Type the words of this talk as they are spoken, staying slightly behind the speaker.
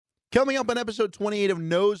Coming up on episode 28 of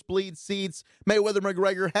Nosebleed Seats, Mayweather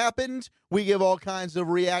McGregor happened. We give all kinds of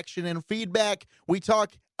reaction and feedback. We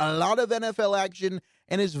talk a lot of NFL action.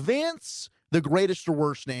 And is Vance the greatest or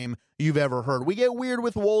worst name you've ever heard? We get weird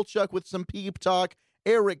with Wolchuk with some peep talk.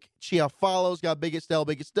 Eric Chiafalo's got biggest L,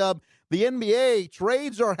 biggest dub. The NBA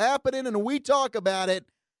trades are happening, and we talk about it.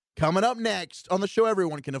 Coming up next on the show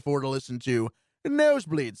everyone can afford to listen to,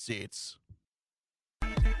 Nosebleed Seats.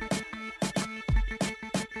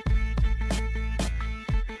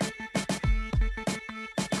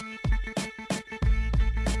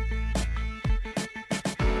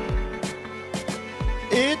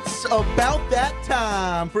 It's about that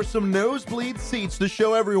time for some Nosebleed Seats, the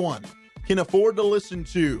show everyone can afford to listen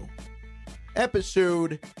to.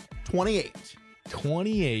 Episode 28.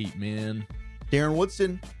 28, man. Darren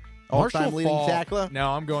Woodson, all-time leading tackler.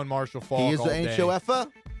 No, I'm going Marshall Faulk. He is the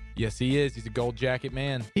HOFA. Yes, he is. He's a gold jacket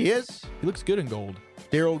man. He is. He looks good in gold.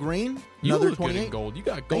 Daryl Green, You another look 28. good in gold. You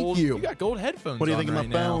got gold. Thank you. You got gold headphones. What do you on think of right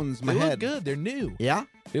my now. phones, my they head? look good. They're new. Yeah?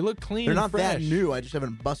 They look clean. They're and not fresh. that new. I just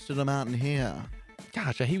haven't busted them out in here.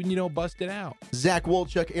 Gosh, I hate when you don't bust it out. Zach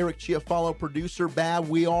Wolchuk, Eric Chiafalo, producer Bab.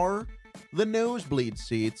 We are the Nosebleed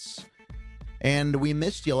Seats. And we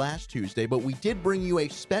missed you last Tuesday, but we did bring you a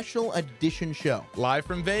special edition show. Live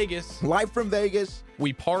from Vegas. Live from Vegas.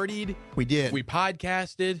 We partied. We did. We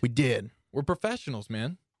podcasted. We did. We're professionals,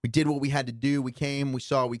 man. We did what we had to do. We came, we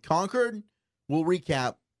saw, we conquered. We'll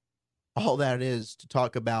recap all that is to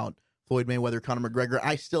talk about Floyd Mayweather, Conor McGregor.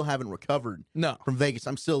 I still haven't recovered from Vegas.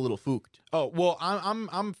 I'm still a little fooked. Oh, well,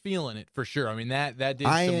 I'm feeling it for sure. I mean, that did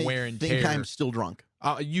some wear and tear. I think I'm still drunk.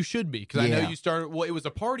 You should be, because I know you started, well, it was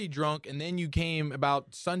a party drunk, and then you came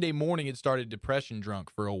about Sunday morning, it started depression drunk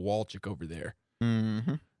for a Wolchuk over there.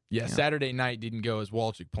 Mm-hmm. Yeah, Saturday night didn't go as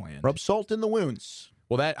Wolchuk planned. Rub salt in the wounds.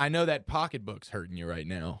 Well, I know that pocketbook's hurting you right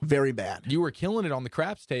now. Very bad. You were killing it on the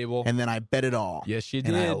craps table. And then I bet it all. Yes, you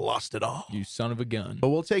did. And I lost it all. You son of a gun. But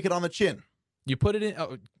we'll take it on the chin. You put it in.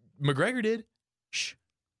 Oh, McGregor did. Shh.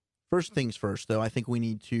 First things first, though, I think we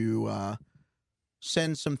need to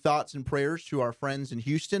send some thoughts and prayers to our friends in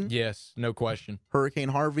Houston. Yes, no question. Hurricane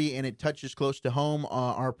Harvey, and it touches close to home.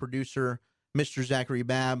 Our producer, Mr. Zachary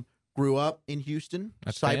Babb, grew up in Houston.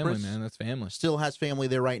 That's Cyprus. family, man. That's family. Still has family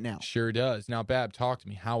there right now. Sure does. Now, Bab, talk to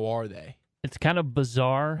me. How are they? It's kind of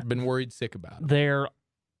bizarre. I've been worried sick about it.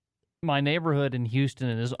 My neighborhood in Houston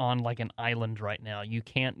is on like an island right now. You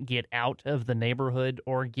can't get out of the neighborhood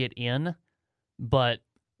or get in, but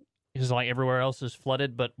it's like everywhere else is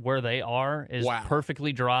flooded, but where they are is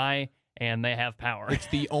perfectly dry, and they have power. It's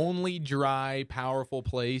the only dry, powerful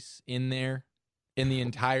place in there in the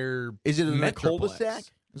entire Is it in a metroplex. cul-de-sac?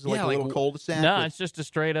 Is it like a little cul-de-sac? No, it's just a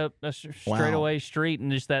straight away street, and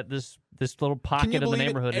just this little pocket of the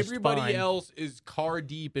neighborhood is fine. Everybody else is car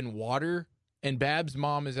deep in water, and Bab's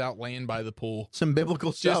mom is out laying by the pool. Some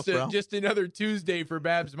biblical stuff, bro. Just another Tuesday for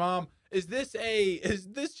Bab's mom. Is this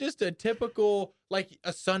just a typical, like,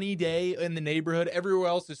 a sunny day in the neighborhood? Everywhere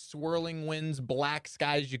else is swirling winds, black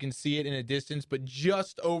skies. You can see it in a distance, but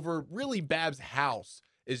just over really Bab's house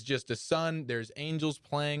is just a sun. There's angels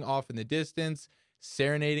playing off in the distance,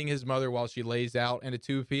 serenading his mother while she lays out at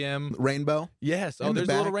 2 p.m. Rainbow? Yes. In There's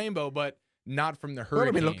the a little back. rainbow, but not from the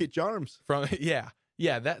hurricane. Let me look at your arms.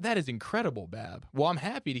 Yeah, that is incredible, Bab. Well, I'm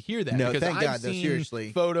happy to hear that. No, because thank I've God, seen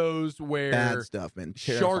seriously. photos where Bad stuff, man.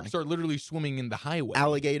 sharks are literally swimming in the highway.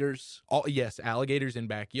 Alligators. Yes, alligators in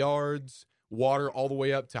backyards, water all the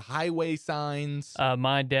way up to highway signs.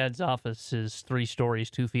 My dad's office is 3 stories,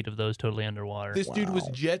 2 feet of those totally underwater. This dude was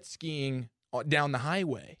jet skiing down the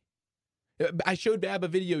highway. I showed Bab a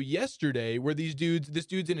video yesterday where this dude's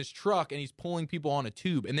in his truck and he's pulling people on a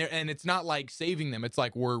tube, and it's not like saving them. It's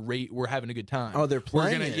like we're having a good time. Oh, they're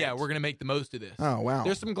playing. We're gonna make the most of this. Oh, wow.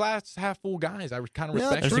 There's some glass half full guys. I kind of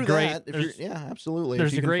respect. Absolutely.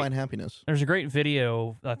 There's if you can find happiness. There's a great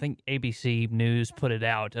video. I think ABC News put it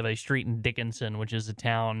out of a street in Dickinson, which is a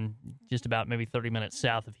town just about maybe 30 minutes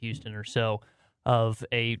south of Houston or so, of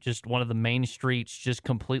just one of the main streets just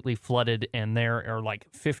completely flooded, and there are like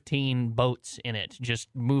 15 boats in it just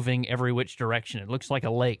moving every which direction. It looks like a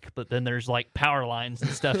lake, but then there's like power lines and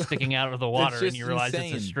stuff sticking out of the water, and you realize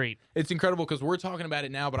it's a street. It's incredible because we're talking about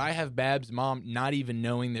it now, but I have Bab's mom not even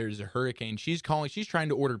knowing there's a hurricane. She's trying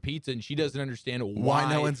to order pizza, and she doesn't understand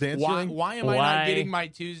why no one's answering. Why am I not getting my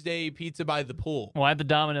Tuesday pizza by the pool? Why the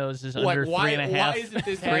Domino's is under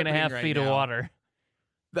 3.5 feet of water?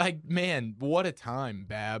 Like, man, what a time,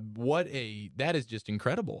 Bab. That is just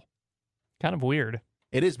incredible. Kind of weird.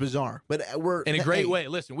 It is bizarre, but we're in a great way.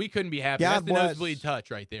 Listen, we couldn't be happy. That's the nosebleed touch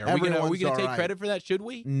right there. Are we gonna take credit for that? Should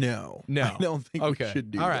we? No. I don't think we should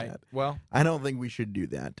do that. All right. Well, I don't think we should do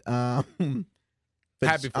that. But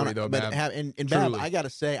Happy for you, though, Bab. And Bab, Truly. I got to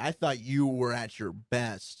say, I thought you were at your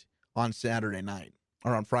best on Saturday night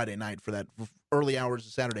or on Friday night for that early hours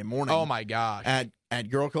of Saturday morning. Oh, my gosh. At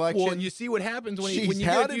Girl Collection. Well, you see what happens when Jeez, you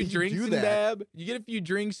how get a few did he drinks do in that? Bab. You get a few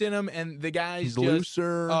drinks in him, and the guy's He's just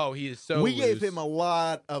looser. Oh, he is so We loose. gave him a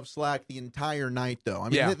lot of slack the entire night, though. I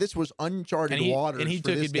mean, Yeah. this was uncharted waters and he for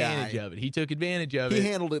took this advantage guy. of it. He took advantage of He it.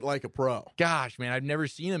 handled it like a pro. Gosh, man, I've never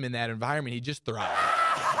seen him in that environment. He just thrived.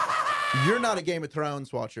 You're not a Game of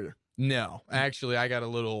Thrones watcher. No, actually, I got a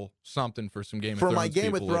little something for some Game of For Thrones my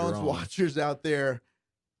Game of people later Thrones on. watchers out there,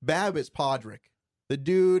 Bab is Podrick. The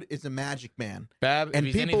dude is a magic man. Bab, And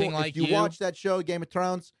if he's people, anything like if you watch that show, Game of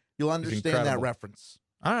Thrones, you'll understand that incredible. reference.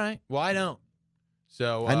 All right. Well, I don't.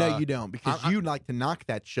 So I know you don't because I- you like to knock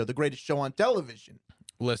that show, the greatest show on television.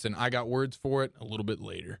 Listen, I got words for it a little bit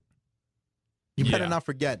later. You better Yeah. not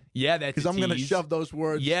forget Yeah, that's because a I'm going to tease. shove those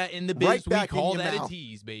words. Yeah, in the biz, right we back in call your that mouth. a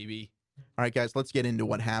tease, baby. All right, guys, let's get into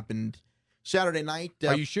what happened Saturday night.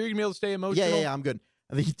 Are you sure you're going to be able to stay emotional? Yeah, I'm good.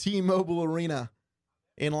 The T-Mobile Arena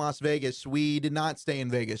in Las Vegas. We did not stay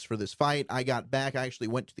in Vegas for this fight. I got back. I actually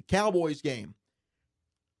went to the Cowboys game.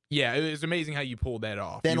 Yeah, it was amazing how you pulled that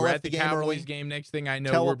off. Then you were left at the the game Cowboys early, game. Next thing I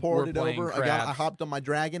know, we're Teleported playing over. craps. I hopped on my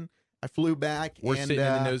Dragon. I flew back. We're and, sitting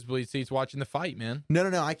in the nosebleed seats watching the fight, man. No.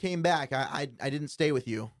 I came back. I didn't stay with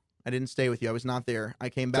you. I was not there. I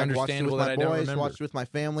came back, watched it with understandable that my I don't boys, remember. watched it with my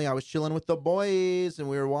family. I was chilling with the boys, and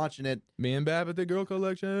we were watching it. Me and Bab at the Girl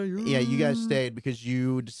Collection. Yeah, you guys stayed because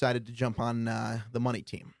you decided to jump on the money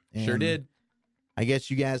team. Sure And did. I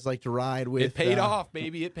guess you guys like to ride with. It paid off,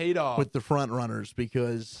 baby. It paid off. with the front runners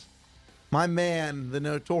because my man, the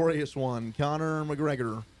notorious one, Conor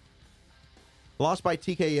McGregor, lost by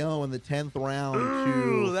TKO in the 10th round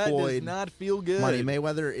to that Floyd does not feel good. Money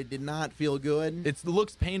Mayweather. It did not feel good. It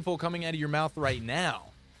looks painful coming out of your mouth right now.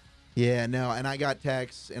 Yeah, no, and I got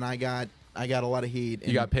texts and I got a lot of heat. You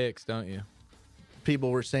and got pics, don't you?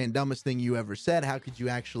 people were saying dumbest thing you ever said. How could you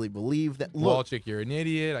actually believe that? Look, Wolchuk, you're an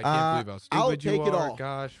idiot. I can't believe how I'll stupid you take it are. all.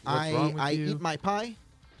 Gosh, what's wrong with I you? eat my pie.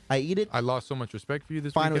 I eat it. I lost so much respect for you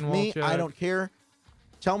this Fine with weekend, me. Wolchuk. I don't care.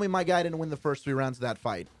 Tell me my guy didn't win the first 3 rounds of that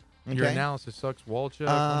fight. Okay? Your analysis sucks, Wolchuk.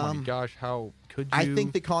 Oh my gosh, how could you? I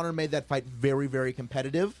think that Conor made that fight very, very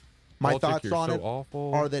competitive. My Wolchuk, thoughts you're on so it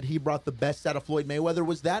awful. are that he brought the best out of Floyd Mayweather.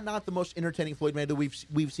 Was that not the most entertaining Floyd Mayweather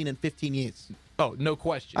we've seen in 15 years? Oh, no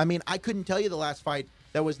question. I mean, I couldn't tell you the last fight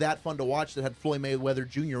that was that fun to watch that had Floyd Mayweather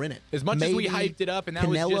Jr. in it. As much as we Maybe hyped it up, and that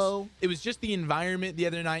Canelo. was just—it was just the environment the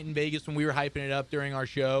other night in Vegas when we were hyping it up during our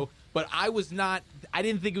show. But I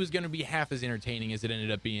didn't think it was going to be half as entertaining as it ended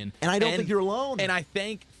up being. And I don't think you're alone. And I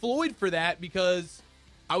thank Floyd for that because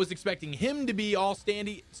I was expecting him to be all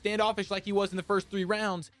standoffish like he was in the first 3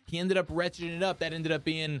 rounds. He ended up ratcheting it up. That ended up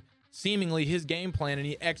being seemingly his game plan, and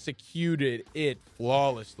he executed it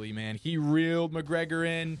flawlessly, man. He reeled McGregor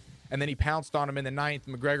in, and then he pounced on him in the 9th.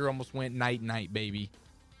 McGregor almost went night-night, baby.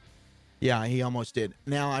 Yeah, he almost did.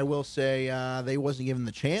 Now, I will say they wasn't given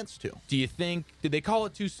the chance to. Do you think, did they call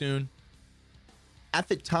it too soon? At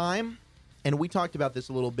the time, and we talked about this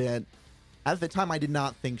a little bit, at the time I did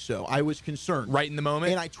not think so. I was concerned. Right in the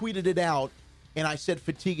moment? And I tweeted it out, and I said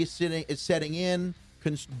fatigue is setting in.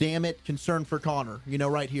 Damn it, concern for Conor,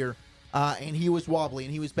 right here. And he was wobbly,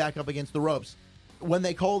 and he was back up against the ropes. When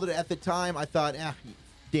they called it at the time, I thought,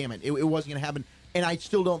 damn it, it wasn't going to happen. And I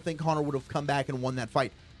still don't think Conor would have come back and won that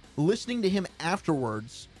fight. Listening to him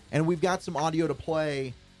afterwards, and we've got some audio to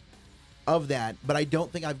play of that, but I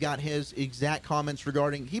don't think I've got his exact comments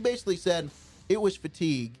regarding. He basically said it was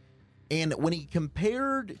fatigue, and when he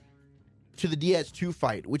compared to the Diaz 2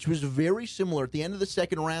 fight, which was very similar, at the end of the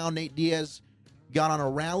second round, Nate Diaz got on a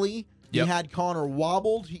rally. Yep. He had Conor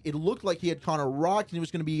wobbled. It looked like he had Conor rocked, and it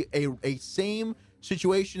was going to be a same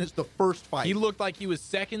situation as the first fight. He looked like he was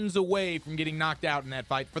seconds away from getting knocked out in that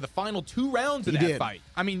fight for the final 2 rounds of He that did. fight.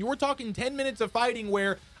 I mean, we're talking 10 minutes of fighting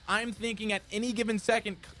where I'm thinking at any given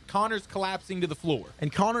second, Conor's collapsing to the floor.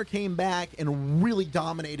 And Conor came back and really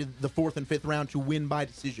dominated the 4th and 5th round to win by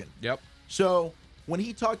decision. Yep. So when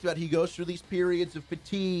he talked about he goes through these periods of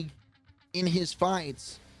fatigue in his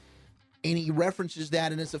fights, and he references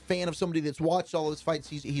that, and as a fan of somebody that's watched all his fights,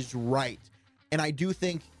 he's right. And I do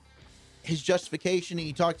think his justification,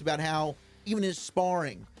 he talked about how even his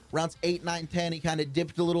sparring, rounds 8, 9, 10, he kind of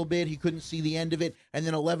dipped a little bit. He couldn't see the end of it. And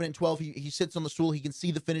then 11 and 12, he sits on the stool. He can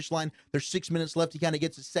see the finish line. There's 6 minutes left. He kind of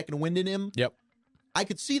gets his second wind in him. Yep. I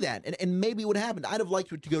could see that. And maybe what happened, I'd have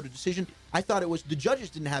liked it to go to decision. I thought it was, the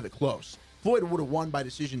judges didn't have it close. Floyd would have won by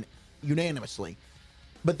decision unanimously.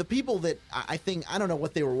 But the people that I think, I don't know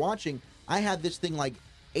what they were watching, I had this thing like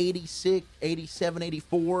 86, 87,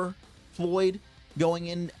 84 Floyd going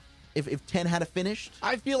in if 10 had finished.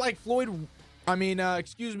 I feel like Floyd I mean,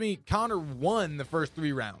 excuse me, Conor won the first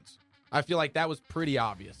 3 rounds. I feel like that was pretty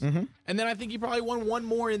obvious. Mm-hmm. And then I think he probably won one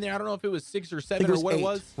more in there. I don't know if it was 6 or 7 it or was what 8. it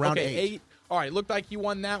was. Round okay, 8. All right, looked like he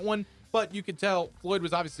won that one. But you could tell Floyd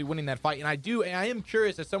was obviously winning that fight. And I am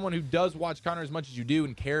curious, as someone who does watch Conor as much as you do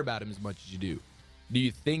and care about him as much as you do, do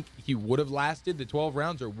you think he would have lasted the 12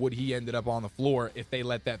 rounds, or would he ended up on the floor if they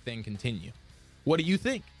let that thing continue? What do you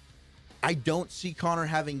think? I don't see Conor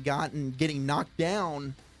getting knocked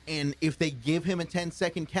down, and if they give him a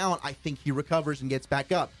 10-second count, I think he recovers and gets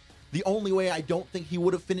back up. The only way I don't think he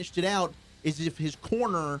would have finished it out is if his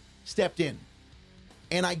corner stepped in.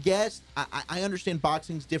 And I guess I understand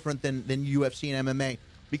boxing's different than UFC and MMA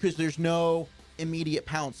because there's no immediate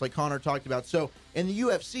pounce like Conor talked about. So in the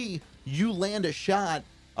UFC, you land a shot,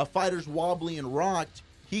 a fighter's wobbly and rocked,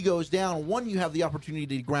 he goes down. One, you have the opportunity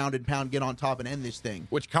to ground and pound, get on top, and end this thing.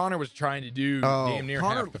 Which Conor was trying to do damn near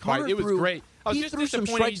half the fight. It was great. I was just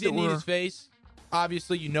disappointed he didn't eat his face.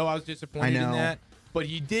 Obviously, I was disappointed in that. But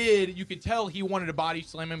he did. You could tell he wanted to body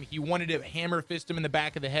slam him. He wanted to hammer fist him in the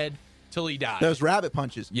back of the head till he died. Those rabbit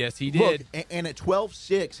punches. Yes, he did. Look, and at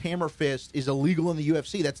 12-6, hammer fist is illegal in the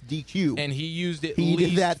UFC. That's DQ. And he used it he at least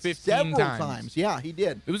did that 15 several times. Yeah, he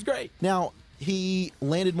did. It was great. Now, he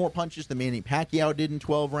landed more punches than Manny Pacquiao did in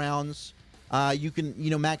 12 rounds.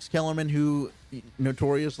 Max Kellerman, who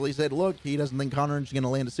notoriously said, look, he doesn't think Conor is going to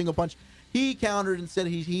land a single punch. He countered and said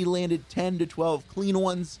he landed 10 to 12 clean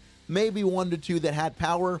ones, maybe 1 to 2 that had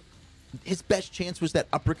power. His best chance was that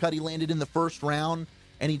uppercut he landed in the first round,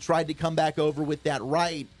 and he tried to come back over with that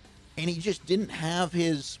right, and he just didn't have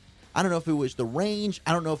his, I don't know if it was the range,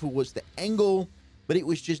 I don't know if it was the angle, but it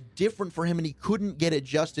was just different for him, and he couldn't get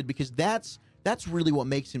adjusted because that's really what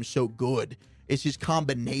makes him so good, is his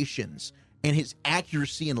combinations and his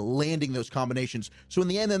accuracy in landing those combinations. So in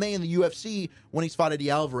the MMA and the UFC, when he's fought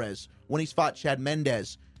Eddie Alvarez, when he's fought Chad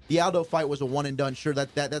Mendez, the Aldo fight was a one and done. Sure,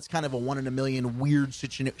 that's kind of a 1 in a million weird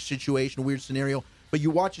situation, weird scenario. But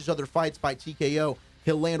you watch his other fights by TKO,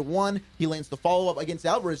 he'll land 1, he lands the follow-up against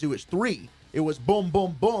Alvarez, who was 3. It was boom,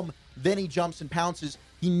 boom, boom. Then he jumps and pounces.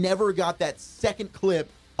 He never got that second clip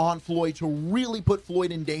on Floyd to really put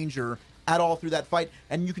Floyd in danger at all through that fight.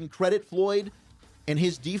 And you can credit Floyd and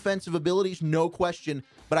his defensive abilities, no question.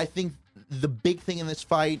 But I think the big thing in this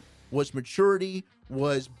fight was maturity,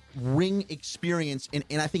 was ring experience. And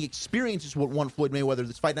I think experience is what won Floyd Mayweather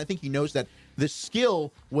this fight. And I think he knows that. The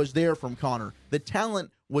skill was there from Conor. The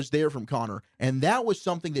talent was there from Conor. And that was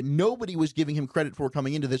something that nobody was giving him credit for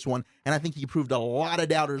coming into this one. And I think he proved a lot of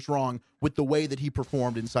doubters wrong with the way that he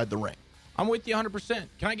performed inside the ring. I'm with you 100%.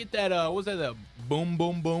 Can I get that, what was that, the boom,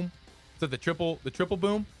 boom, boom? Is that the triple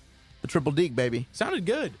boom? The triple dig, baby. Sounded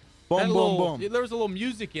good. Boom, boom, boom. There was a little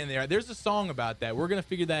music in there. There's a song about that. We're going to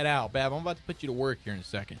figure that out. Bab, I'm about to put you to work here in a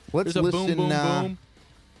second. Let's There's a listen, boom, boom, boom.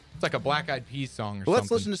 It's like a Black Eyed Peas song or something.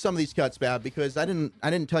 Let's listen to some of these cuts, Bab, because I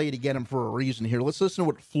didn't tell you to get them for a reason here. Let's listen to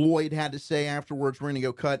what Floyd had to say afterwards. We're going to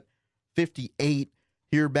go cut 58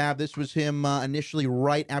 here, Bab. This was him initially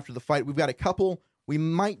right after the fight. We've got a couple. We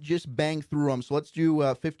might just bang through them. So let's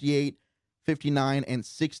do 58, 59, and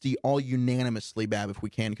 60 all unanimously, Bab, if we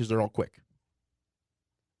can, because they're all quick.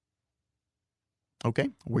 Okay,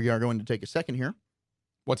 we are going to take a second here.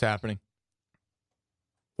 What's happening?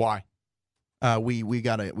 Why? We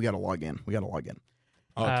gotta log in.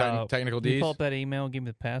 Oh, technical D's. You pull up that email. Give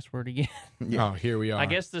me the password again. Yeah. Oh, here we are. I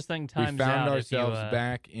guess this thing times we found out. ourselves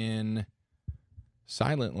back in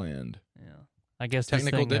Silent Land. Yeah. I guess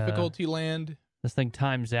technical this thing, difficulty land. This thing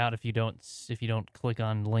times out if you don't click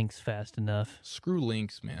on links fast enough. Screw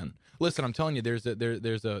links, man. Listen, I'm telling you, there's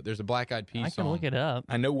a Black Eyed Peas song. I can look it up.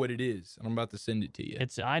 I know what it is. I'm about to send it to you.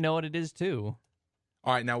 I know what it is too.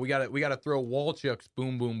 All right, now we gotta throw Wolchuk's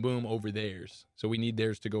boom boom boom over theirs. So we need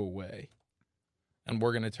theirs to go away. And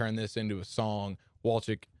we're gonna turn this into a song.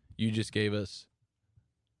 Wolchuk, you just gave us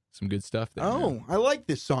some good stuff there. Oh, man. I like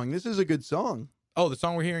this song. This is a good song. Oh, the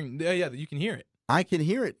song we're hearing. Yeah, you can hear it. I can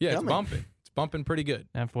hear it. Yeah, coming. It's bumping. It's bumping pretty good.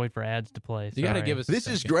 I have to wait for ads to play. You gotta give us. This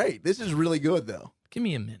is great. This is really good though. Give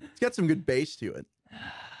me a minute. It's got some good bass to it.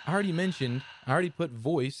 I already put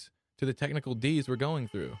voice to the technical D's we're going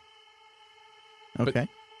through. Okay. But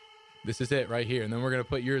this is it right here, and then we're gonna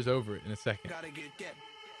put yours over it in a second. Gotta get get.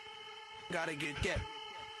 Gotta get get.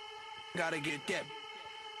 Gotta get get.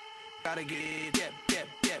 Gotta get get get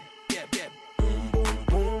get get get. Boom boom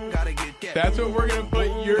boom. Gotta get get. That's what we're gonna put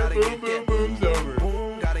your boom boom booms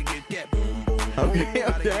over. Gotta get get.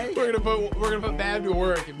 Okay. We're gonna put Bab to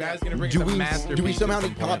work, and Bab's gonna bring us a masterpiece. Do we somehow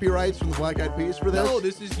need copyrights from the Black Eyed Peas for this? No,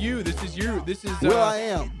 this is you. This is Will I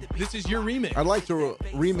Am. This is your remix. I'd like to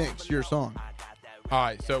remix your song. All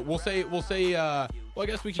right, so we'll say. Well, I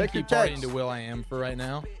guess we can Check your keep partying text. to Will I Am for right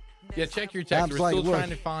now. Yeah, check your text. Babs We're like, still look, trying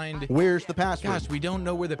to find. Where's the password? Gosh, we don't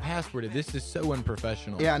know where the password is. This is so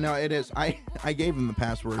unprofessional. Yeah, no, it is. I gave him the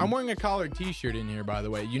password. I'm wearing a collared T-shirt in here, by the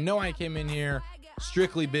way. You know I came in here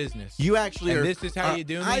strictly business. You actually and are. This is how you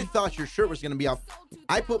do me? I thought your shirt was going to be off.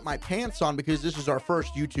 I put my pants on because this is our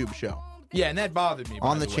first YouTube show. Yeah, and that bothered me.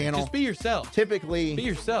 On by the way. channel. Just be yourself. Typically, Be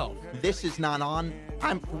yourself. this is not on.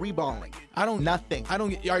 I'm freeballing. I don't. Nothing. I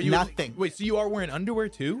don't. Are you Nothing. Wait, so you are wearing underwear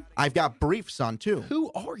too? I've got briefs on too.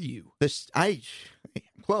 Who are you? I'm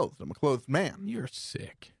clothed. I'm a clothed man. You're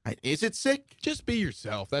sick. Is it sick? Just be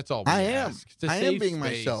yourself. That's all. We I am. ask. It's a I am safe being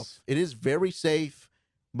space. myself. It is very safe,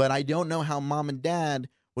 but I don't know how mom and dad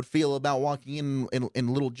would feel about walking in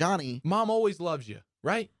little Johnny. Mom always loves you,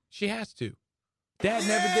 right? She has to. Dad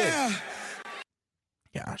never did.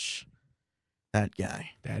 Gosh, that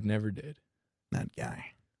guy. Dad never did. That guy.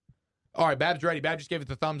 All right, Bab's ready. Bab just gave it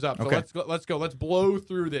the thumbs up. So Okay. let's go. Let's blow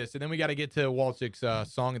through this, and then we got to get to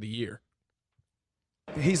Wolchuk's Song of the Year.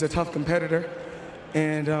 He's a tough competitor,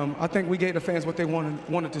 and I think we gave the fans what they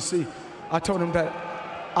wanted to see. I told them that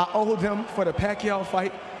I owe them for the Pacquiao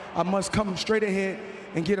fight. I must come straight ahead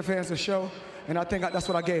and give the fans a show, and I think that's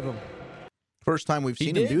what I gave them. First time we've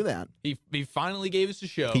seen him do that. He finally gave us a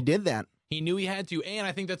show. He did that. He knew he had to, and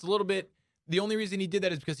I think that's a little bit. The only reason he did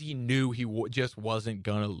that is because he knew he just wasn't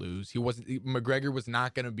gonna lose. McGregor was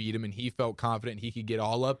not gonna beat him, and he felt confident he could get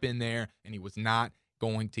all up in there, and he was not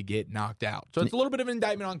going to get knocked out. So it's a little bit of an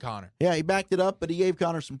indictment on Conor. Yeah, he backed it up, but he gave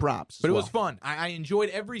Conor some props. But it was fun. I enjoyed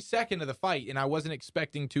every second of the fight, and I wasn't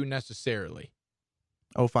expecting to necessarily.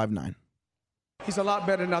 059. He's a lot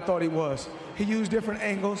better than I thought he was. He used different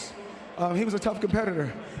angles. He was a tough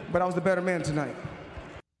competitor, but I was the better man tonight.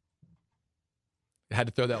 I had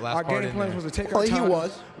to throw that last Our part game in plan there. was to take Well, our he time,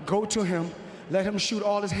 was. go to him, let him shoot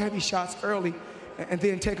all his heavy shots early, and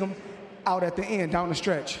then take him out at the end, down the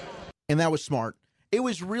stretch. And that was smart. It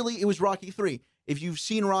was Rocky 3. If you've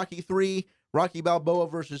seen Rocky 3, Rocky Balboa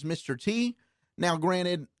versus Mr. T. Now,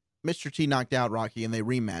 granted, Mr. T knocked out Rocky and they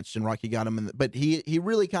rematched, and Rocky got him. But he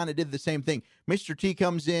really kind of did the same thing. Mr. T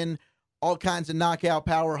comes in, all kinds of knockout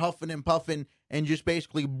power, huffing and puffing, and just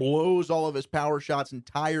basically blows all of his power shots and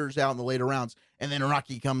tires out in the later rounds. And then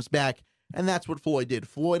Rocky comes back, and that's what Floyd did.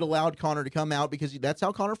 Floyd allowed Conor to come out because that's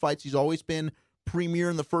how Conor fights. He's always been premier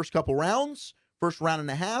in the first couple rounds, first round and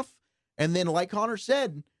a half. And then, like Conor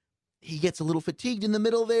said, he gets a little fatigued in the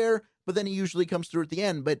middle there, but then he usually comes through at the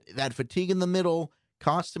end. But that fatigue in the middle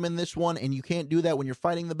cost him in this one, and you can't do that when you're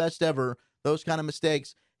fighting the best ever. Those kind of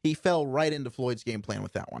mistakes, he fell right into Floyd's game plan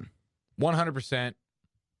with that one. 100%.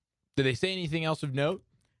 Did they say anything else of note?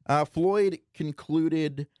 Floyd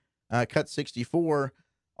concluded cut 64,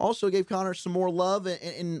 also gave Conor some more love,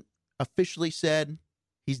 and officially said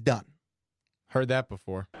he's done. Heard that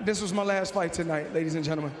before. This was my last fight tonight, ladies and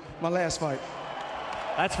gentlemen. My last fight.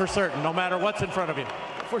 That's for certain, no matter what's in front of you.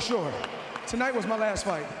 For sure. Tonight was my last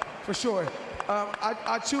fight, for sure.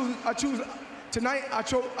 I choose tonight. I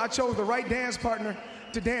chose the right dance partner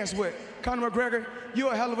to dance with. Conor McGregor,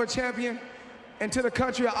 you're a hell of a champion, and to the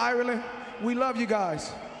country of Ireland, we love you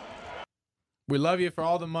guys. We love you for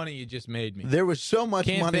all the money you just made me. There was so much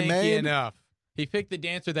Can't money thank made. you enough. He picked the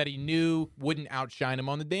dancer that he knew wouldn't outshine him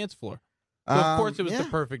on the dance floor. So of course, it was the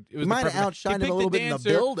perfect. It was He might the have perfect. outshined He him a picked little the bit in the dancer-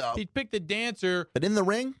 build-up. He picked the dancer But in the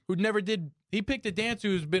ring, who never did. He picked a dancer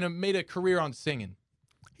who's made a career on singing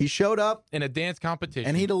he showed up, in a dance competition,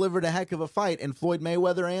 and he delivered a heck of a fight, and Floyd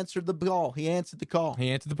Mayweather answered the call. He answered the call. He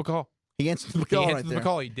answered the call. He answered the He call answered right the there.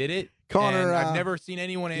 call. He did it. Conor, and I've never seen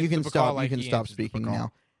anyone answer You can the stop. call like You can he stop answered the speaking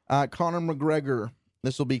call. now. Conor McGregor.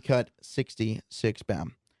 This will be cut 66.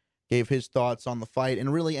 Bam. Gave his thoughts on the fight,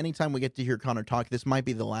 and really, anytime we get to hear Conor talk, this might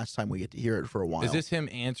be the last time we get to hear it for a while. Is this him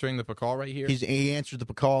answering the call right here? He answered the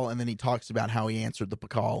call, and then he talks about how he answered the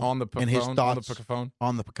call on the and his phone. thoughts On the phone.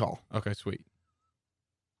 on the call. Okay, sweet.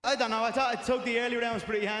 I don't know. I thought I took the early rounds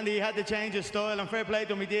pretty handy. He had to change his style, and fair play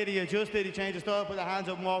to him. He did. He adjusted. He changed his style, put the hands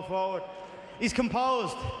up and walked forward. He's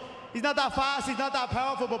composed. He's not that fast. He's not that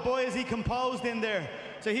powerful, but boy, is he composed in there.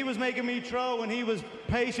 So he was making me throw, and he was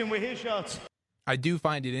patient with his shots. I do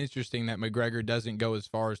find it interesting that McGregor doesn't go as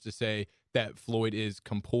far as to say that Floyd is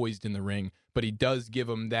composed in the ring, but he does give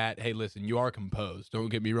him that, hey, listen, you are composed. Don't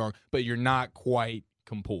get me wrong, but you're not quite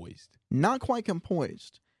composed. Not quite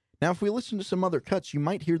composed. Now, if we listen to some other cuts, you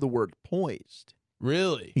might hear the word poised.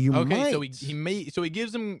 Really? You okay, might. so he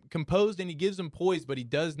gives him composed and he gives him poised, but he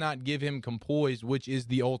does not give him composed, which is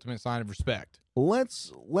the ultimate sign of respect.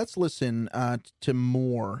 Let's listen to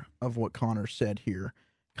more of what Conor said here.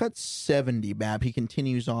 Cut 70, Bab. He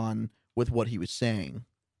continues on with what he was saying.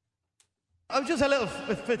 I was just a little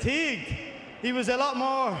fatigued. He was a lot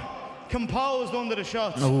more composed under the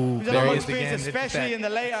shots. Oh, He's a there lot he of is again. experience, It's especially that in the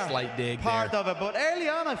later slight dig part there. of it. But early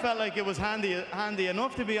on, I felt like it was handy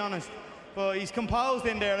enough, to be honest. But he's composed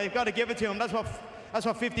in there. They've got to give it to him. That's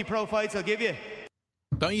what 50 pro fights will give you.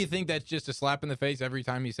 Don't you think that's just a slap in the face every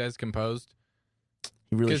time he says composed?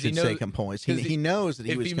 He really 'Cause he should knows- say composed. He 'cause knows that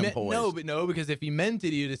he If was composed. No, because if he meant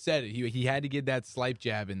it, he would have said it. He had to get that slipe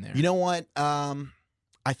jab in there. You know what?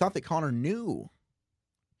 I thought that Conor knew.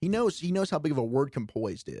 He knows how big of a word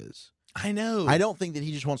composed is. I know. I don't think that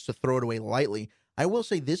he just wants to throw it away lightly. I will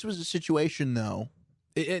say this was a situation, though.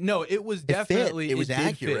 It was definitely It was did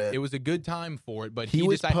accurate. fit. It was a good time for it, but He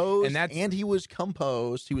was decided, posed and he was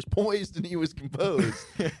composed. He was poised and he was composed.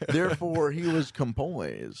 Therefore, he was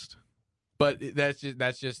composed. but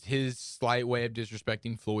that's just his slight way of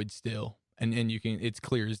disrespecting Floyd still, and it's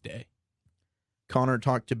clear as day. Conor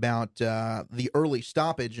talked about the early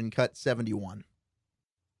stoppage in cut 71.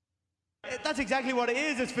 That's exactly what it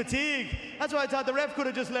is. It's fatigue. That's why I thought the ref could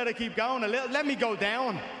have just let it keep going. Let me go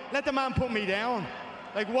down. Let the man put me down.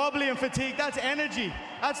 Like wobbly and fatigue, that's energy.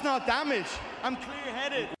 That's not damage. I'm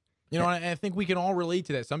clear-headed. You know, I think we can all relate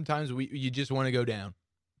to that. Sometimes you just want to go down.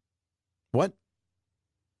 What?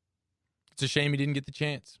 It's a shame he didn't get the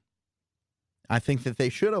chance. I think that they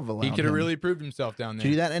should have allowed He could have him really proved himself down to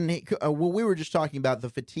there. do that. And we were just talking about the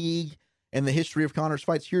fatigue and the history of Conor's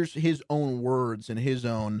fights. Here's his own words and his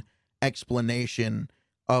own explanation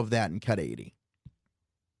of that in cut 80.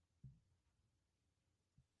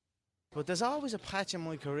 But there's always a patch in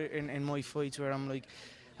my career, in my fights, where I'm like,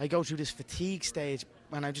 I go through this fatigue stage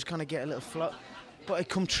and I just kind of get a little float. But I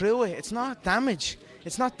come through it. It's not damage.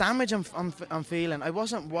 It's not damage I'm feeling. I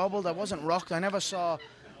wasn't wobbled. I wasn't rocked. I never saw,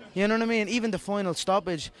 you know what I mean? Even the final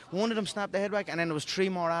stoppage, one of them snapped the head back, and then there was three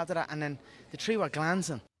more after that, and then the three were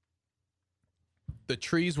glancing. The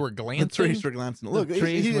trees were glancing. The trees were glancing. Look,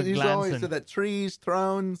 trees were he's glancing. always said that trees,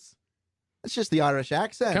 thrones. That's just the Irish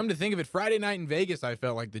accent. Come to think of it, Friday night in Vegas, I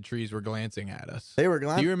felt like the trees were glancing at us. They were Do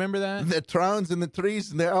glancing. you remember that? The thrones and the trees,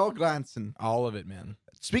 and they're all glancing. All of it, man.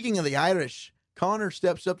 Speaking of the Irish, Conor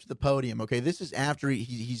steps up to the podium. Okay, this is after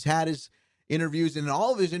he's had his interviews, and in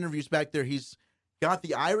all of his interviews back there, he's got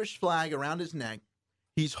the Irish flag around his neck.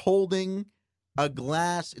 He's holding a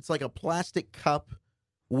glass. It's like a plastic cup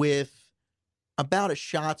with about a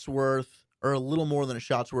shot's worth, or a little more than a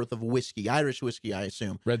shot's worth of whiskey, Irish whiskey, I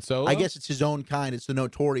assume. Red Solo? I guess it's his own kind. It's the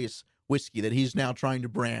notorious whiskey that he's now trying to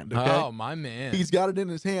brand. Okay? Oh, my man. He's got it in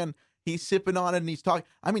his hand. He's sipping on it, and he's talking.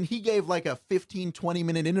 I mean, he gave like a 15,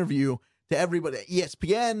 20-minute interview to everybody.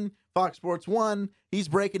 ESPN, Fox Sports 1. He's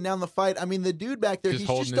breaking down the fight. I mean, the dude back there, Just he's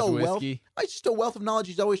holding just a his wealth. whiskey. He's just a wealth of knowledge.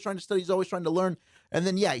 He's always trying to study. He's always trying to learn. And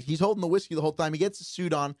then, yeah, he's holding the whiskey the whole time. He gets his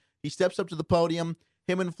suit on. He steps up to the podium.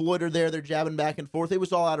 Him and Floyd are there. They're jabbing back and forth. It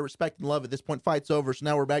was all out of respect and love. At this point, fight's over. So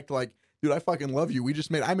now we're back to like, dude, I fucking love you.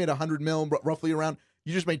 I made 100 mil roughly around.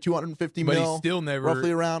 You just made 250 But mil. he still never roughly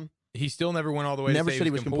around. He still never went all the way. Never to say said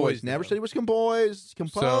he was composed. Never said he was composed.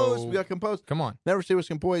 Composed. So- We got composed. Come on. Never said he was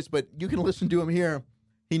composed, but you can listen to him here.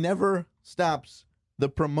 He never stops the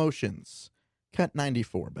promotions. Cut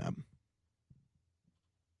 94, Bab.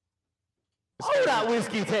 Oh, that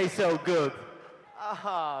whiskey tastes so good.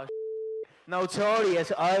 Ah,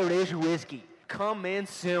 notorious Irish whiskey. Come in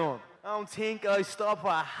soon. I don't think I stop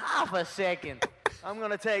for half a second. I'm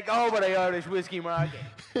going to take over the Irish whiskey market.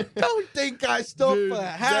 Don't think I stole Dude, for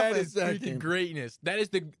half that a is freaking second. greatness.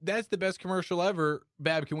 That's the best commercial ever.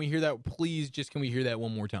 Bab, can we hear that? Please, just can we hear that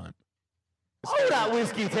one more time? Oh, that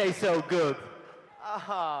whiskey tastes so good.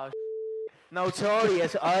 Ah,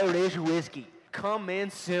 notorious Irish whiskey. Come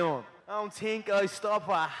in soon. I don't think I stop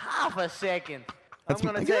for half a second. I'm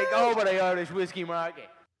going to take over the Irish whiskey market.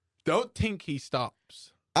 Don't think he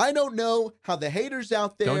stops. I don't know how the haters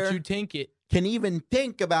out there Don't you think it? can even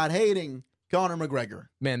think about hating Conor McGregor.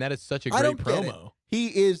 Man, that is such a I great don't get it. promo. He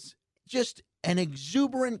is just an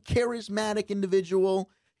exuberant, charismatic individual.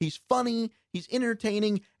 He's funny, he's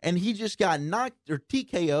entertaining, and he just got knocked or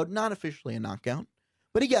TKO'd, not officially a knockout,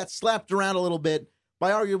 but he got slapped around a little bit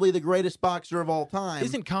by arguably the greatest boxer of all time.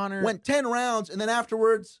 Isn't Conor? Went 10 rounds, and then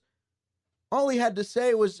afterwards, all he had to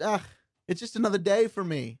say was, it's just another day for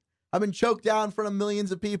me. I've been choked out in front of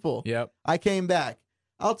millions of people. Yep. I came back.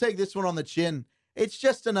 I'll take this one on the chin. It's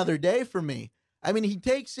just another day for me. I mean, he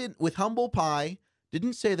takes it with humble pie.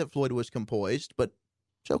 Didn't say that Floyd was composed, but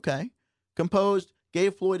it's okay. Composed,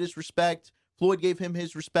 gave Floyd his respect. Floyd gave him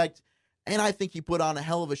his respect. And I think he put on a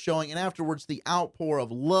hell of a showing. And afterwards, the outpour of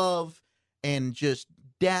love and just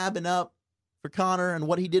dabbing up for Conor and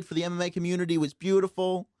what he did for the MMA community was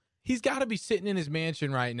beautiful. He's got to be sitting in his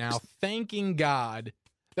mansion right now, thanking God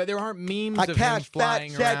that there aren't memes I of him cash fat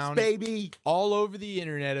flying checks, around baby. all over the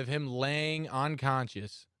internet of him laying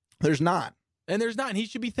unconscious. There's not. And there's not, and he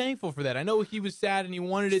should be thankful for that. I know he was sad and he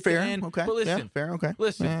wanted it Fair, to end. okay. But listen, Yeah, fair, okay.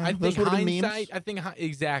 Listen, Yeah, I those think would've been hindsight, memes.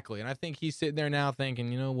 exactly. And I think he's sitting there now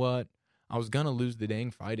thinking, you know what? I was going to lose the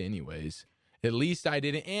dang fight anyways. At least I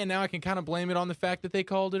didn't. And now I can kind of blame it on the fact that they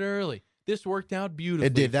called it early. This worked out beautifully.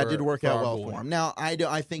 It did. That for- did work for out our well boy. for him. Now, I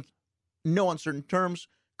think, no uncertain terms,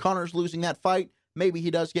 Connor's losing that fight. Maybe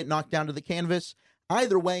he does get knocked down to the canvas.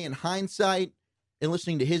 Either way, in hindsight, and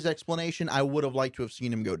listening to his explanation, I would have liked to have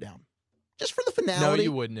seen him go down. Just for the finality. No,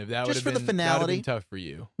 you wouldn't have. That would Just have for been, the that would have finality. been tough for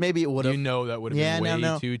you. Maybe it would have. You know that would have been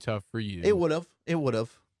way too tough for you. It would have. It would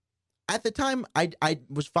have. At the time, I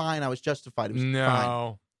was fine. I was justified. It was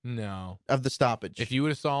fine No. of the stoppage. If you would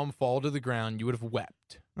have saw him fall to the ground, you would have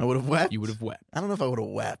wept. I would have wept. You would have wept. I don't know if I would have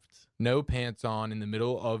wept. No pants on in the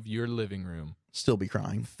middle of your living room. Still be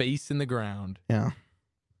crying. Face in the ground. Yeah.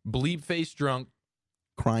 Bleep face drunk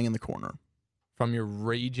Crying in the corner. from your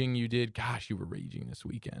raging you did. Gosh, you were raging this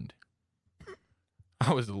weekend.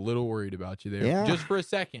 I was a little worried about you there. Yeah. Just for a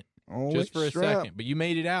second. Oh, Just for a strap. second. But you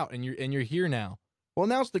made it out and you're here now. Well,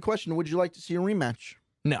 now's the question. Would you like to see a rematch?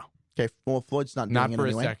 No. Okay. Well, Floyd's not doing Not it for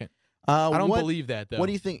anyway. a second. I don't what- believe that though. What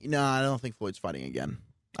do you think? No, I don't think Floyd's fighting again.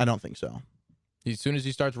 I don't think so. As soon as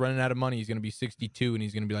he starts running out of money, he's going to be 62 and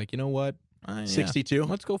he's going to be like, you know what? Yeah. 62?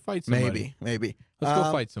 Let's go fight somebody. Maybe. Let's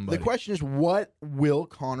go fight somebody. The question is, what will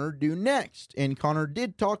Connor do next? And Connor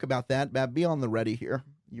did talk about that. But be on the ready here.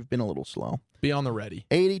 You've been a little slow. Be on the ready.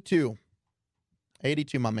 82.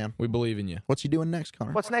 82, my man. We believe in you. What's he doing next,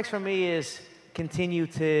 Connor? What's next for me is continue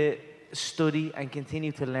to study and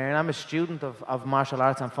continue to learn. I'm a student of martial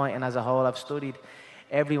arts and fighting as a whole. I've studied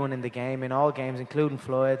everyone in the game, in all games, including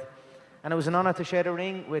Floyd. And it was an honor to share the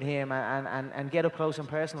ring with him and get up close and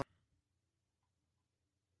personal.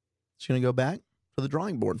 He's going to go back to the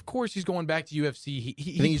drawing board. Of course he's going back to UFC.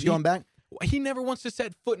 You think he's going back? He never wants to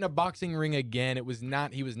set foot in a boxing ring again. He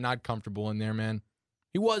was not comfortable in there, man.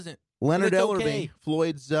 He wasn't. Leonard It's Ellerby, okay.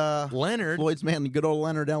 Floyd's man, good old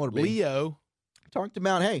Leonard Ellerby. Leo. Talked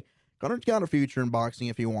about, hey, Connor's got a future in boxing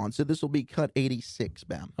if he wants it. This will be cut 86,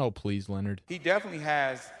 Bam. Oh, please, Leonard. He definitely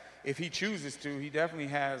has, if he chooses to, he definitely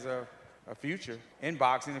has a future in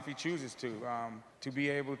boxing if he chooses to be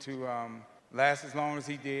able to last as long as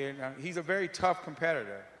he did. He's a very tough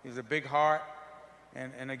competitor. He's a big heart,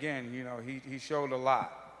 and again, you know, he showed a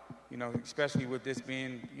lot, you know, especially with this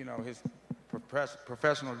being, you know, his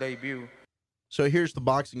professional debut. So here's the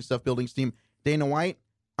boxing stuff buildings team. Dana White,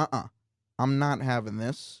 I'm not having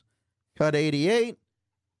this. Cut 88.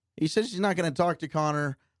 He says he's not going to talk to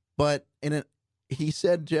Connor, but he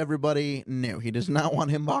said to everybody, no, he does not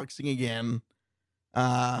want him boxing again.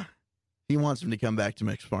 He wants him to come back to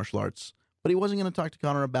mixed martial arts, but he wasn't going to talk to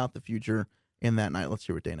Connor about the future in that night. Let's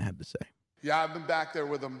hear what Dana had to say. Yeah, I've been back there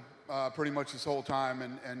with him pretty much this whole time,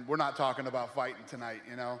 and we're not talking about fighting tonight,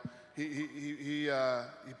 you know. He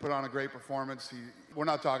put on a great performance. We're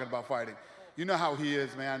not talking about fighting. You know how he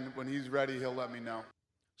is, man. When he's ready, he'll let me know.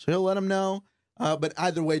 So he'll let him know. But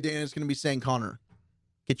either way, Dana's going to be saying, Connor,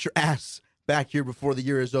 get your ass back here before the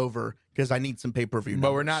year is over because I need some pay-per-view numbers.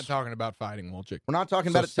 But we're not talking about fighting, Wolchuk. We're not talking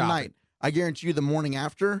about it tonight. I guarantee you the morning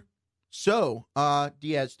after. So,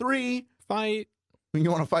 Diaz 3. Fight. You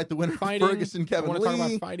want to fight the winner of Ferguson, Kevin Lee. I want to talk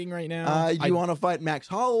about fighting right now. You want to fight Max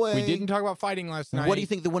Holloway. We didn't talk about fighting last night. What do you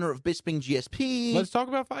think the winner of Bisping GSP? Let's talk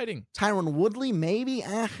about fighting. Tyron Woodley, maybe?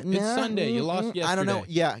 It's Sunday. You lost yesterday. I don't know.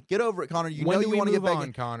 Yeah, get over it, Connor. You When know do you we want to get move back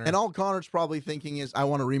on, Connor? And all Connor's probably thinking is, I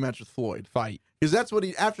want a rematch with Floyd. Fight. Because that's what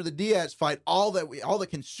after the Diaz fight, all that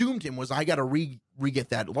consumed him was, I got to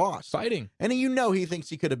re-get that loss. Fighting. And he thinks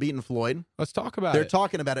he could have beaten Floyd. Let's talk about They're it.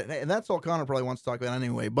 talking about it. And that's all Connor probably wants to talk about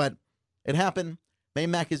anyway. But it happened.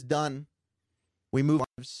 Maymac is done. We move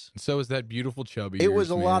on. So is that beautiful chubby. It was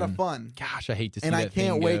a lot of fun. Gosh, I hate to see and that I can't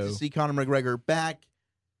thing wait go. to see Conor McGregor back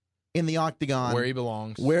in the octagon. Where he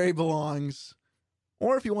belongs. Where he belongs.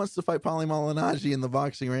 Or if he wants to fight Paulie Malignaggi in the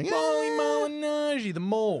boxing ring. Paulie Malignaggi, the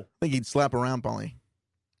mole. I think he'd slap around Paulie.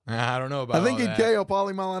 I don't know about I think all he'd that. KO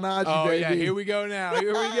Paulie Malignaggi, Oh, baby. yeah, here we go now.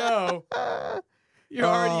 Here we go. You're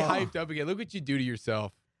already hyped up again. Look what you do to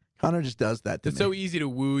yourself. Connor just does that to It's me. so easy to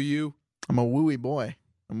woo you. I'm a wooey boy.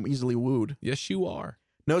 I'm easily wooed. Yes, you are.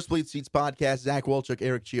 Nosebleed Seats podcast, Zach Wolchuk,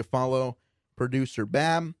 Eric Chiafalo, producer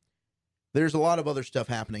Bam. There's a lot of other stuff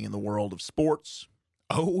happening in the world of sports.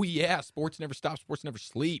 Oh, yeah. Sports never stops. Sports never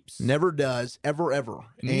sleeps. Never does, ever.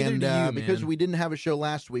 Neither And do you, because man. we didn't have a show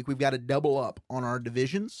last week, we've got to double up on our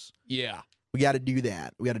divisions. Yeah. We got to do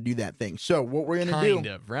that. We got to do that thing. So what we're going to do. Kind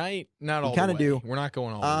of, right? Not all We the way. kinda do. We're not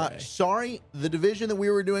going all the way. Sorry, the division that we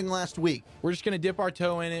were doing last week. We're just going to dip our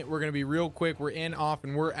toe in it. We're going to be real quick. We're in, off,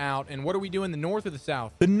 and we're out. And what are we doing, the North or the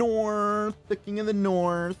South? The North, the king of the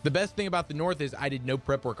North. The best thing about the North is I did no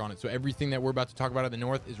prep work on it. So everything that we're about to talk about at the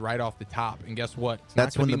North is right off the top. And guess what? It's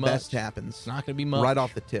That's not when gonna the be much. best happens. It's not going to be much. Right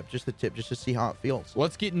off the tip, just to see how it feels.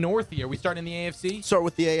 Let's get northy. Are we starting in the AFC? Start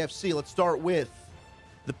with the AFC. Let's start with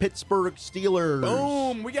the Pittsburgh Steelers.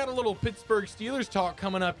 Boom. We got a little Pittsburgh Steelers talk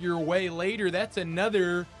coming up your way later. That's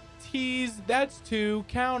another tease. That's 2.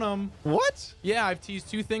 Count them. What? Yeah, I've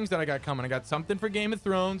teased 2 things that I got coming. I got something for Game of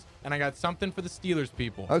Thrones, and I got something for the Steelers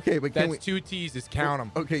people. Okay, but that's 2 teases. Count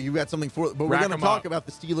them. Okay, you got something for, but Rack we're going 'em to talk up. about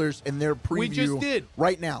the Steelers and their preview. We just did.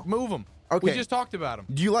 Right now. Move them. Okay. We just talked about them.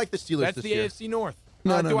 Do you like the Steelers That's this the year? AFC North.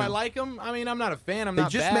 No, Do I no. like them? I mean, I'm not a fan. I'm They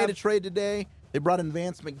not just bad. made a trade today. They brought in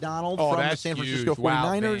Vance McDonald Oh, from the that's San huge. Francisco Wow,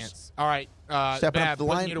 49ers. Vance. All right, Stepping up Bab, the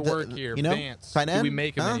putting line, you to work here. you know, Vance. tight Do we end?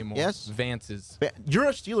 make them Huh? anymore? Yes. Vances. You're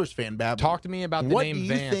a Steelers fan, Bab. Talk to me about the what name do you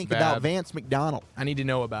Vance, think Bab. about Vance McDonald? I need to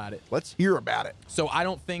know about it. Let's hear about it. So I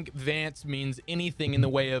don't think Vance means anything in the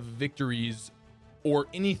way of victories or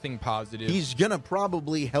anything positive. He's going to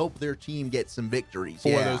probably help their team get some victories. For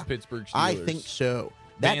yeah. those Pittsburgh Steelers. I think so.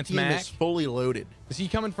 That Vance team Mack? is fully loaded. Is he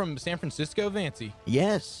coming from San Francisco, Vancey?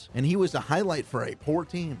 Yes, and he was a highlight for a poor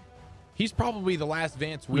team. He's probably the last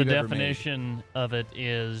Vance The we've ever made. definition of it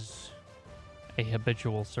is a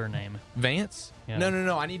habitual surname. Vance? Yeah.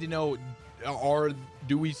 No. I need to know,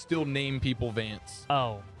 do we still name people Vance?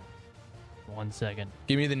 Oh, 1 second.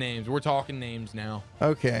 Give me the names. We're talking names now.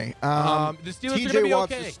 Okay. The Steelers are TJ gonna be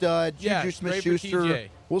Watt's okay. a stud. Yeah, Juju great for Smith-Schuster. TJ.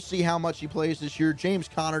 We'll see how much he plays this year. James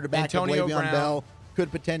Conner to back Antonio up Le'Veon Brown. Bell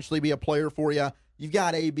could potentially be a player for you. You've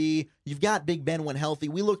got AB. You've got Big Ben when healthy.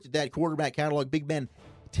 We looked at that quarterback catalog. Big Ben,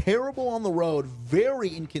 terrible on the road, very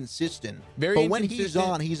inconsistent. But when he's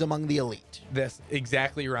on, he's among the elite. That's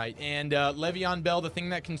exactly right. And Le'Veon Bell, the thing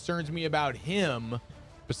that concerns me about him,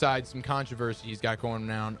 besides some controversy he's got going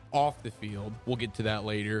on off the field, we'll get to that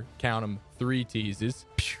later. Count them, 3 teases.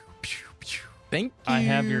 Thank you. I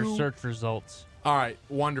have your search results. All right,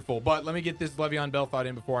 wonderful. But let me get this Le'Veon Bell thought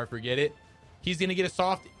in before I forget it. He's going to get a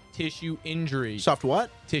soft tissue injury. Soft what?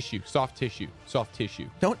 Tissue. Soft tissue. Soft tissue.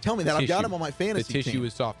 Don't tell me that. I've got Tissue. him on my fantasy The tissue team.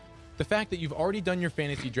 is soft. The fact that you've already done your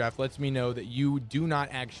fantasy draft lets me know that you do not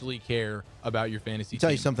actually care about your fantasy I'll tell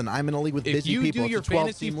team. you something. I'm in a league with If busy you people. do your It's a 12-team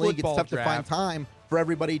fantasy league. It's football tough to draft- find time for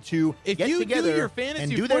everybody to If get you together do your and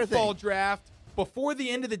fantasy do their football thing. draft before the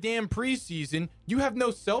end of the damn preseason, you have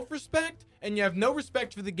no self-respect and you have no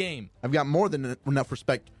respect for the game. I've got more than enough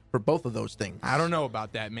respect for both of those things. I don't know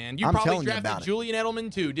about that, man. You I'm probably telling you drafted about it. Julian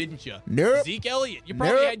Edelman too, didn't you? Nope. Zeke Elliott. You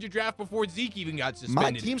probably Nope. had your draft before Zeke even got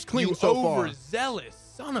suspended. My team's clean you so far. overzealous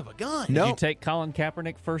son of a gun. Did you Nope. take Colin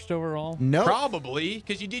Kaepernick first overall? No. Probably,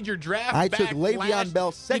 because you did your draft I back took Le'Veon last- Bell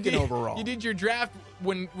you second did- overall. You did your draft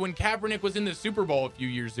when Kaepernick was in the Super Bowl a few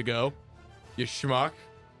years ago. You schmuck.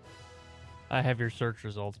 I have your search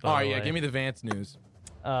results, by All the right, way. yeah, give me the Vance news.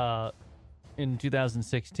 In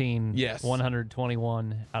 2016, Yes.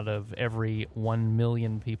 121 out of every 1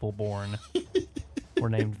 million people born were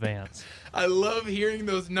named Vance. I love hearing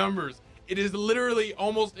those numbers. It is literally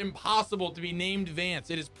almost impossible to be named Vance.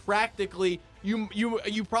 It is practically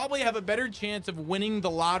you probably have a better chance of winning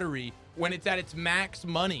the lottery when it's at its max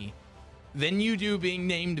money than you do being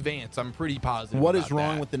named Vance. I'm pretty positive. What about is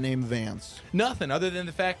wrong that. with the name Vance? Nothing other than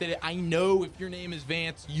the fact that I know if your name is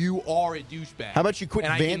Vance, you are a douchebag. How about you quit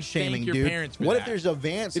And I can Vance shaming, thank your dude? parents for What that. if there's a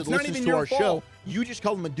Vance It's that not listens even to your our show? fault. You just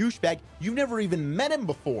called him a douchebag. You've never even met him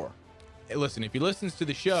before. Hey, listen, if he listens to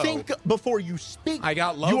the show, Think before you speak. I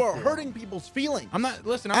got love You are for him. hurting people's feelings. I'm not.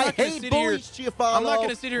 Listen, I I'm not going to hate sit here. bullies, Chiafalo. I'm not going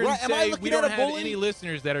to sit here and Right, am I say looking we at don't a have bully? any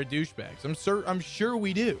listeners that are douchebags. I'm sure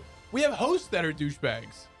we do. We have hosts that are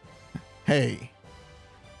douchebags. Hey.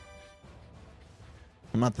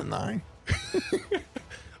 I'm not denying.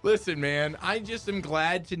 Listen, man, I just am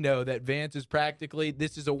glad to know that Vance is practically,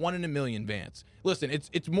 this is a 1 in a million Vance. Listen,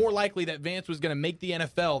 it's more likely that Vance was going to make the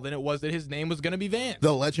NFL than it was that his name was going to be Vance.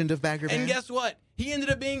 The legend of Bagger Vance. And guess what? He ended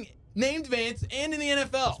up being named Vance and in the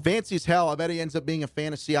NFL. Fancy as hell. I bet he ends up being a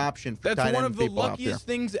fantasy option for That's tight one end of the people out there. luckiest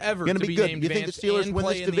things ever Gonna to be be good. named You think Vance the Steelers and win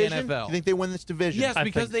play this in the division? NFL. You think they win this division? Yes, I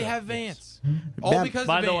because think they so, have yes. Vance. All Bab- because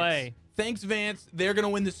By of the Vance. way- Thanks, Vance. They're going to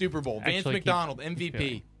win the Super Bowl. Vance Actually, McDonald, keep MVP.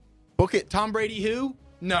 going. Book it. Tom Brady, who?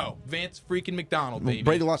 No, Vance freaking McDonald, baby.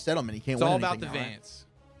 Brady lost Edelman. He can't It's win all anything about the now, right? Vance.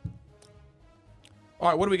 All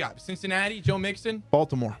right, what do we got? Cincinnati, Joe Mixon.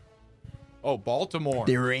 Baltimore. Oh, Baltimore.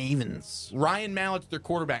 The Ravens. Ryan Mallett's their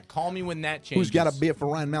quarterback. Call me when that changes. Who's got a bid for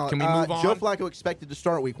Ryan Mallett? Can we move on? Joe Flacco expected to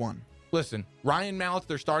start week 1. Listen, Ryan Mallett's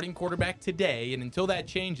their starting quarterback today, and until that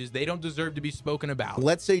changes, they don't deserve to be spoken about.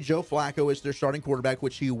 Let's say Joe Flacco is their starting quarterback,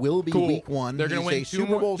 which he will be week 1. They're going to win a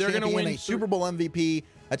Super Bowl champion, a Super Bowl MVP,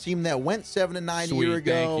 a team that went 7-9 a year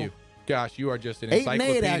ago. Thank you. Gosh, you are just an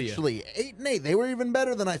encyclopedia. 8-8, actually. 8-8. They were even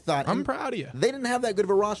better than I thought. I'm proud of you. They didn't have that good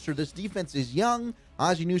of a roster. This defense is young.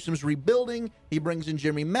 Ozzie Newsome's rebuilding. He brings in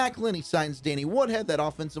Jeremy Maclin. He signs Danny Woodhead. That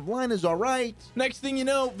offensive line is all right. Next thing you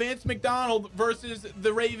know, Vance McDonald versus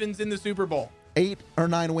the Ravens in the Super Bowl. 8 or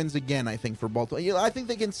 9 wins again, I think, for Baltimore. I think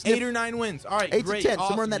they can sniff 8 or 9 wins. All right, 8 great. to 10, Awesome.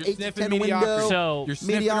 somewhere in that You're 8 to sniffing 10 window. So you're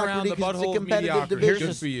sniffing around the mediocrity 'cause it's a butthole of competitive mediocrity. division.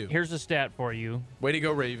 Good for you. Here's a stat for you. Way to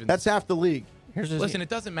go, Ravens. That's half the league. Listen, it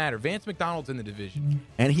doesn't matter. Vance McDonald's in the division.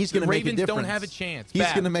 And he's going to make a Ravens difference. don't have a chance. He's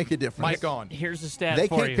Bad. going to make a difference. Mike on. Here's a stat They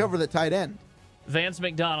for you. can't cover the tight end. Vance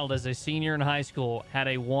McDonald, as a senior in high school, had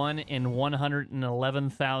a 1 in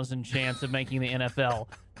 111,000 chance of making the NFL.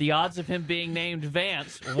 The odds of him being named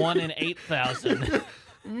Vance, 1 in 8,000.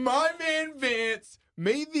 My man Vance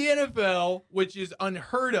made the NFL, which is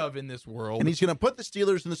unheard of in this world. And he's going to put the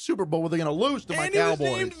Steelers in the Super Bowl where they're going to lose to my and he was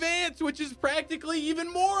Cowboys. named Vance, which is practically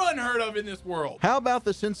even more unheard of in this world. How about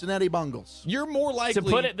the Cincinnati Bengals? You're more likely To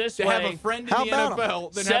put it this to way, have a friend in how the about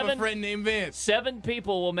NFL than have a friend named Vance. 7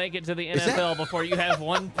 people will make it to the Is that- NFL before you have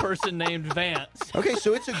one person named Vance. Okay,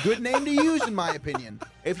 so it's a good name to use, in my opinion.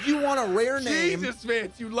 If you want a rare name, Jesus,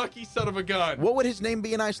 Vance, you lucky son of a gun. what would his name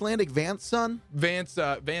be in Icelandic? Vance, son?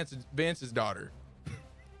 Vance's daughter.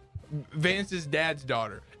 Vance's dad's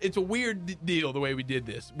daughter. It's a weird deal the way we did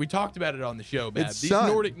this. We talked about it on the show, Bab. It's These son.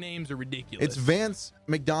 Nordic names are ridiculous. It's Vance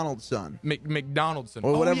McDonald's son. McDonaldson.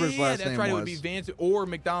 Or whatever his yeah, last that's name right. It was. would be Vance or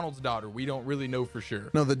McDonald's daughter. We don't really know for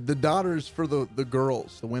sure. No, the daughter's for the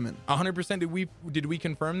girls, the women. 100%. Did we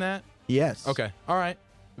confirm that? Yes. Okay. All right.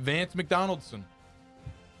 Vance McDonaldson.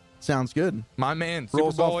 Sounds good. My man. Super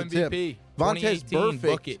Rolls Bowl off the MVP. tip. Vontez 2018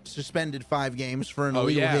 bucket. Burfict suspended 5 games for an Oh,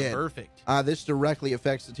 illegal yeah, hit. perfect. This directly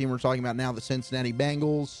affects the team we're talking about now, the Cincinnati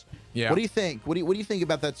Bengals. Yeah. What do you think? What do you think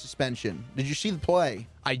about that suspension? Did you see the play?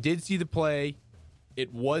 I did see the play.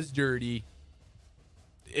 It was dirty.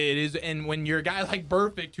 It is, and when you're a guy like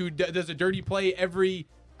Burfict who does a dirty play every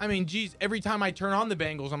time I turn on the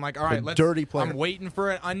Bengals, I'm like, all right, dirty player. I'm waiting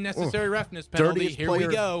for an unnecessary roughness penalty. Dirtiest Here we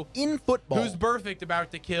player go. in football. Who's Burfict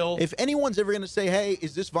about to kill? If anyone's ever going to say, hey,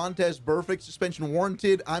 is this Vontez Burfict suspension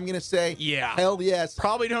warranted? I'm going to say, Yeah. hell yes.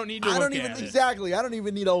 Probably don't need to I look don't at even it. Exactly. I don't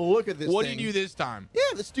even need to look at this What thing. did you do this time? Yeah,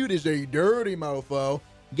 this dude is a dirty mofo.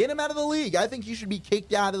 Get him out of the league. I think you should be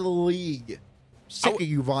kicked out of the league. Sick of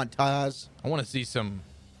you, Vontez. I want to see some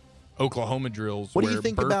Oklahoma drills What do where you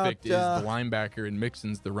think Burfict about, is the linebacker and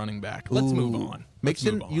Mixon's the running back. Let's move on. Let's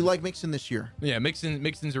Mixon, move on. you like Mixon this year? Yeah,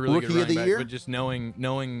 Mixon's a really Rookie good of the running back, year? but just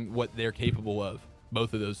knowing what they're capable of,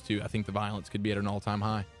 both of those two, I think the violence could be at an all-time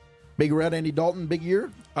high. Big Red, Andy Dalton, big year?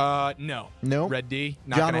 No. No? Red D,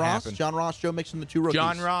 not John going to Ross? happen. John Ross, Joe Mixon, the 2 rookies.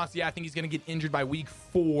 John Ross, yeah, I think he's going to get injured by week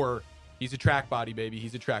 4. He's a track body, baby.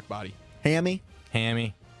 He's a track body. Hammy?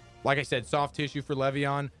 Like I said, soft tissue for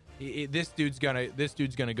Le'Veon. This dude's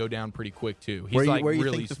gonna go down pretty quick too. He's Where you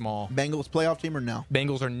really think the small. Bengals playoff team or no?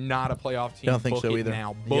 Bengals are not a playoff team. Don't think Book so it either.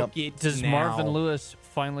 Now, Yep. book it. Does now. Marvin Lewis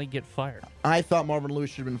finally get fired? I thought Marvin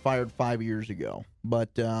Lewis should have been fired 5 years ago. But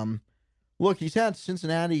look, he's had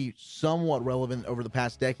Cincinnati somewhat relevant over the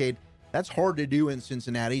past decade. That's hard to do in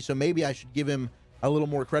Cincinnati, so maybe I should give him a little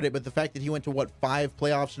more credit. But the fact that he went to, 5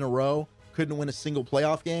 playoffs in a row, couldn't win a single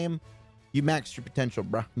playoff game, you maxed your potential,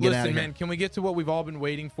 bro. Get out Listen, of here. man, can we get to what we've all been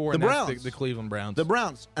waiting for? The and that's Browns. the Cleveland Browns. The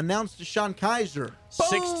Browns announced Deshaun Kaiser.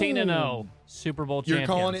 16-0 Super Bowl You're champions.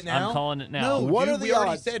 calling it now? I'm calling it now. No, What dude, are the we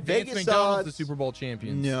already odds? said Vance Vegas McDonald's odds? the Super Bowl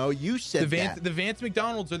champions. No, you said that. The Vance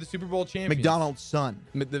McDonald's are the Super Bowl champions. McDonald's son.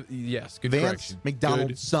 Yes, good Vance correction.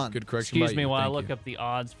 McDonald's son. Good correction. Excuse by me you. while I Thank look you. up the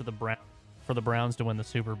odds for the Browns to win the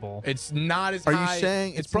Super Bowl. It's not as Are high. you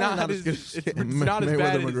saying it's probably not as good as it's not as Mayweather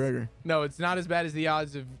bad as McGregor? No, it's not as bad as the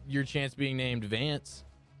odds of your chance being named Vance.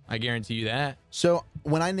 I guarantee you that. So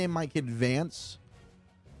when I name my kid Vance,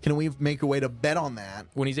 can we make a way to bet on that?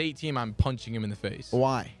 When he's 18, I'm punching him in the face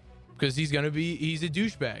Why? because he's a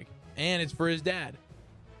douchebag, and it's for his dad.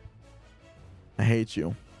 I hate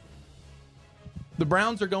you. The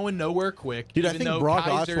Browns are going nowhere quick. Dude, I even think though Brock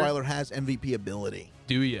Kaiser, Osweiler has MVP ability.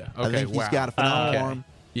 Do you? Okay, I think he's wow. got a phenomenal Okay. arm.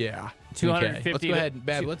 Yeah. 250 Okay. Let's go ahead,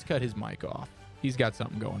 Bab. Let's cut his mic off. He's got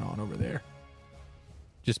something going on over there.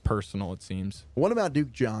 Just personal, it seems. What about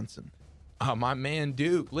Duke Johnson? Oh, my man,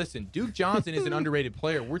 Duke. Listen, Duke Johnson is an underrated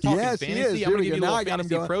player. We're talking Yes, he fantasy. is. I'm Here going we to go. give you a Now little I got him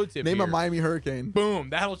fantasy going. pro tip Name here. a Miami Hurricane. Boom.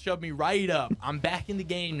 That'll shove me right up. I'm back in the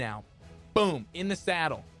game now. Boom. In the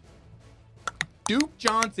saddle. Duke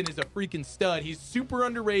Johnson is a freaking stud. He's super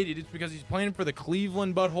underrated. It's because he's playing for the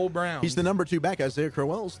Cleveland Butthole Browns. He's the number 2 back. Isaiah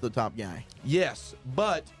Crowell's the top guy. Yes,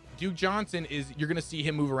 but Duke Johnson you're going to see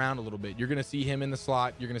him move around a little bit. You're going to see him in the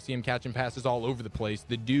slot. You're going to see him catching passes all over the place.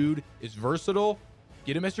 The dude is versatile.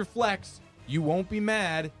 Get him as your flex. You won't be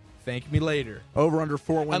mad. Thank me later. Over under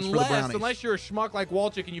 4 wins for the Brownies. Unless you're a schmuck like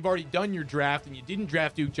Wolchuk and you've already done your draft and you didn't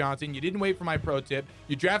draft Duke Johnson, you didn't wait for my pro tip,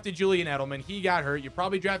 you drafted Julian Edelman, he got hurt, you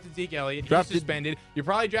probably drafted Zeke Elliott, he's suspended, you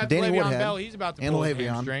probably drafted Danny Le'Veon Woodhead, Bell, he's about to and pull his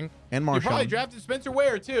Le'Veon, hamstring. and Marshawn. You probably drafted Spencer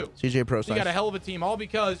Ware too. CJ Pro You got a hell of a team, all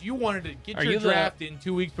because you wanted to get your draft in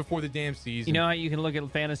 2 weeks before the damn season. You know how you can look at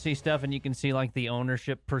fantasy stuff and you can see like the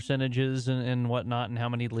ownership percentages and whatnot and how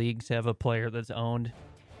many leagues have a player that's owned?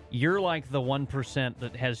 You're like the 1%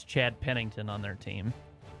 that has Chad Pennington on their team,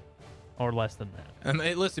 or less than that. And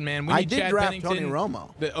hey, listen, man, we need did Chad draft Pennington. Tony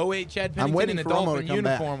Romo. The 08 Chad I'm Pennington waiting in the for Romo Dolphin to come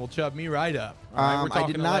uniform back. will chub me right up. All right, we're I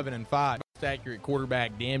talking did not- 11-5. Most accurate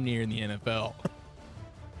quarterback, damn near in the NFL.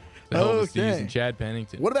 The hell of a season, Chad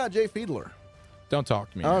Pennington. What about Jay Fiedler? Don't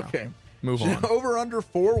talk to me. Now. Okay. Move on. Over under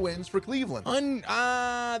 4 wins for Cleveland.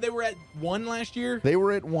 They were at 1 last year. They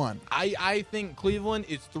were at 1. I think Cleveland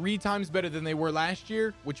is 3 times better than they were last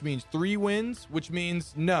year, which means 3 wins, which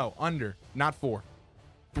means under, not 4.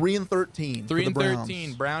 3-13.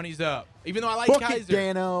 3-13. Brownies up. Even though I like Book Kaiser. it,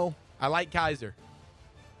 Dano. I like Kaiser.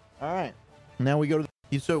 All right. Now we go to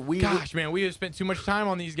Gosh, man, we have spent too much time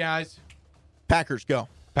on these guys. Packers, go.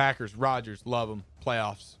 Packers, Rodgers, love them.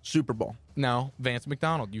 Playoffs. Super Bowl. No, Vance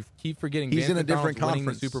McDonald. You keep forgetting He's Vance in a McDonald's different winning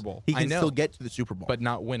conference. the Super Bowl. He can I know, still get to the Super Bowl. but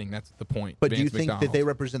not winning. That's the point. But Vance do you think McDonald. that they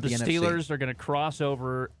represent the NFC? Steelers are going to cross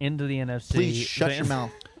over into the NFC. Please shut your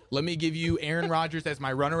mouth. Let me give you Aaron Rodgers as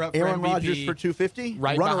my runner-up for Aaron MVP. Rodgers for 250?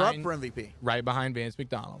 Right Runner-up behind- for MVP. Right behind Vance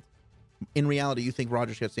McDonald. In reality, you think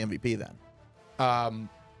Rodgers gets the MVP then?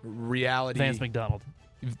 Reality. Vance McDonald.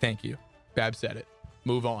 Thank you. Bab said it.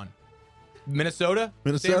 Move on. Minnesota?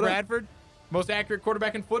 Sam Bradford? Most accurate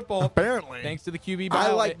quarterback in football. Apparently. Thanks to the QB I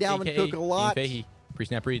bio, like Dalvin AKA Cook a lot. Ian Fahey.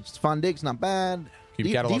 Pre-snap reads. Stephon Diggs, not bad. Keep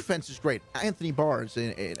catalog. Defense is great. Anthony Barr is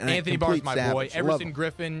Anthony Barr's my boy. Everson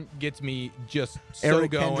Griffin gets me just so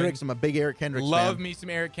Eric going. Kendricks, I'm a big Eric Kendricks Love fan. me some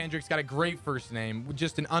Eric Kendricks. Got a great first name.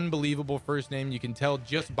 Just an unbelievable first name. You can tell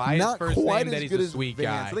just by Not his first quite name as that he's good a as sweet Vance.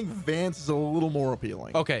 guy. I think Vance is a little more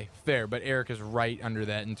appealing. Okay, fair, but Eric is right under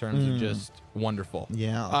that in terms of just wonderful.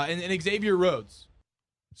 Yeah. And Xavier Rhodes,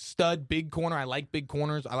 stud, big corner. I like big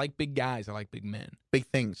corners. I like big guys. I like big men. Big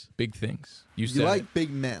things. Big things. You You said like it. big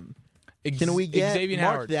men. Can we get Xavier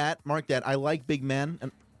mark Howard? that? Mark that. I like big men.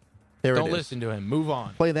 And there Don't it is. listen to him. Move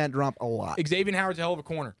on. Play that drop a lot. Xavier Howard's a hell of a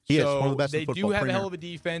corner. He is so one of the best in they football, do have premier. a hell of a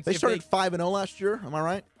defense. They If started 5-0 last year. Am I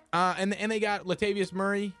right? And they got Latavius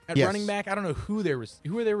Murray at Yes. running back. I don't know who are their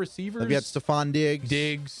receivers. They've got Stephon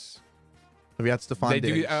Diggs. They've got Stephon They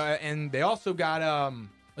Diggs. do, and they also got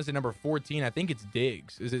what's it, number 14? I think it's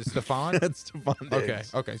Diggs. Is it Stephon? That's Stephon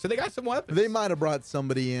Diggs. Okay. So they got some weapons. They might have brought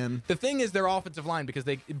somebody in. The thing is their offensive line, because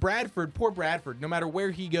poor Bradford, no matter where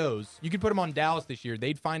he goes, you could put him on Dallas this year.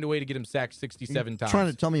 They'd find a way to get him sacked 67 times. Trying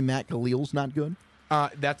to tell me Matt Khalil's not good?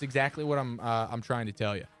 That's exactly what I'm trying to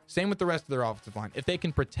tell you. Same with the rest of their offensive line. If they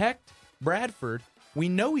can protect Bradford, we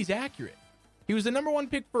know he's accurate. He was the number 1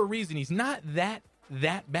 pick for a reason. He's not that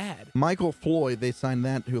bad. Michael Floyd, they signed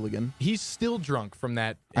that hooligan. He's still drunk from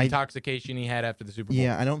that intoxication he had after the Super Bowl.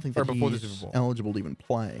 Yeah, I don't think that or before he's the Super Bowl. eligible to even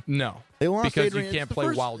play. No, They lost because Adrian. you can't It's the play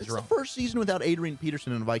first- while it's drunk. the first season without Adrian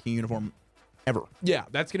Peterson in a Viking uniform ever. Yeah,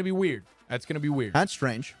 that's gonna be weird. That's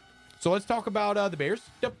strange. So let's talk about the Bears.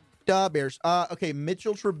 Yep. Bears. Okay,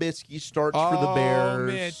 Mitchell Trubisky starts for the Bears.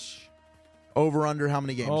 Mitch. Over under how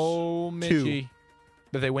many games? Oh, Mitchie. 2.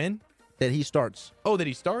 Did they win? That he starts. Oh, that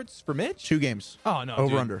he starts for Mitch? 2 games. Oh, no. Over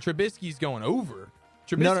dude. under. Trubisky's going over.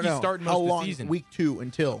 Trubisky's No. starting How most long? of the season. Week 2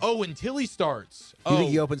 until. Oh, until he starts. Do you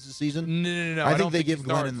think he opens the season? No. I don't think they give he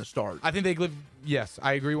starts. Glennon the start. I think they give. Yes,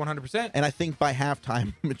 I agree 100%. And I think by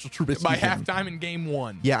halftime, Mitchell Trubisky. By halftime in game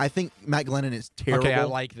 1. Yeah, I think Matt Glennon is terrible. Okay, I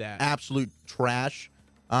like that. Absolute trash.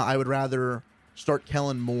 I would rather start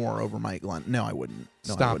Kellen Moore over Mike Glennon. No, I wouldn't.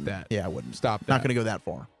 No, I Stop wouldn't. that. Yeah, I wouldn't. Stop that. Not going to go that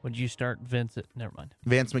far. Would you start Vince? Never mind.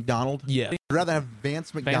 Vance McDonald? Yeah. I'd rather have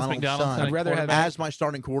Vance McDonald's son I'd rather have as my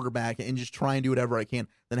starting quarterback and just try and do whatever I can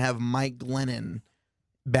than have Mike Glennon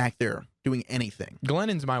back there doing anything.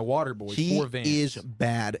 Glennon's my water boy for Vance. He is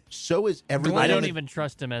bad. So is everybody. I don't even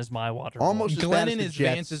trust him as my water boy. Almost as bad as Glennon the is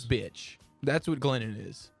Jets. Vance's bitch. That's what Glennon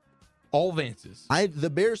is. All Vance's. The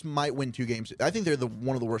Bears might win 2 games. I think they're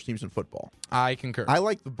one of the worst teams in football. I concur. I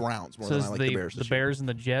like the Browns more So than is I like the Bears. The this year. Bears and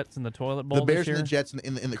the Jets and the toilet bowl. The Bears this year? and the Jets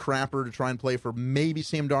in the crapper to try and play for maybe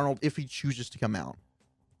Sam Darnold if he chooses to come out.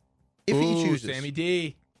 If he chooses. Sammy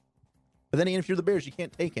D. But then again, if you're the Bears, you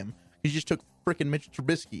can't take him. He just took freaking Mitch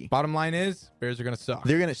Trubisky. Bottom line is, Bears are going to suck.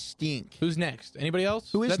 They're going to stink. Who's next? Anybody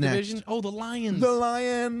else? Who is that next? Division? Oh, the Lions. The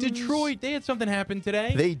Lions. Detroit. They had something happen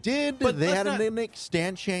today. They did. But They had let's an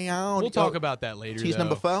extension out. We'll talk about that later. Tease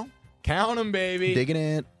number 4. Count them, baby. Digging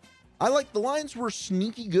it. I like the Lions were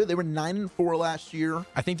sneaky good. They were 9-4 last year.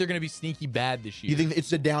 I think they're going to be sneaky bad this year. You think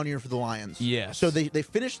it's a down year for the Lions? Yes. So they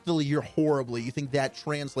finished the year horribly. You think that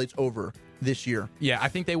translates over this year? Yeah, I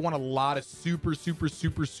think they won a lot of super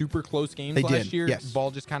close games They last did, year. yes. Ball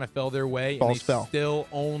just kind of fell their way. Balls and they fell. still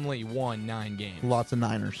only won 9 games. Lots of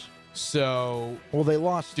Niners. So, well, they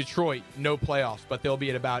lost Detroit, no playoffs, but they'll be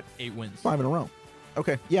at about 8 wins. 5 in a row.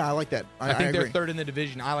 Okay, yeah, I like that. I think they're agree. third in the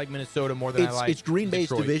division. I like Minnesota more than I like It's Green Bay's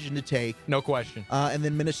Detroit. division to take. No question. And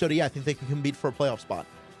then Minnesota, yeah, I think they can compete for a playoff spot.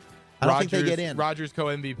 I don't think they get in. Rodgers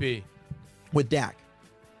co-MVP. With Dak.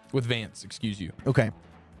 With Vance, excuse you. Okay.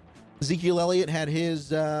 Ezekiel Elliott had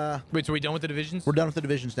his... Wait, so we done with the divisions? We're done with the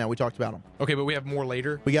divisions now. We talked about them. Okay, but we have more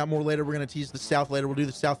later. We got more later. We're going to tease the South later. We'll do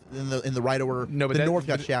the South in the right order. No, but the North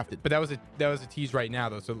got shafted. But that was a tease right now,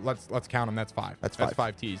 though. So let's count them. That's 5. That's 5. That's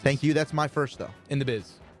 5 teases. Thank you. That's my first, though. In the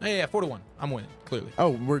biz. Yeah, 4-1. I'm winning, clearly. Oh,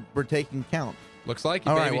 we're taking count. Looks like it,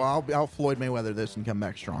 All baby. right, well, I'll Floyd Mayweather this and come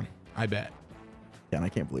back strong. I bet. Yeah, and I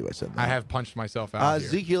can't believe I said that. I have punched myself out here.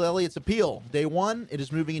 Ezekiel Elliott's appeal. Day 1, it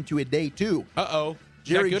is moving into a day 2. Uh-oh.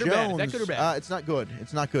 Jerry Is that good Jones. or bad? Is that good or bad? It's not good.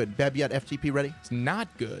 It's not good. Bab, you got FTP ready? It's not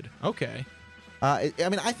good. Okay. I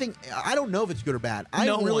mean, I don't know if it's good or bad.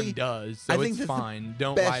 No one does, so I think it's fine.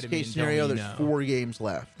 Don't best lie to me case and tell scenario, me there's no. 4 games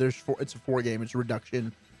left. It's a 4-game. It's a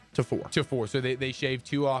reduction to 4. To 4. So they shave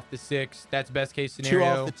 2 off the 6. That's best case 2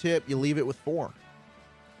 scenario. off the tip. You leave it with 4.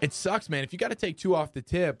 It sucks, man. If you got to take 2 off the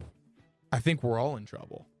tip, I think we're all in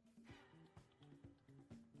trouble.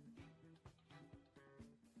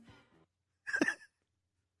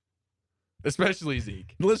 Especially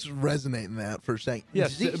Zeke. Let's resonate in that for a second.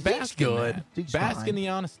 Yes, Zeke's bask good. in Zeke's that. Bask fine. in the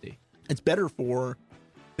honesty. It's better for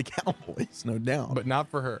the Cowboys, no doubt. But not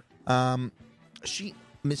for her.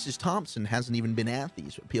 Mrs. Thompson hasn't even been at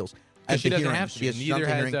these appeals. And At she the doesn't hearings. have She to. Neither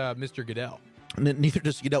has hearing. Mr. Goodell. Neither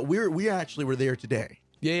does Goodell. We actually were there today.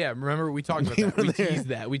 Yeah. Remember, we talked about that. were We there. teased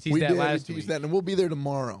that. We teased that last we week. teased that, and we'll be there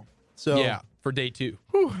tomorrow. So Yeah, for day 2.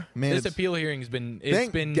 man, This appeal hearing has been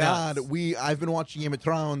thank been God nuts. I've been watching Game of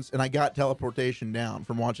Thrones, and I got teleportation down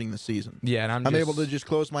from watching the season. Yeah, and I'm able to just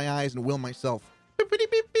close my eyes and will myself to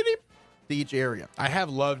each area. I have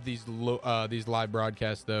loved these live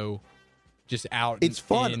broadcasts though. Just out. It's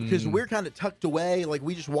fun in- because we're kind of tucked away. Like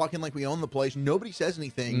we just walk in like we own the place. Nobody says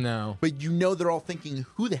anything. No. But you know they're all thinking,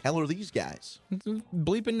 who the hell are these guys?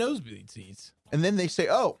 bleeping nosebleed seats. And then they say,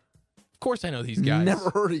 oh, Of course I know these guys. never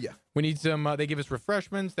heard of you. We need some. They give us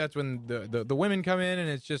refreshments. That's when the women come in, and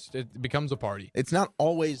it becomes a party. It's not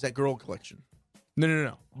always that girl collection.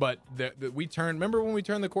 No. But we turned. Remember when we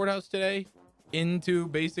turned the courthouse today into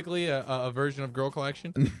basically a version of girl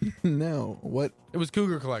collection? No. What? It was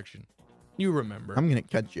cougar collection. You remember? I'm going to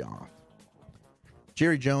cut you off.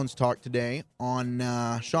 Jerry Jones talked today on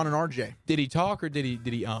Sean and RJ. Did he talk or did he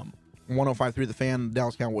 105.3 The Fan,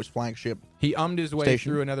 Dallas Cowboys flagship. He ummed his way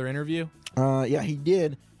Station. through another interview? Yeah, he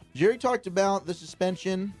did. Jerry talked about the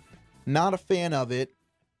suspension. Not a fan of it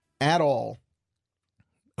at all.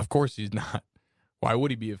 Of course he's not. Why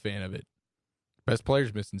would he be a fan of it? Best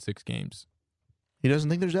player's missing 6 games. He doesn't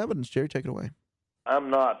think there's evidence. Jerry, take it away.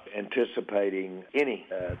 I'm not anticipating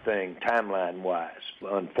anything timeline-wise.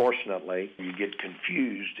 Unfortunately, you get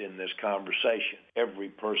confused in this conversation. Every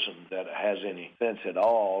person that has any sense at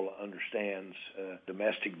all understands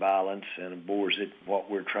domestic violence and abhors it.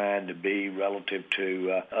 What we're trying to be relative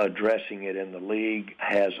to addressing it in the league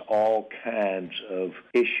has all kinds of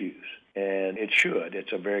issues. And it should.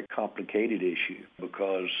 It's a very complicated issue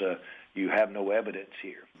because you have no evidence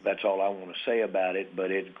here. That's all I want to say about it, but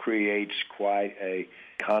it creates quite a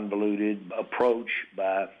convoluted approach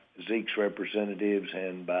by Zeke's representatives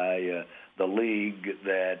and by the league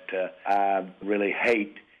that I really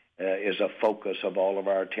hate is a focus of all of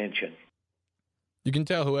our attention. You can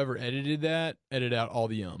tell whoever edited out all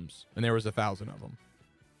the ums, and there was 1,000 of them.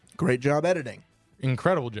 Great job editing.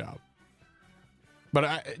 Incredible job.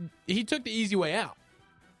 But he took the easy way out.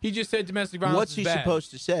 He just said domestic violence What's is he bad. supposed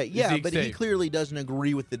to say? Yeah, Zeke's but he safe. clearly doesn't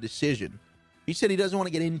agree with the decision. He said he doesn't want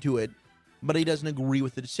to get into it, but he doesn't agree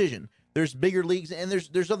with the decision. There's bigger leagues, and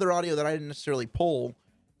there's other audio that I didn't necessarily pull,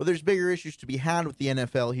 but there's bigger issues to be had with the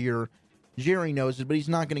NFL here. Jerry knows it, but he's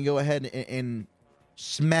not going to go ahead and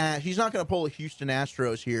smash. He's not going to pull a Houston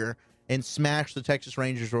Astros here and smash the Texas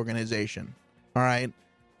Rangers organization. All right?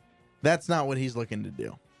 That's not what he's looking to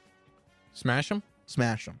do. Smash them?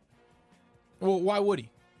 Smash them. Well, why would he?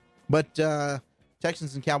 But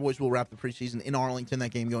Texans and Cowboys will wrap the preseason in Arlington.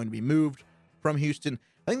 That game going to be moved from Houston.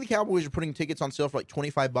 I think the Cowboys are putting tickets on sale for like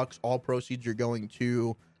 $25. All proceeds are going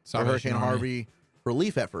to the Hurricane Harvey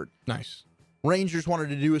relief effort. Nice. Rangers wanted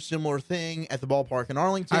to do a similar thing at the ballpark in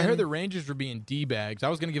Arlington. I heard the Rangers were being D-bags. I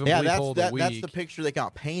was going to give them Bleep Hole of the week. That's the picture that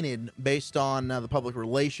got painted based on the public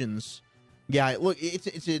relations guy. Look,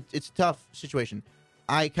 it's a tough situation.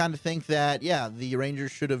 I kind of think that, the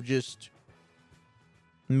Rangers should have just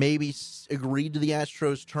maybe agreed to the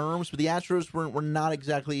Astros' terms, but the Astros were not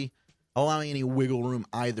exactly allowing any wiggle room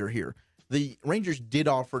either here. The Rangers did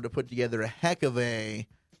offer to put together a heck of a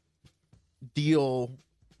deal,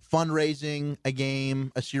 fundraising, a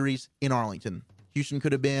game, a series in Arlington. Houston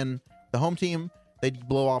could have been the home team. They'd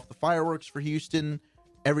blow off the fireworks for Houston.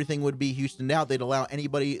 Everything would be Houstoned out. They'd allow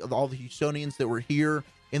anybody, all the Houstonians that were here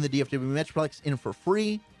in the DFW Metroplex, in for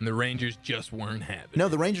free. And the Rangers just weren't having it. No,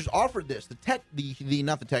 the Rangers offered this. Not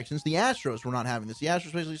the Texans, the Astros were not having this. The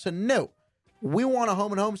Astros basically said, no, we want a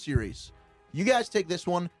home-and-home series. You guys take this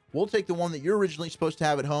one. We'll take the one that you're originally supposed to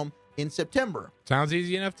have at home in September. Sounds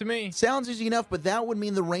easy enough to me. Sounds easy enough, but that would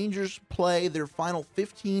mean the Rangers play their final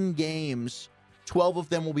 15 games. 12 of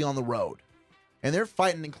them will be on the road. And they're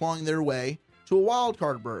fighting and clawing their way to a wild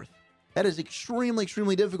card berth. That is extremely,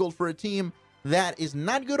 extremely difficult for a team that is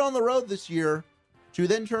not good on the road this year to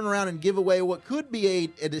then turn around and give away what could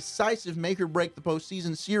be a decisive make or break the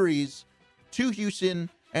postseason series to Houston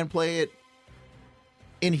and play it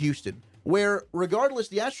in Houston, where regardless,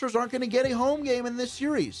 the Astros aren't going to get a home game in this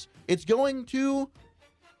series. It's going to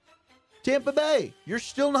Tampa Bay. You're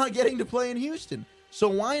still not getting to play in Houston. So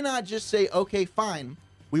why not just say, okay, fine,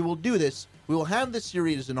 we will do this. We will have this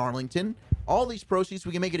series in Arlington. All these proceeds,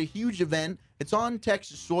 we can make it a huge event. It's on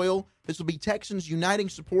Texas soil. This will be Texans uniting,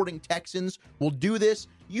 supporting Texans. We'll do this.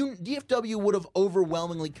 DFW would have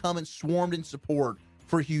overwhelmingly come and swarmed in support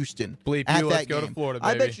for Houston. Bleep at you, that let's go game. to Florida,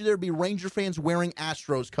 baby. I bet you there'd be Ranger fans wearing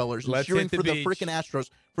Astros colors and cheering for the freaking Astros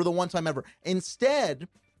for the one time ever. Instead,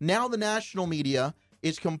 now the national media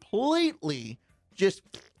is completely just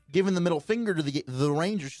giving the middle finger to the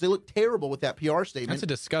Rangers. They look terrible with that PR statement. That's a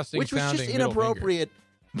disgusting which was just inappropriate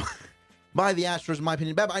by the Astros, in my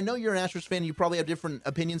opinion. Bab, I know you're an Astros fan. You probably have different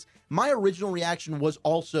opinions. My original reaction was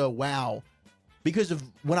also, wow, because of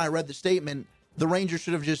when I read the statement, the Rangers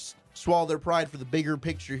should have just swallowed their pride for the bigger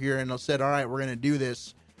picture here and said, all right, we're going to do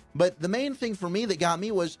this. But the main thing for me that got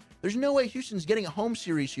me was there's no way Houston's getting a home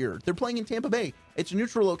series here. They're playing in Tampa Bay. It's a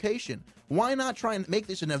neutral location. Why not try and make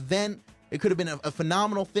this an event? It could have been a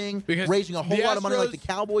phenomenal thing. Because raising a whole lot of money like the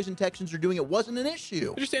Cowboys and Texans are doing, it wasn't an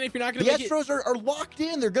issue. Understand if you're not going to make Astros are locked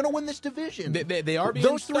in. They're going to win this division. They are being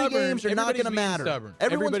Those stubborn. three games are not going to matter. Stubborn.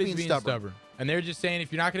 Everybody's being stubborn. And they're just saying,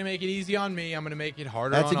 if you're not going to make it easy on me, I'm going to make it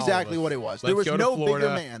harder on all of us. That's exactly what it was. There was no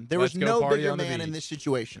bigger man. There was no bigger man in this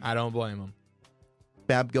situation. I don't blame him.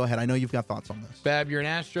 Bab, go ahead. I know you've got thoughts on this. Bab, you're an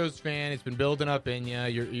Astros fan. It's been building up in you.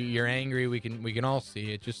 You're angry. We can all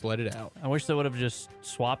see it. Just let it out. I wish they would have just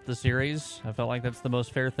swapped the series. I felt like that's the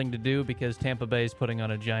most fair thing to do because Tampa Bay is putting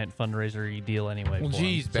on a giant fundraiser deal anyway. Well,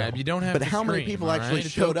 geez, Bab, you don't have. But how many people actually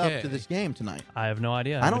showed up to this game tonight? I have no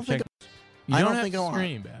idea. I don't think. You don't have to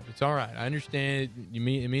scream, Bab. It's all right. I understand. It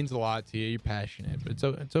means a lot to you. You're passionate, but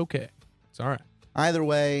it's okay. It's all right. Either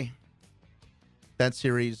way, that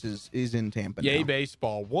series is in Tampa. Yay, now.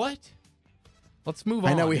 Baseball. What? Let's move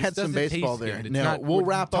on. I know we had some baseball there. No, we'll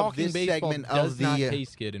wrap up this segment of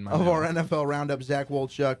our NFL Roundup. Zach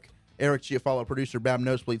Wolchuk, Eric Chiafalo, producer, Bab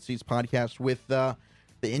Nosebleed Seats podcast with the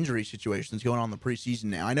injury situations going on in the preseason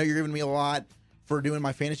now. I know you're giving me a lot for doing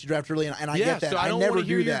my fantasy draft early, and I get that. So I don't never want to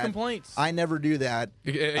hear do your that. Complaints. I never do that.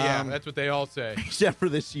 Yeah, that's what they all say. Except for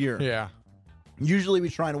this year. Yeah. Usually we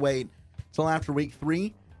try to wait until after week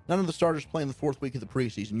 3. None of the starters play in the 4th week of the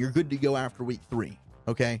preseason. You're good to go after week 3,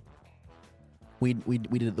 okay? We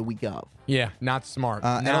did it the week of. Yeah, not smart.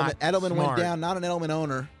 Edelman went down. Not an Edelman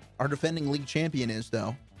owner. Our defending league champion is,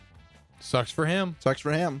 though. Sucks for him.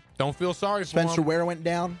 Don't feel sorry for him. Spencer Ware went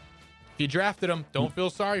down. If you drafted him, don't feel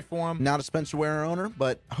sorry for him. Not a Spencer Ware owner,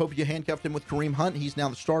 but I hope you handcuffed him with Kareem Hunt. He's now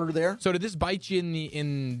the starter there. So did this bite you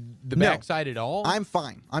in the backside at all? I'm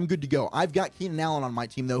fine. I'm good to go. I've got Keenan Allen on my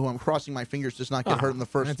team, though, who I'm crossing my fingers does not get hurt in the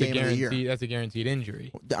first game of the year. That's a guaranteed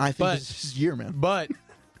injury. I think this is his year, man. But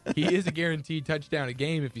he is a guaranteed touchdown a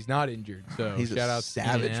game if he's not injured. So he's shout a out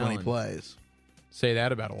savage when he plays. Say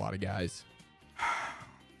that about a lot of guys.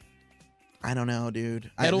 I don't know, dude.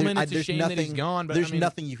 Edelman, it's a shame that he's gone, but there's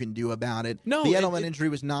nothing you can do about it. No, the Edelman injury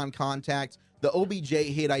was non-contact. The OBJ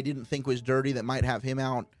hit I didn't think was dirty that might have him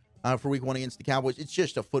out for week 1 against the Cowboys. It's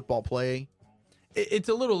just a football play. It's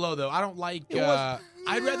a little low, though. I don't like I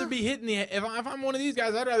I'd rather be hitting the if I'm one of these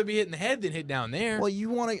guys, I'd rather be hitting the head than hit down there. Well, you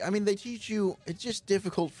want to. I mean, they teach you. It's just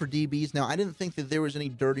difficult for DBs now. I didn't think that there was any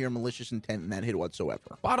dirty or malicious intent in that hit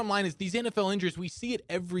whatsoever. Bottom line is these NFL injuries, we see it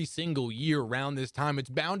every single year around this time. It's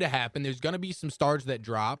bound to happen. There's going to be some stars that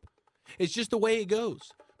drop. It's just the way it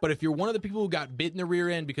goes. But if you're one of the people who got bit in the rear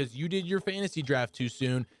end because you did your fantasy draft too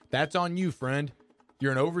soon, that's on you, friend.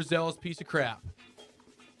 You're an overzealous piece of crap.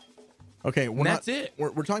 Okay, that's it.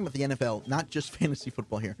 We're talking about the NFL, not just fantasy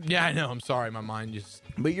football here. Yeah, I know. I'm sorry. My mind just...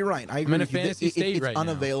 But you're right. I agree. I'm in a fantasy state right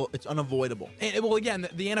now. It's unavoidable. And, well, again,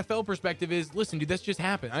 the NFL perspective is, listen, dude, that's just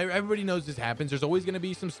happened. Everybody knows this happens. There's always going to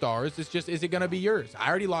be some stars. It's just, is it going to be yours? I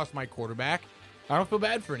already lost my quarterback. I don't feel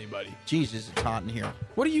bad for anybody. Jesus, it's hot in here.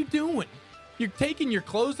 What are you doing? You're taking your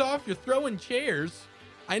clothes off. You're throwing chairs.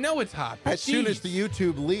 I know it's hot. As soon as the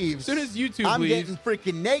YouTube leaves. As soon as YouTube I'm leaves. getting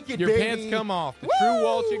freaking naked, your baby. Pants come off. The true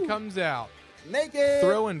Wolchuk comes out. Naked.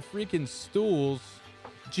 Throwing freaking stools.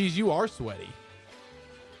 Geez, you are sweaty.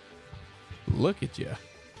 Look at you.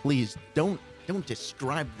 Please, don't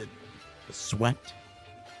describe the sweat.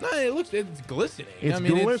 No, it's glistening. It's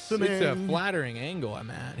glistening. It's a flattering angle I'm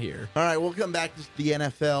at here. All right, we'll come back to the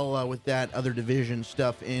NFL with that other division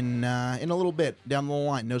stuff in a little bit down the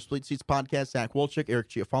line. Nosebleed Seats podcast, Zach Wolchuk, Eric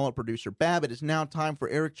Giafalo, producer Bab. It is now time for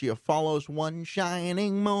Eric Giafalo's One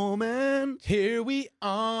Shining Moment. Here we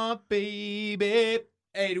are, baby.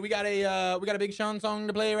 Hey, do we got a Big Sean song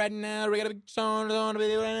to play right now? We got a Big Sean song to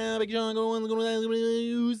play right now. Big Sean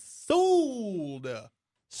going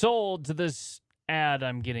sold to this ad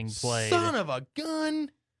I'm getting played. Son of a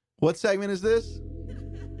gun. What segment is this?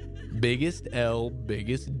 Biggest L,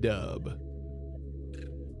 biggest dub.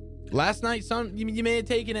 Last night, you may have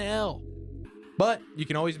taken an L, but you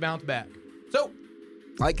can always bounce back. So,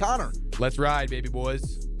 like Connor, let's ride, baby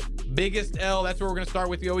boys. Biggest L, that's where we're going to start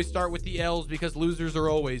with. We always start with the L's because losers are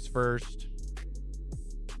always first.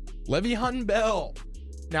 Le'Veon Bell.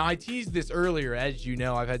 Now, I teased this earlier. As you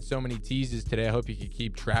know, I've had so many teases today. I hope you could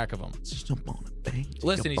keep track of them.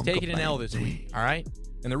 Listen, he's taking an L this week, all right?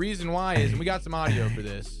 And the reason why is, and we got some audio for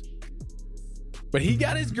this, but he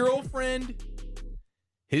got his girlfriend,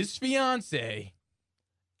 his fiance,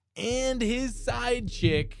 and his side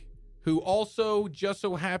chick, who also just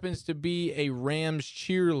so happens to be a Rams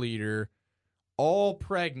cheerleader, all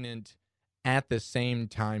pregnant at the same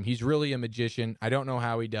time. He's really a magician. I don't know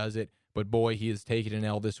how he does it, but boy, he has taken an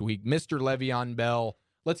L this week. Mr. Le'Veon Bell,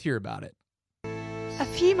 let's hear about it. A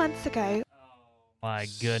few months ago. My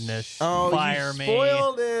goodness. Oh, Fire you me.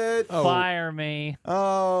 spoiled it. Oh. Fire me.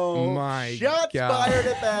 Oh, my shots God. fired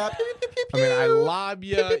at that. I mean, I lob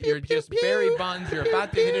you. You're just Barry Bonds. You're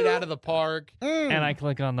about to hit it out of the park. And I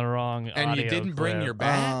click on the wrong And audio you didn't bring clip. your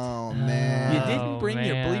bat. Oh, man. You didn't bring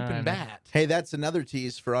your bleeping man. bat. Hey, that's another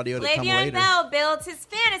tease for audio to come Le'Veon later. Bell builds his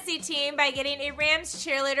fantasy team by getting a Rams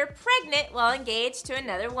cheerleader pregnant while engaged to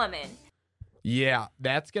another woman. Yeah,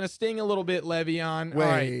 that's going to sting a little bit, Le'Veon.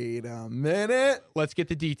 Wait a minute. Let's get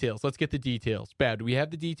the details. Bad, do we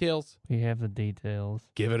have the details? We have the details.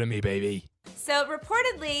 Give it to me, baby. So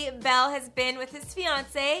reportedly, Bell has been with his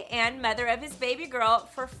fiance and mother of his baby girl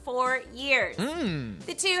for 4 years.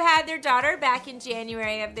 The two had their daughter back in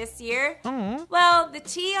January of this year. Well, the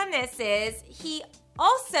tea on this is he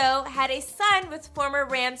also had a son with former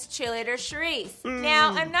Rams cheerleader Charisse.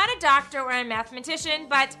 Now, I'm not a doctor or a mathematician,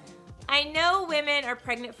 but I know women are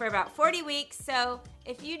pregnant for about 40 weeks, so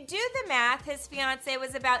if you do the math, his fiance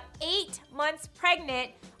was about 8 months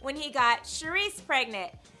pregnant when he got Charisse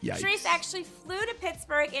pregnant. Yikes. Charisse actually flew to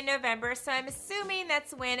Pittsburgh in November, so I'm assuming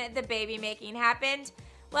that's when the baby making happened.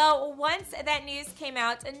 Well, once that news came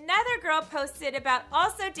out, another girl posted about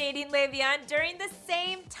also dating Le'Veon during the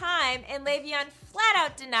same time, and Le'Veon flat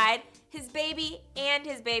out denied his baby and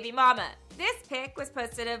his baby mama. This pic was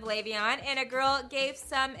posted of Le'Veon, and a girl gave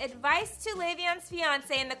some advice to Le'Veon's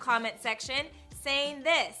fiance in the comment section, saying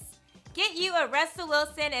this: "Get you a Russell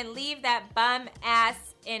Wilson and leave that bum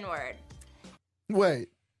ass inward." Wait.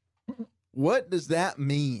 What does that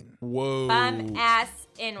mean? Whoa. Bum ass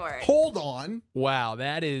inward. Hold on. Wow,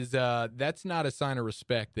 that is that's not a sign of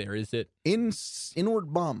respect there, is it?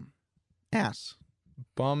 Inward bum. Ass.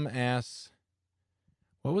 Bum ass.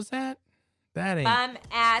 What was that? That ain't. Bum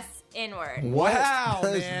ass inward. Wow,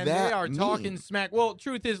 What does man. that They are mean? talking smack. Well,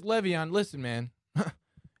 truth is, Le'Veon, listen, man.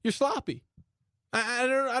 You're sloppy. I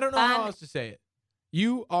don't know how else to say it.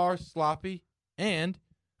 You are sloppy, and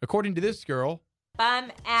according to this girl,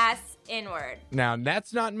 Bum ass inward. now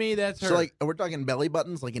that's not me, that's her. So, like, we're talking belly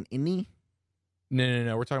buttons, like an innie?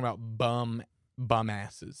 No. We're talking about bum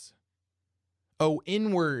asses. Oh,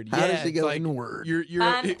 inward. How yeah, does it it's go like inward? You're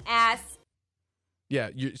Bum ass Yeah,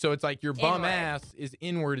 so it's like your bum ass is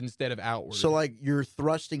inward instead of outward. So, like, you're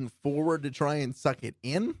thrusting forward to try and suck it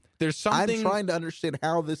in? There's something... I'm trying to understand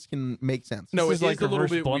how this can make sense. No, this it's is like a little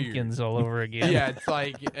reverse bit bumpkins weird. all over again. Yeah, it's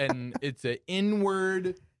like, it's an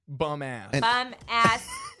inward bum ass. Bum ass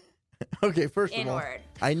Okay, first of all, inward.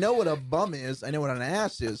 I know what a bum is. I know what an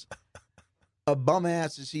ass is. A bum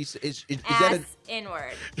ass is Ass that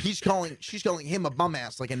inward. she's calling him a bum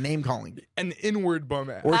ass, like a name calling. An inward bum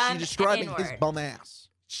ass. Or is Bum she describing his inward. bum ass?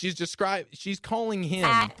 She's calling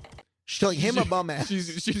him... She's calling him a bum ass.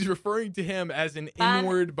 She's referring to him as an Bum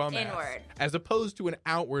inward bum ass, inward. as opposed to an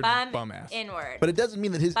outward bum ass. Inward. But it doesn't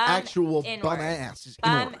mean that his Bum actual inward. bum ass is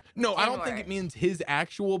Bum inward. No, I don't think inward. it means his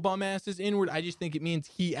actual bum ass is inward. I just think it means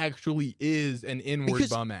he actually is an inward Because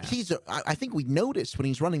bum ass. I think we noticed when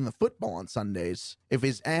he's running the football on Sundays, if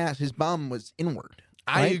his bum was inward.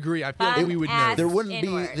 I right? agree. I feel like Bum we would know. ass There wouldn't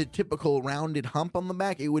inward. be the typical rounded hump on the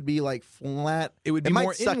back. It would be like flat. It would be might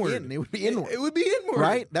more suck inward. in. It would be inward. It would be inward.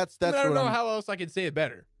 Right? That's I don't what know I'm- how else I could say it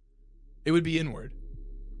better. It would be inward.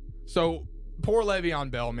 So poor Le'Veon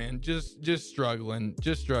Bell, man, just struggling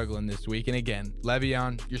this week. And again,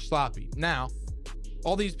 Le'Veon, you're sloppy. Now,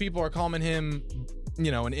 all these people are calling him,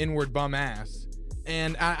 an inward bum ass,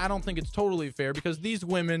 and I don't think it's totally fair because these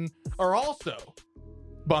women are also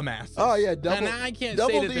bum asses. Oh yeah, and I can't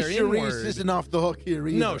double say that D they're Charisse inward. isn't off the hook here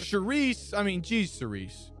either. No, Charisse. I mean, geez,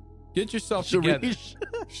 Charisse, get yourself together. Charisse.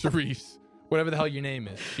 Charisse, whatever the hell your name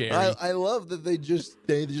is, Sherry. I love that they just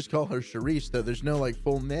call her Charisse though. There's no like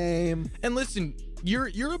full name. And listen,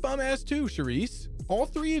 you're a bum ass too, Charisse. All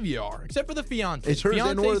three of you are, except for the fiance. Is hers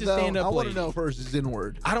Fiance's inward a though? stand-up I want to lady. know if hers is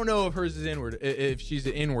inward. I don't know if hers is inward, if she's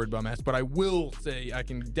an inward bum ass, but I will say I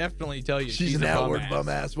can definitely tell you She's an a outward bum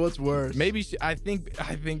ass. What's worse? Maybe I think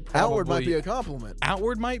probably outward might be a compliment.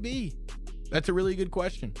 Outward might be. That's a really good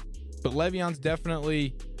question. But Le'Veon's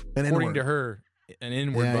definitely, An according inward. to her, an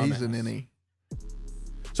inward Yeah, bum he's ass. an innie.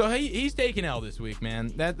 So he's taking L this week, man.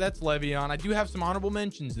 That's Le'Veon. I do have some honorable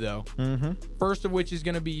mentions though. Mm-hmm. First of which is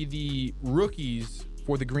going to be the rookies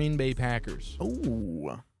for the Green Bay Packers. Ooh.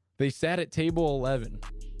 They sat at table 11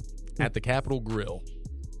 at the Capitol Grill.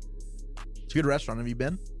 It's a good restaurant. Have you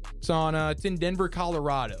been? It's in Denver,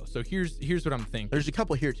 Colorado. So here's what I'm thinking. There's a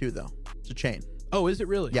couple here too, though. It's a chain. Oh, is it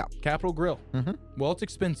really? Yeah. Capitol Grill. Mm-hmm. Well, it's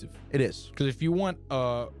expensive. It is. Because if you want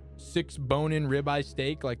a 6 bone-in ribeye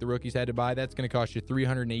steak like the rookies had to buy, that's going to cost you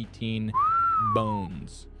 $318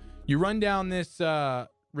 bones. You run down this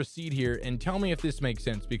receipt here and tell me if this makes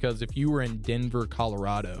sense, because if you were in Denver,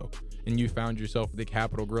 Colorado and you found yourself at the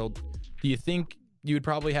Capitol Grill, do you think you would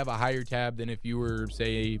probably have a higher tab than if you were,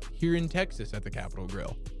 say, here in Texas at the Capitol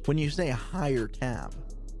Grill? When you say a higher tab,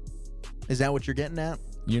 is that what you're getting at?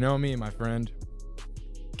 You know me, my friend.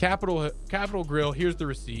 Capitol Grill, here's the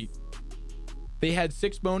receipt. They had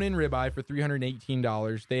 6 bone-in ribeye for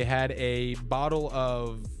 $318. They had a bottle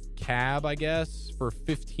of cab, I guess, for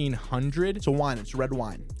 $1,500. It's a wine. It's red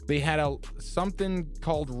wine. They had something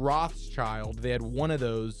called Rothschild. They had one of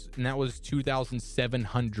those, and that was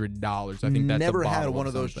 $2,700. I think that's never a had bottle one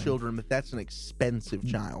of those something. children, but that's an expensive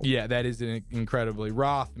child. Yeah, that is incredibly.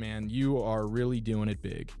 Roth, man, you are really doing it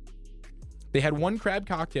big. They had one crab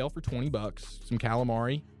cocktail for $20, some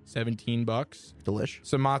calamari, $17. Delish.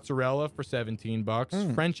 Some mozzarella for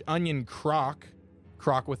 $17. French onion croque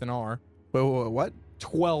with an R. Wait, what?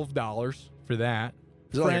 $12 for that.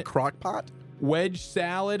 Is it like a crock pot? Wedge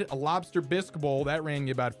salad, a lobster bisque bowl, that ran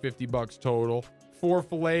you about $50 total. 4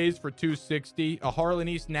 fillets for $260. A Harlan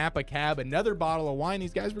East Napa cab, another bottle of wine.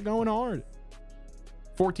 These guys were going hard.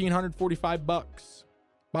 $1,445.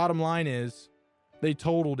 Bottom line is, they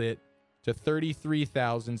totaled it to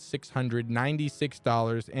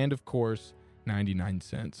 $33,696, and of course, 99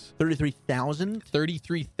 cents. 33,000?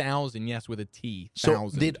 33,000, yes, with a T. So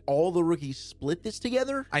thousand. did all the rookies split this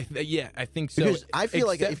together? I think so. Because I feel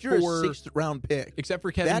like Except if you're for- a 6th round pick, except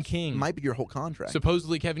for Kevin that King, might be your whole contract.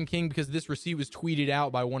 supposedly Kevin King, because this receipt was tweeted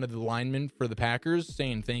out by one of the linemen for the Packers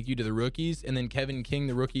saying thank you to the rookies, and then Kevin King,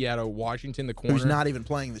 the rookie out of Washington, the corner, Who's not even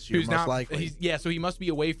playing this year, who's most not, likely. so he must be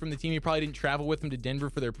away from the team. He probably didn't travel with them to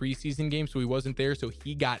Denver for their preseason game, so he wasn't there, so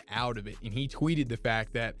he got out of it, and he tweeted the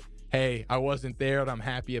fact that, hey, I wasn't there, and I'm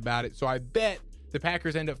happy about it. So I bet the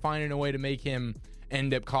Packers end up finding a way to make him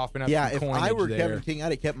end up coughing up Yeah, some if coinage I were there. Kevin King,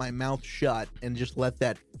 I'd have kept my mouth shut and just let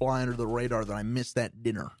that fly under the radar that I missed that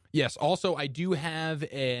dinner. Yes. Also, I do have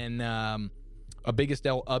a Biggest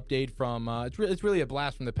L update from it's really a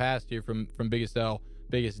blast from the past here from Biggest L,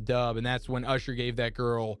 Biggest Dub, and that's when Usher gave that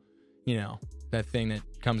girl, that thing that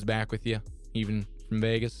comes back with you, even from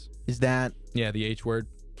Vegas. Is that? Yeah, the H word.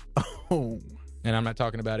 Oh. And I'm not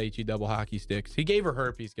talking about HE double hockey sticks. He gave her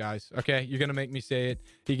herpes, guys. Okay, you're gonna make me say it.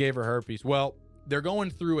 He gave her herpes. Well, they're going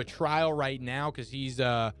through a trial right now because he's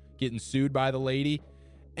getting sued by the lady.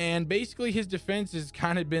 And basically his defense has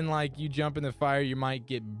kind of been like, you jump in the fire, you might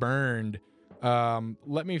get burned.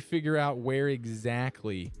 Let me figure out where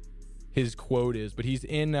exactly his quote is. But he's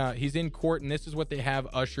in court, and this is what they have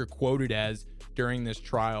Usher quoted as during this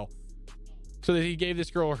trial. So that he gave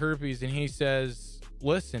this girl herpes, and he says,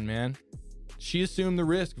 listen, man, she assumed the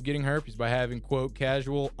risk of getting herpes by having, quote,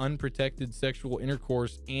 casual, unprotected sexual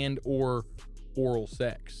intercourse and or oral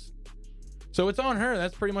sex. So it's on her.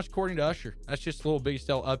 That's pretty much according to Usher. That's just a little Big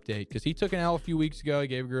Stell update, because he took an L a few weeks ago. He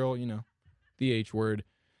gave a girl, the H word.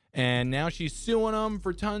 And now she's suing him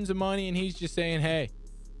for tons of money, and he's just saying, hey,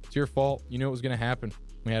 it's your fault. You knew it was going to happen.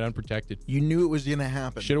 We had unprotected. You knew it was going to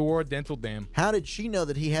happen. Should have wore a dental dam. How did she know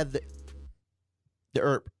that he had the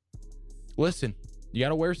herp? Listen, you got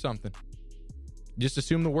to wear something. Just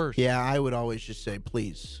assume the worst. Yeah, I would always just say,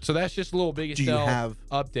 please. So that's just a little Big Do you Stell have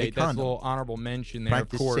update. That's a little honorable mention there,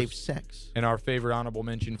 Practice of course. safe sex. And our favorite honorable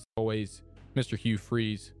mention is always Mr. Hugh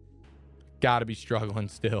Freeze. Got to be struggling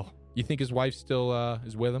still. You think his wife still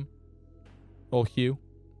is with him? Old Hugh?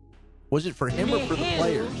 Was it for him or for the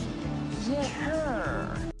players?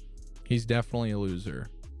 He's definitely a loser.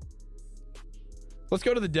 Let's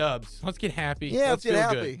go to the Dubs. Let's get happy. Yeah, let's get feel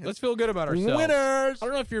happy. Good. Let's feel good about ourselves. Winners! I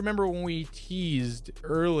don't know if you remember when we teased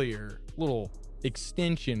earlier, little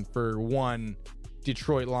extension for one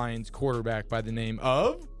Detroit Lions quarterback by the name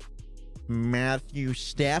of Matthew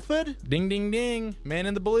Stafford. Ding, ding, ding. Man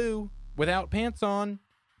in the blue without pants on.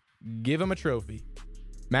 Give him a trophy.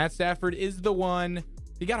 Matt Stafford is the one.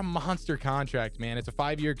 He got a monster contract, man. It's a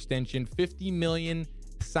 5-year extension, $50 million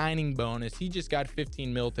signing bonus. He just got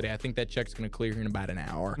 $15 million today. I think that check's going to clear in about an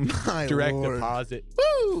hour. My Direct Lord. deposit.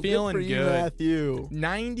 Woo! Feeling good. For you, good. Matthew.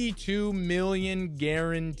 $92 million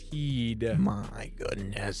guaranteed. My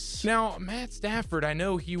goodness. Now, Matt Stafford, I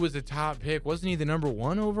know he was a top pick. Wasn't he the number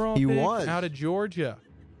 1 overall He pick? was. Out of Georgia.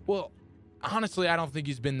 Well, honestly, I don't think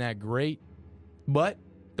he's been that great. But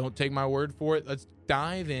don't take my word for it. Let's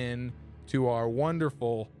dive in to our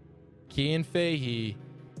wonderful Kean Fahey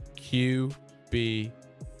QB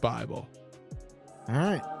Bible. All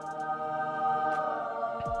right.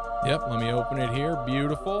 Yep, let me open it here.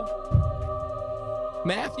 Beautiful.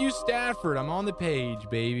 Matthew Stafford. I'm on the page,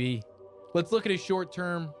 baby. Let's look at his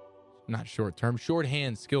shorthand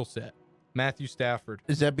skill set. Matthew Stafford.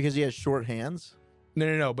 Is that because he has short hands?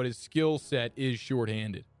 No, but his skill set is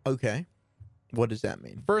shorthanded. Okay. What does that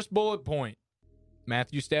mean? First bullet point.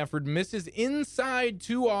 Matthew Stafford misses inside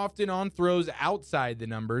too often on throws outside the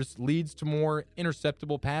numbers, leads to more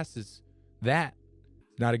interceptable passes. That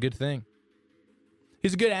is not a good thing.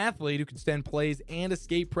 He's a good athlete who can extend plays and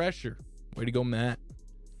escape pressure. Way to go, Matt.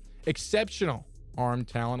 Exceptional arm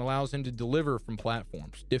talent allows him to deliver from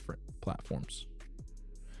different platforms.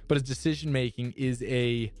 But his decision-making is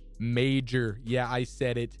a major, I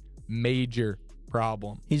said it, major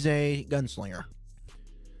problem. He's a gunslinger.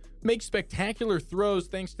 Makes spectacular throws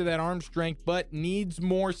thanks to that arm strength, but needs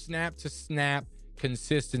more snap-to-snap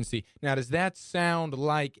consistency. Now, does that sound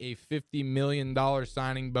like a $50 million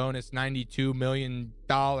signing bonus, $92 million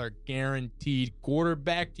guaranteed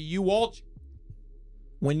quarterback to you, Wolchuk?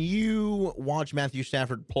 When you watch Matthew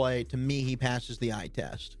Stafford play, to me, he passes the eye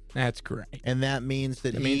test. That's correct. And that means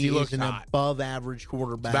that he is looks an hot. above-average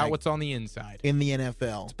quarterback. It's about what's on the inside. In the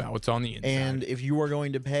NFL. It's about what's on the inside. And if you are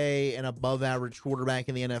going to pay an above-average quarterback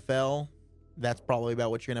in the NFL, that's probably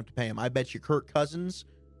about what you're going to have to pay him. I bet you Kirk Cousins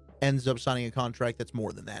ends up signing a contract that's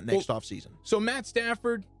more than that next offseason. So Matt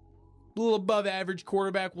Stafford, a little above-average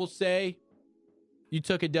quarterback, we'll say. You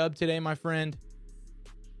took a dub today, my friend.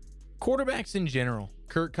 Quarterbacks in general,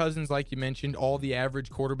 Kirk Cousins, like you mentioned, all the average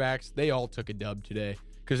quarterbacks, they all took a dub today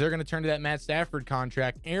because they're going to turn to that Matt Stafford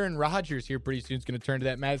contract. Aaron Rodgers here pretty soon is going to turn to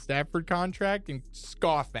that Matt Stafford contract and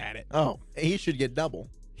scoff at it. Oh, he should get double.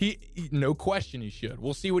 He no question he should.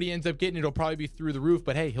 We'll see what he ends up getting. It'll probably be through the roof,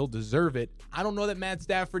 but hey, he'll deserve it. I don't know that Matt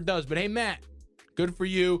Stafford does, but hey, Matt, good for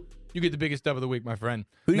you. You get the biggest dub of the week, my friend.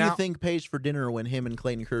 Who do you think pays for dinner when him and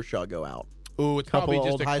Clayton Kershaw go out? Ooh, it's Couple probably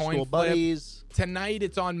just old a high coin school flip. buddies. Tonight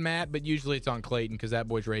it's on Matt, but usually it's on Clayton because that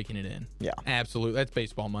boy's raking it in. Yeah. Absolutely. That's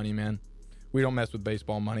baseball money, man. We don't mess with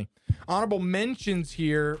baseball money. Honorable mentions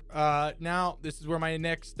here. Now, this is where my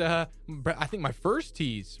next, I think my first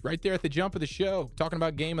tease, right there at the jump of the show, talking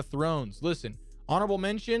about Game of Thrones. Listen, honorable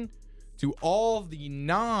mention to all the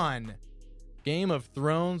non-Game of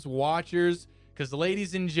Thrones watchers, because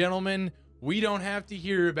ladies and gentlemen, we don't have to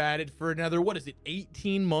hear about it for another,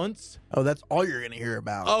 18 months? Oh, that's all you're going to hear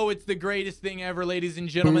about. Oh, it's the greatest thing ever, ladies and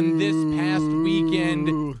gentlemen. This past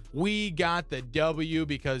weekend, we got the W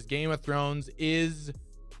because Game of Thrones is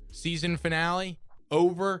season finale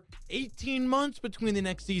over. 18 months between the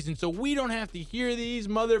next season, so we don't have to hear these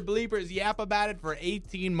mother bleepers yap about it for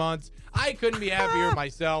 18 months. I couldn't be happier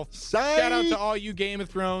myself. Shout out to all you Game of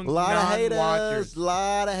Thrones non-watchers.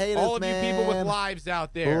 Lot of haters, all of man. you people with lives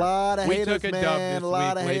out there. Lot of haters, took a dub this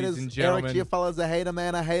lot week, of ladies haters. and gentlemen. Eric Chiaffello's a hater,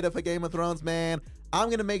 man. A hater for Game of Thrones, man. I'm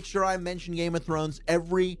going to make sure I mention Game of Thrones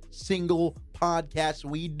every single podcast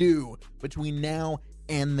we do between now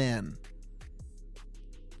and then.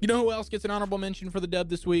 You know who else gets an honorable mention for the dub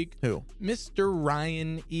this week? Who? Mr.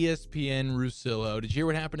 Ryan ESPN Russillo. Did you hear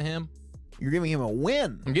what happened to him? You're giving him a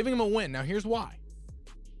win. I'm giving him a win. Now, here's why.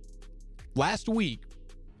 Last week,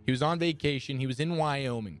 he was on vacation. He was in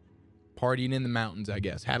Wyoming, partying in the mountains, I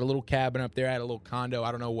guess. Had a little cabin up there, had a little condo. I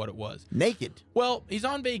don't know what it was. Naked. Well, he's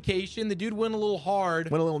on vacation. The dude went a little hard.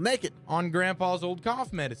 Went a little naked. On Grandpa's old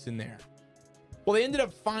cough medicine there. Well, they ended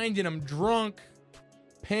up finding him drunk,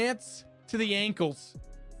 pants to the ankles,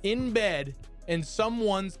 in bed, in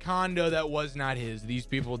someone's condo that was not his. These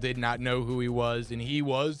people did not know who he was, and he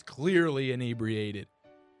was clearly inebriated.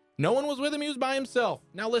 No one was with him. He was by himself.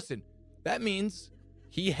 Now, listen, that means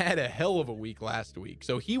he had a hell of a week last week.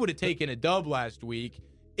 So he would have taken a dub last week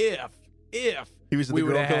if he was at the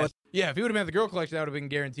girl collection. Yeah, if he would have been at the girl collection, that would have been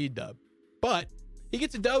guaranteed dub. But he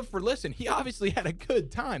gets a dub for, listen, he obviously had a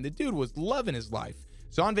good time. The dude was loving his life.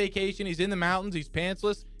 He's on vacation. He's in the mountains. He's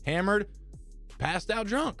pantsless, hammered, passed out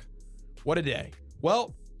drunk. What a day.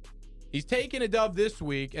 Well, he's taking a dub this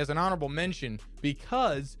week as an honorable mention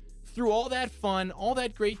because through all that fun, all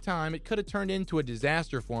that great time, it could have turned into a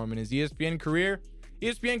disaster for him in his ESPN career.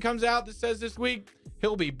 ESPN comes out that says this week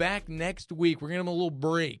he'll be back next week. We're going to give him a little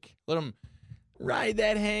break. Let him ride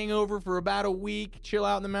that hangover for about a week, chill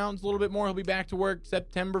out in the mountains a little bit more. He'll be back to work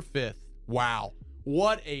September 5th. Wow.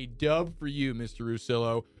 What a dub for you, Mr.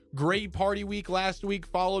 Russillo. Great party week last week,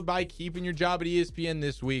 followed by keeping your job at ESPN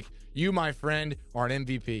this week. You, my friend, are an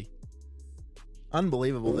MVP.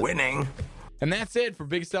 Unbelievable. Winning. And that's it for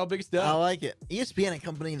Big Sell, Big Stuff. I like it. ESPN, a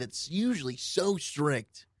company that's usually so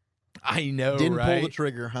strict. I know, Didn't right? pull the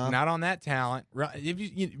trigger, huh? Not on that talent.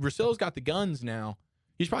 Russillo's got the guns now.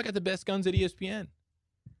 He's probably got the best guns at ESPN.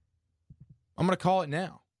 I'm going to call it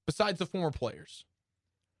now, besides the former players.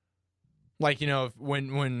 Like, you know,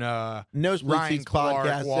 when Nosebleed Ryan Seats Clark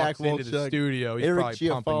podcast, walks Zach into the Wolchuk, studio, he's Eric probably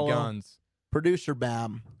pumping Chiaffello, guns. Producer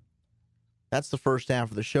Bam. That's the first half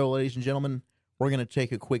of the show, ladies and gentlemen. We're going to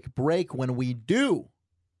take a quick break. When we do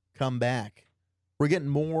come back, we're getting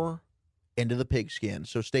more into the pigskin.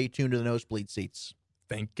 So stay tuned to the Nosebleed Seats.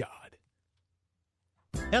 Thank God.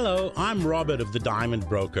 Hello, I'm Robert of the Diamond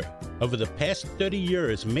Broker. Over the past 30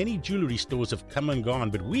 years, many jewelry stores have come and gone,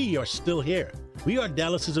 but we are still here. We are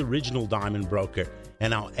Dallas's original diamond broker,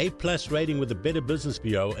 and our A-plus rating with the Better Business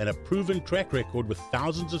Bureau and a proven track record with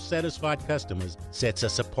thousands of satisfied customers sets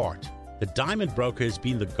us apart. The Diamond Broker has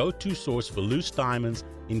been the go-to source for loose diamonds,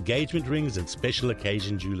 engagement rings, and special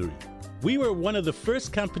occasion jewelry. We were one of the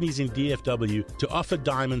first companies in DFW to offer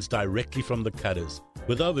diamonds directly from the cutters.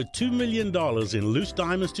 With over $2 million in loose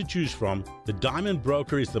diamonds to choose from, the Diamond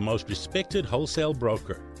Broker is the most respected wholesale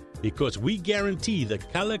broker because we guarantee the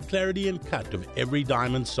color, clarity, and cut of every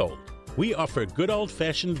diamond sold. We offer good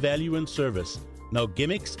old-fashioned value and service, no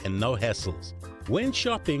gimmicks and no hassles. When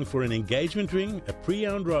shopping for an engagement ring, a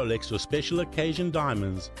pre-owned Rolex, or special occasion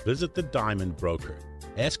diamonds, visit the Diamond Broker.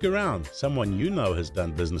 Ask around. Someone you know has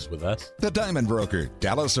done business with us. The Diamond Broker,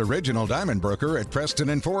 Dallas Original Diamond Broker at Preston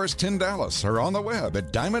and Forest in Dallas, or on the web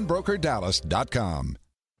at diamondbrokerdallas.com.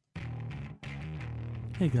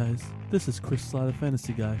 Hey guys, this is Chris Sly, the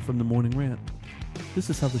fantasy guy from the Morning Rant. This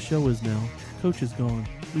is how the show is now. Coach is gone.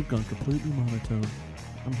 We've gone completely monotone.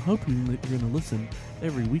 I'm hoping that you're going to listen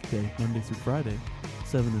every weekday, Monday through Friday,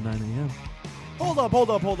 7 to 9 a.m. Hold up.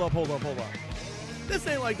 This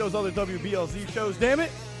ain't like those other WBLZ shows, damn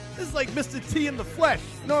it. This is like Mr. T in the flesh.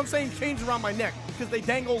 You know what I'm saying? Chains around my neck because they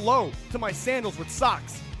dangle low to my sandals with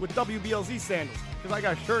socks, with WBLZ sandals. Because I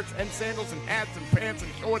got shirts and sandals and hats and pants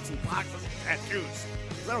and shorts and boxes and tattoos.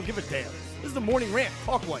 Because I don't give a damn. This is the Morning Rant.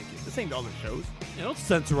 Talk like it. This ain't the other shows. You don't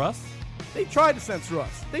censor us. They tried to censor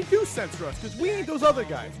us. They do censor us because we ain't those other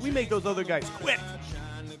guys. We make those other guys quit.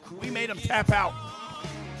 We made them tap out.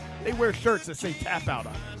 They wear shirts that say tap out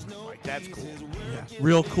on them. Like, that's cool. Yeah,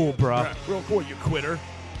 real cool, bro. Yeah, real cool, you quitter.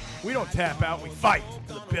 We don't tap out. We fight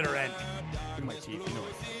to the bitter end. Look at my teeth. You know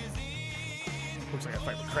I fight. Looks like I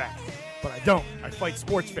fight with crack. But I don't. I fight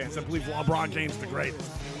sports fans that believe LeBron James is the greatest.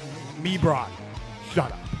 Me, Broad.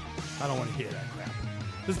 Shut up. I don't want to hear that crap.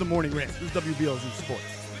 This is the Morning Rant. This is WBLZ Sports.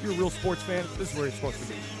 If you're a real sports fan, this is where you're supposed to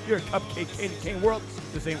be. If you're a cupcake candy cane world,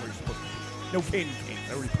 this ain't where you're supposed to be. No candy canes.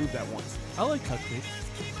 I already proved that once. I like cupcakes.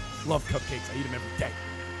 Love cupcakes. I eat them every day.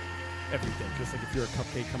 everything. Just like if you're a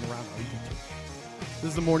cupcake, come around, I'll eat you too. This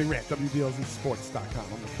is the Morning Rant, WBLZSports.com.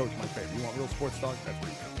 I'm the coach, my favorite. You want real sports talk? That's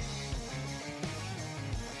where you come.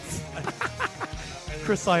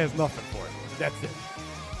 Chris I has nothing for it. That's it.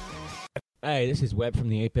 Hey, this is Webb from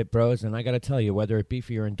the 8-Bit Bros, and I got to tell you, whether it be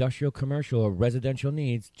for your industrial, commercial, or residential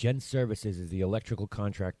needs, Gen Services is the electrical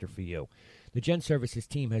contractor for you. The Gen Services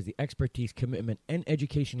team has the expertise, commitment, and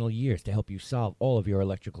educational years to help you solve all of your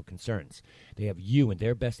electrical concerns. They have you in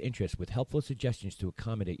their best interest with helpful suggestions to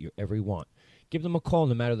accommodate your every want. Give them a call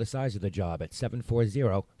no matter the size of the job at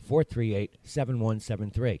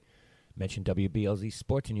 740-438-7173. Mention WBLZ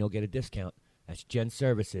Sports and you'll get a discount. That's Gen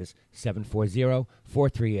Services,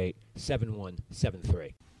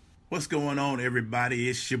 740-438-7173. What's going on, everybody?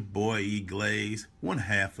 It's your boy E. Glaze, one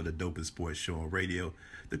half of the dopest sports show on radio,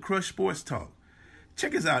 The Crush Sports Talk.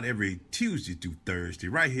 Check us out every Tuesday through Thursday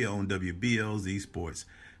right here on WBLZ Sports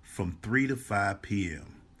from 3 to 5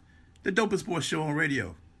 p.m. The dopest sports show on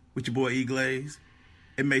radio with your boy E. Glaze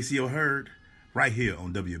and Maceo Hurd right here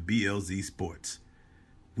on WBLZ Sports.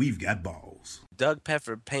 We've got balls. Doug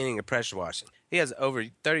Peffer Painting and Pressure Washing. He has over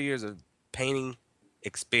 30 years of painting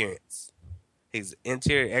experience. He's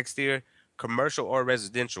interior, exterior, commercial, or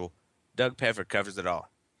residential. Doug Peffer covers it all.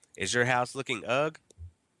 Is your house looking ugh?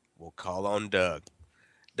 We'll call on Doug.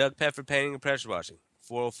 Doug Peffer Painting and Pressure Washing.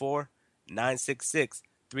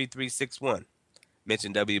 404-966-3361.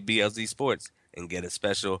 Mention WBLZ Sports and get a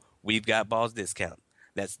special We've Got Balls discount.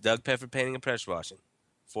 That's Doug Peffer Painting and Pressure Washing.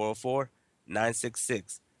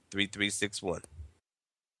 404-966-3361.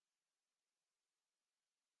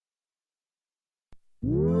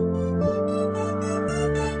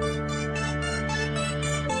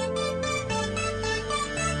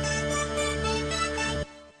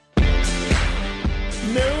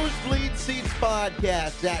 Nosebleed Seats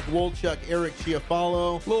podcast. Zach Wolchuk, Eric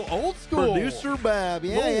Chiafalo. Little old school. Producer Bab.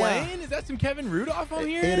 Yeah, Lil yeah. Wayne? Is that some Kevin Rudolph on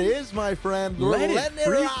here? It is, my friend. Let it Letting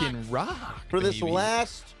freaking rock. For this baby.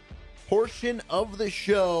 last portion of the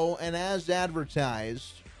show, and as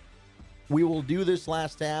advertised, we will do this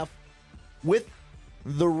last half with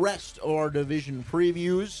the rest of our division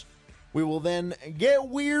previews. We will then get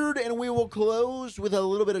weird, and we will close with a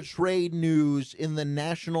little bit of trade news in the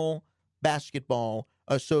National Basketball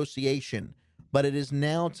Association. But it is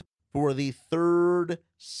now for the third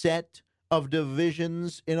set of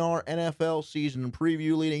divisions in our NFL season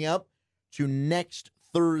preview leading up to next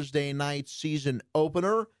Thursday night's season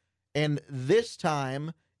opener. And this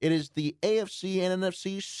time, it is the AFC and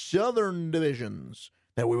NFC Southern divisions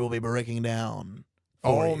that we will be breaking down.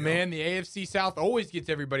 Oh, man, the AFC South always gets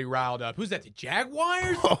everybody riled up. Who's that, the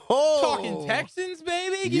Jaguars? Talking Texans,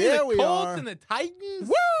 baby? Give me Yeah, the we Colts are. and the Titans?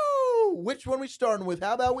 Woo! Which one we starting with?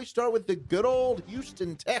 How about we start with the good old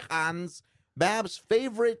Houston Texans, Bab's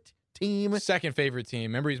favorite team. Second favorite team.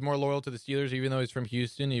 Remember, he's more loyal to the Steelers, even though he's from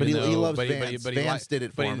Houston. But he loves but Vance. Vance did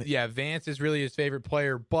it for me. Yeah, Vance is really his favorite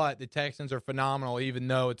player, but the Texans are phenomenal, even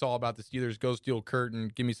though it's all about the Steelers. Go Steel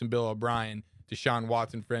Curtain. Give me some Bill O'Brien. Deshaun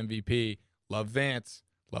Watson for MVP. Love Vance.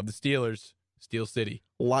 Love the Steelers. Steel City.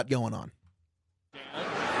 A lot going on.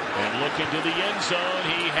 And look into the end zone.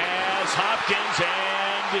 He has Hopkins,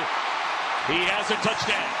 and he has a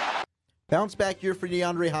touchdown. Bounce back year for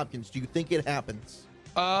DeAndre Hopkins. Do you think it happens?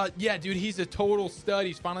 Yeah, dude, he's a total stud.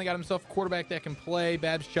 He's finally got himself a quarterback that can play.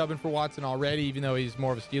 Babs chubbing for Watson already, even though he's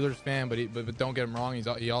more of a Steelers fan. But don't get him wrong,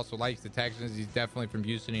 he also likes the Texans. He's definitely from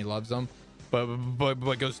Houston. He loves them. But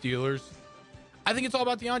go Steelers. I think it's all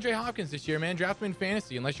about DeAndre Hopkins this year, man. Draft him in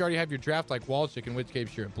fantasy, unless you already have your draft like Wolchuk, in which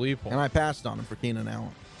case you're a bleep hole. And I passed on him for Keenan Allen.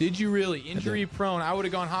 Did you really? Injury prone. I would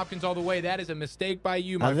have gone Hopkins all the way. That is a mistake by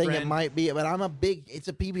you, my friend. I think it might be, but it's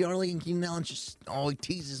a PPR league, and Keenan Allen he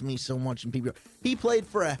teases me so much in PPR. He played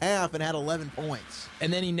for a half and had 11 points.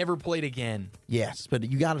 And then he never played again. Yes, but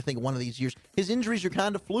you got to think one of these years. His injuries are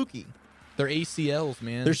kind of fluky. They're ACLs,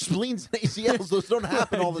 man. They're spleens and ACLs. Those don't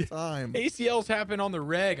happen all the time. ACLs happen on the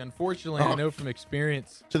reg, unfortunately. I know from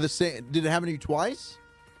experience. Did it happen to you twice?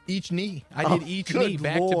 Each knee. I did each knee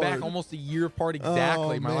back to back, almost a year apart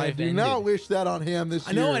exactly. My life ended. Do not wish that on him this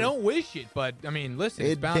year. I know, I don't wish it, but, I mean, listen,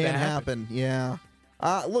 it's bound to happen. Yeah.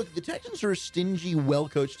 Look, the Texans are a stingy,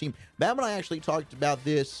 well-coached team. Bab and I actually talked about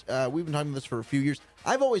this. We've been talking about this for a few years.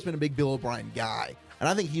 I've always been a big Bill O'Brien guy, and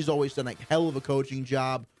I think he's always done a hell of a coaching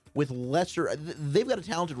job with lesser. They've got a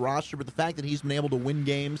talented roster, but the fact that he's been able to win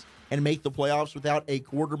games and make the playoffs without a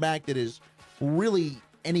quarterback that is really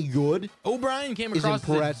any good. O'Brien came across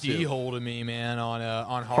as a D-hole to me, man,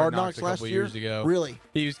 on Hard Knocks a couple years ago. Really?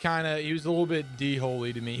 He was a little bit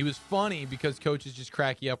D-holey to me. He was funny because coaches just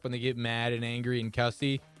crack you up when they get mad and angry and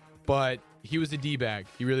cussy, but he was a D-bag.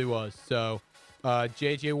 He really was. So,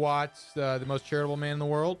 J.J. Watt's the most charitable man in the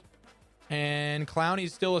world. and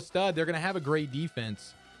Clowney's still a stud. They're going to have a great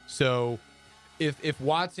defense. So if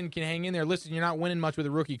Watson can hang in there, listen, you're not winning much with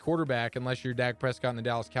a rookie quarterback unless you're Dak Prescott and the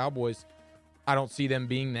Dallas Cowboys. I don't see them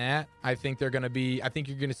being that. I think you're going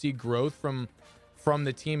to see growth from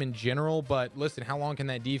the team in general. But listen, how long can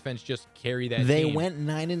that defense just carry that They team? went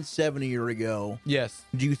 9-7 a year ago. Yes.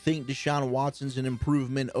 Do you think Deshaun Watson's an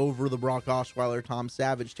improvement over the Brock Osweiler, Tom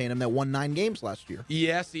Savage tandem that won 9 games last year?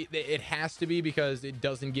 Yes, it has to be because it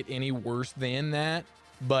doesn't get any worse than that.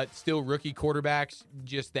 But still, rookie quarterbacks,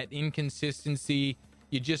 just that inconsistency.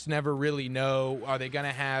 You just never really know. Are they going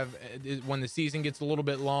to have, when the season gets a little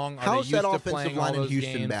bit long, are How's they used that to offensive playing line all in those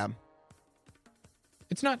Houston, games? Bab?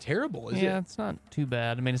 It's not terrible, is it? Yeah, it's not too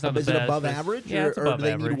bad. I mean, it's not Is the it best. above average, Yeah, it's or above do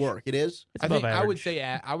they average. need work? It is? It's I above think I would average. say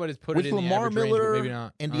I would have put With it in the Lamar average range, Miller but maybe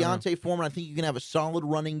not. and I don't know. Deontay Foreman, I think you can have a solid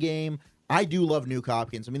running game. I do love Nuke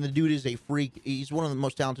Hopkins. I mean, the dude is a freak. He's one of the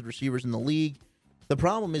most talented receivers in the league. The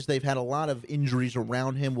problem is they've had a lot of injuries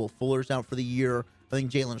around him. Will Fuller's out for the year. I think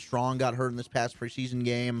Jalen Strong got hurt in this past preseason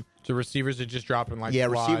game. So receivers are just dropping like yeah,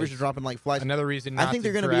 flies. receivers are dropping like flies. Another reason not I think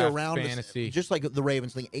to they're going to be draft around fantasy. just like the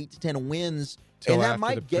Ravens, like 8 to 10 wins, Till and that after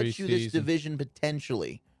might the get you this preseason. division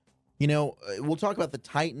potentially. You know, we'll talk about the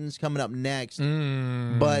Titans coming up next,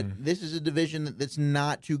 Mm. but this is a division that's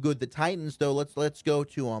not too good. The Titans, though, let's go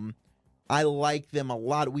to them. I like them a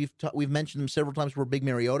lot. We've mentioned them several times. We're big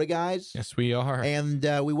Mariota guys. Yes, we are. And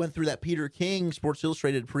we went through that Peter King Sports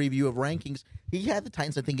Illustrated preview of rankings. He had the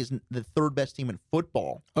Titans, I think, is the third best team in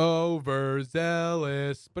football.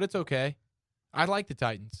 Overzealous, but it's okay. I like the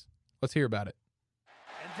Titans. Let's hear about it.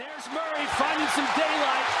 And there's Murray finding some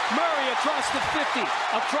daylight. Murray across the 50,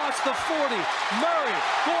 across the 40. Murray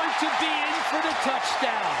going to be in for the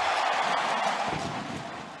touchdown.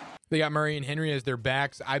 They got Murray and Henry as their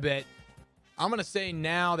backs. I bet I'm going to say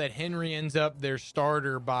now that Henry ends up their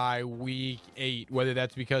starter by week 8, whether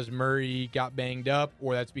that's because Murray got banged up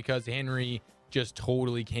or that's because Henry just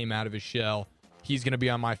totally came out of his shell. He's going to be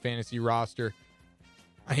on my fantasy roster.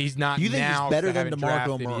 He's not You think now. he's better 'cause I than haven't DeMarco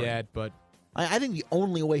drafted Murray? yet, but I think the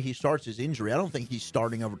only way he starts is injury. I don't think he's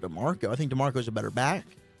starting over DeMarco. I think DeMarco's a better back.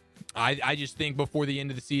 I just think before the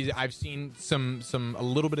end of the season, I've seen a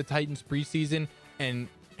little bit of Titans preseason, and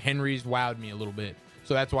Henry's wowed me a little bit.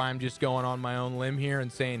 So that's why I'm just going on my own limb here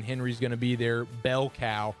and saying Henry's going to be their bell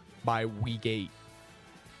cow by week 8.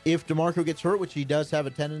 If DeMarco gets hurt, which he does have a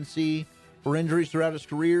tendency for injuries throughout his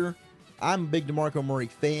career, I'm a big DeMarco Murray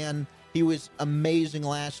fan. He was amazing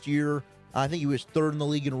last year. I think he was third in the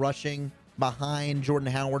league in rushing behind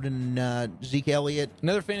Jordan Howard and Zeke Elliott.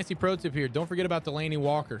 Another fantasy pro tip here. Don't forget about Delaney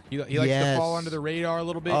Walker. He likes to Yes. fall under the radar a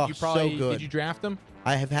little bit. Oh, You probably so good. Did you draft him?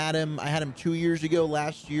 I have had him. I had him 2 years ago.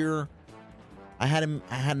 Last year, I had him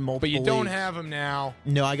multiple. But you don't leagues. have him now.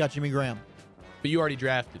 No, I got Jimmy Graham. But you already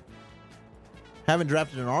drafted. Haven't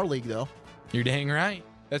drafted in our league though. You're dang right.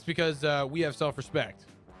 That's because we have self-respect.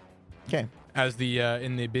 Okay. As the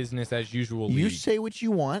in the business as usual league. You say what you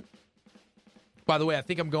want. By the way, I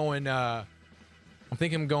think I'm going.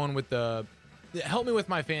 With the. Help me with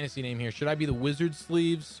my fantasy name here. Should I be the Wizard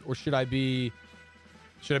Sleeves or should I be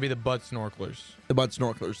the Butt Snorkelers? The Butt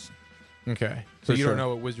Snorkelers. Okay. So For you sure. don't know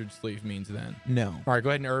what Wizard Sleeve means then? No. All right, go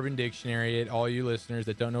ahead and Urban Dictionary it. All you listeners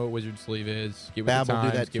that don't know what Wizard Sleeve is, get with Bab the will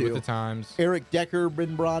times. do that Get too. with the times. Eric Decker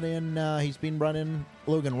been brought in. He's been brought in.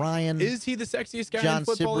 Logan Ryan. Is he the sexiest guy John in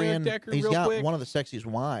football, Cyprian. Eric Decker? He's real got quick? one of the sexiest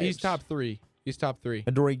wives. He's top 3.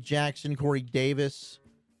 Adoree Jackson, Corey Davis.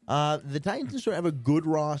 The Titans have a good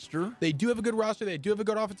roster. They do have a good roster. They do have a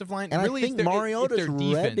good offensive line. And really, I think it's their Mariota's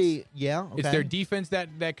defense. ready. Yeah, okay. It's their defense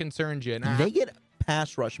that concerns you. And They get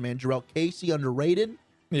pass rush, man. Jarrell Casey, underrated.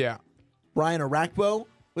 Yeah. Brian Arakpo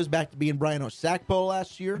was back to being Brian Osakpo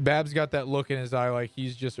last year. Babs got that look in his eye like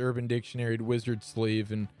he's just Urban Dictionary Wizard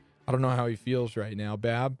Sleeve, and I don't know how he feels right now.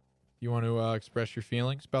 Bab, you want to express your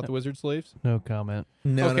feelings about the Wizard Sleeves? No comment.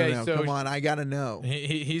 No, Okay, no. so Come on, I gotta know.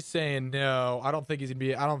 He's saying no. I don't think he's gonna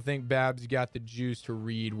be. I don't think Babs got the juice to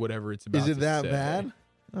read whatever it's about. Is it to that say. bad?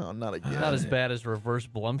 Oh, not again. Not as bad as Reverse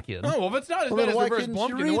Blumpkin. Oh, well, if it's not as Well, bad then as why Reverse couldn't you Blumpkin,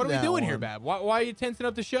 then read what are we that doing here, one? Bab? Why are you tensing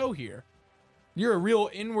up the show here? You're a real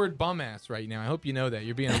inward bum ass right now. I hope you know that.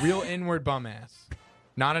 You're being a real inward bum ass,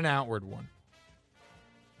 not an outward one.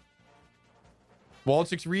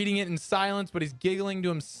 Wolchuk's reading it in silence, but he's giggling to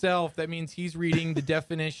himself. That means he's reading the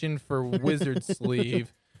definition for Wizard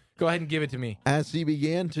Sleeve. Go ahead and give it to me. As he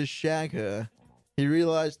began to shag her, he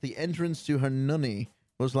realized the entrance to her nunny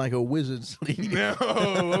was like a wizard sleeve. No,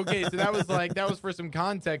 okay, so that was for some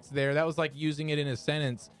context there. That was like using it in a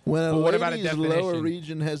sentence. When a But what about a lady's definition? lower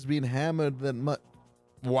region has been hammered that much.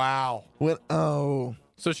 Wow.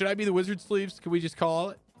 So should I be the Wizard Sleeves? Could we just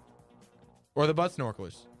call it? Or the Butt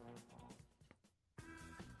Snorkelers?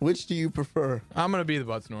 Which do you prefer? I'm going to be the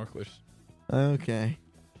butt snorkelers. Okay.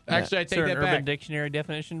 Actually, I Is take there that an Urban back. Dictionary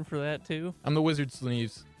definition for that too? I'm the wizard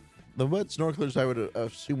sleeves. The butt snorkelers, I would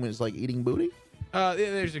assume, is like eating booty?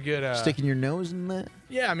 There's a good... Sticking your nose in that?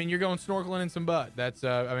 Yeah, I mean, you're going snorkeling in some butt. That's,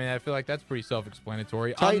 I feel like that's pretty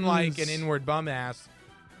self-explanatory. Titans. Unlike an inward bum ass,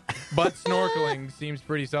 butt snorkeling seems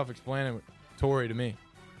pretty self-explanatory to me.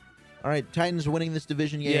 All right, Titans winning this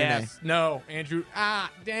division, yeah or nay? Yes. No, Andrew.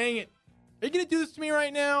 Dang it. Are you going to do this to me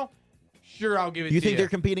right now? Sure, I'll give it to you. You think they're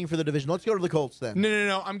competing for the division? Let's go to the Colts then.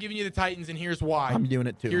 No. I'm giving you the Titans, and here's why. I'm doing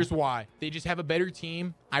it too. Here's why. They just have a better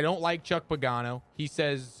team. I don't like Chuck Pagano. He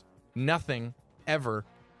says nothing ever.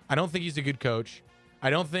 I don't think he's a good coach. I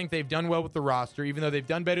don't think they've done well with the roster. Even though they've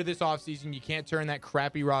done better this offseason, you can't turn that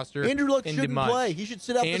crappy roster Andrew Luck into shouldn't much. play. He should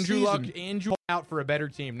sit out the season. Andrew out for a better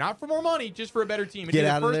team. Not for more money, just for a better team. It'd Get be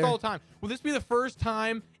out the of first there. all time. Will this be the first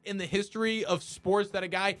time in the history of sports that a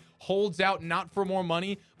guy holds out not for more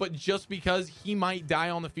money, but just because he might die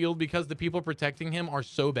on the field because the people protecting him are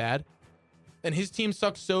so bad? And his team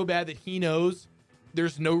sucks so bad that he knows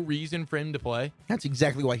there's no reason for him to play? That's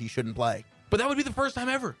exactly why he shouldn't play. But that would be the first time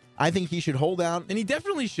ever. I think he should hold out. And he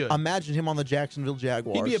definitely should. Imagine him on the Jacksonville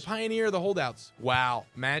Jaguars. He'd be a pioneer of the holdouts. Wow.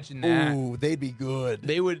 Imagine that. Ooh, they'd be good.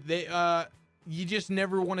 You just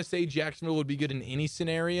never want to say Jacksonville would be good in any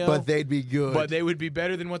scenario. But they'd be good. But they would be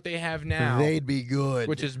better than what they have now. They'd be good.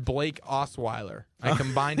 Which is Blake Osweiler. I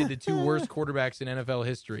combined the two worst quarterbacks in NFL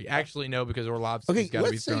history. Actually, no, because Orlovsky's got to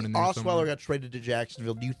be let's say thrown in there Osweiler somewhere. got traded to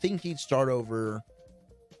Jacksonville. Do you think he'd start over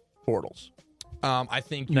Bortles? I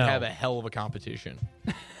think you have a hell of a competition.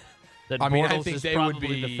 That I Bortles think is they probably would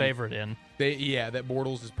be the favorite in. That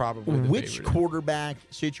Bortles is probably the Which favorite. quarterback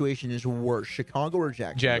situation is worse, Chicago or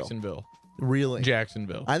Jacksonville? Jacksonville. Really?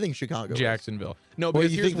 Jacksonville. I think Chicago. Jacksonville. No, Well,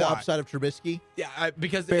 because you here's think the why. upside of Trubisky? Yeah,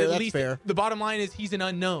 because Fair, at that's least fair. the bottom line is he's an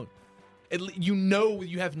unknown. You know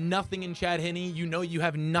you have nothing in Chad Henne. You know you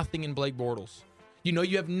have nothing in Blake Bortles. You know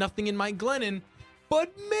you have nothing in Mike Glennon.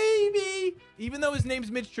 But maybe, even though his name's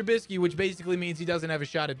Mitch Trubisky, which basically means he doesn't have a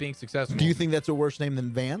shot at being successful. Do you think that's a worse name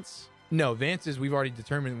than Vance? No, Vance is, we've already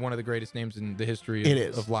determined, one of the greatest names in the history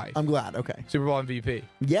of life. I'm glad. Okay. Super Bowl MVP.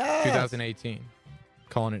 Yes. 2018.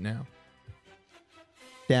 Calling it now.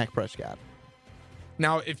 Dak Prescott.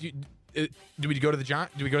 Now, if you do we go to the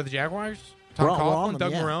Jaguars? Tom We're on Coughlin, them,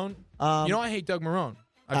 Doug yeah. Marrone. You know I hate Doug Marone.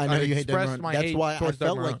 I know you hate Doug expressed Marrone. my That's hate why I towards Doug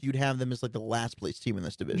felt Marrone. like you'd have them as like the last place team in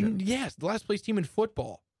this division. Yes, the last place team in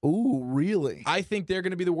football. Ooh, really? I think they're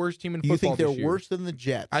going to be the worst team in football. You think they're this year. worse than the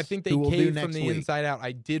Jets? I think they who will do caved next from the week? inside out.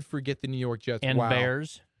 I did forget the New York Jets. And wow.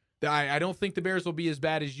 Bears. I don't think the Bears will be as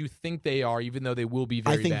bad as you think they are, even though they will be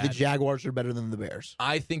very I think bad. the Jaguars are better than the Bears.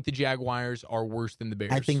 I think the Jaguars are worse than the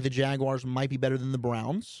Bears. I think the Jaguars might be better than the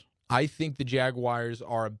Browns. I think the Jaguars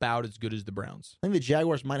are about as good as the Browns. I think the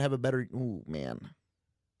Jaguars might have a better. Ooh, man.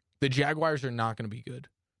 The Jaguars are not going to be good.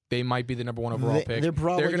 They might be the number one overall pick. They're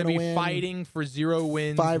probably going to gonna be win fighting for 0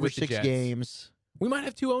 wins 5 or with the 6 Jets. games. We might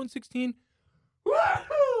have 2-0-16.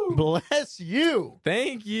 Bless you.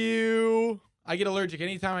 Thank you. I get allergic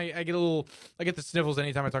anytime I get the sniffles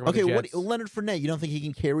anytime I talk about Okay, the Jets. Leonard Fournette, you don't think he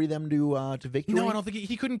can carry them to victory? No, I don't think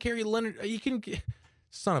he couldn't carry Leonard. He couldn't.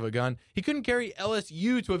 Son of a gun. He couldn't carry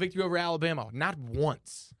LSU to a victory over Alabama. Not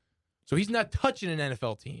once. So he's not touching an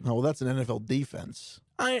NFL team. Oh, well, that's an NFL defense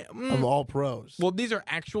of all pros. Well, these are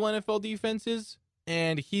actual NFL defenses,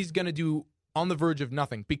 and he's going to do on the verge of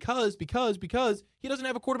nothing because he doesn't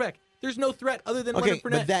have a quarterback. There's no threat other than Leonard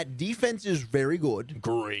Fournette. But that defense is very good.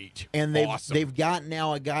 Great. And they've got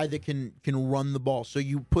now a guy that can run the ball. So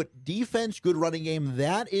you put defense, good running game.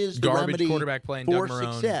 That is the Garbage remedy quarterback playing for Doug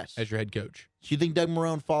Marrone success. as your head coach. So you think Doug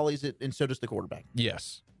Marrone follies it, and so does the quarterback?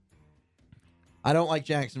 Yes. I don't like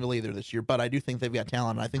Jacksonville either this year, but I do think they've got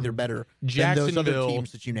talent. I think they're better than those other Jacksonville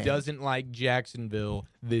teams that you named. doesn't like Jacksonville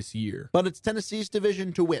this year. But it's Tennessee's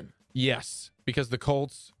division to win. Yes, because the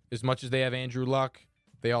Colts, as much as they have Andrew Luck,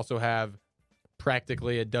 they also have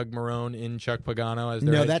practically a Doug Marrone in Chuck Pagano as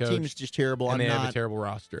their head that coach, team's just terrible. and I'm they not, have a terrible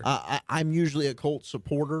roster. I'm usually a Colts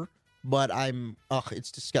supporter, but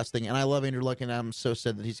it's disgusting. And I love Andrew Luck, and I'm so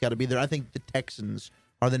sad that he's got to be there. I think the Texans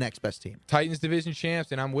are the next best team. Titans division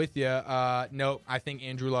champs, and I'm with you. No, I think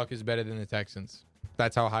Andrew Luck is better than the Texans.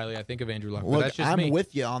 That's how highly I think of Andrew Luck. But Look, that's just I'm me.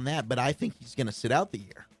 with you on that, but I think he's going to sit out the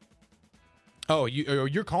year. Oh,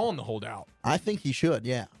 you're calling the holdout. I think he should,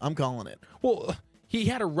 yeah. I'm calling it. Well, he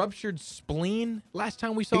had a ruptured spleen last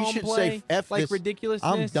time we saw He him should play. say, F like this. ridiculousness.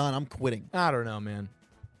 I'm done. I'm quitting. I don't know, man.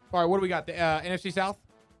 All right, what do we got? The NFC South?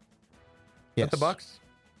 Yes. Got the Bucks?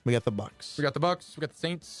 We got the Bucks. We got the Bucks. We got the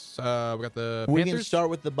Saints. We got the We Panthers. can start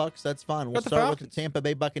with the Bucks. That's fine. We'll Got the start with Falcons. the Tampa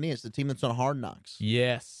Bay Buccaneers, the team that's on Hard Knocks.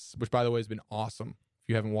 Yes, which, by the way, has been awesome. If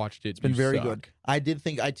you haven't watched it, It's been very good. I did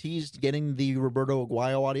think I teased getting the Roberto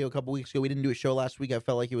Aguayo audio a couple weeks ago. We didn't do a show last week. I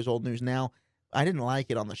felt like it was old news now. I didn't like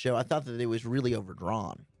it on the show. I thought that it was really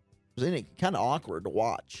overdrawn. It was kind of awkward to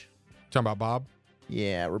watch. Talking about Bob?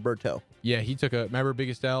 Yeah, Roberto. Yeah, he took remember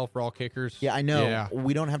Biggest L for all kickers? Yeah, I know. Yeah.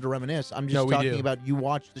 We don't have to reminisce. I'm just talking about you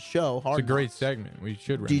watched the show. Hard It's a great Knocks. segment. We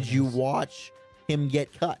should reminisce. Did you watch him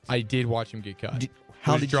get cut? I did watch him get cut.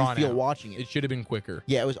 How did you feel watching it? It should have been quicker.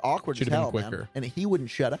 Yeah, it was awkward Should as have hell, been quicker. man. And he wouldn't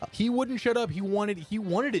shut up. He wouldn't shut up. He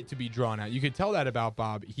wanted it to be drawn out. You could tell that about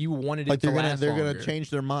Bob. He wanted it to last they're longer. gonna change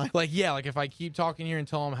their mind. Like if I keep talking here and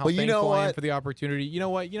tell him how Well, you know thankful I am what? for the opportunity. You know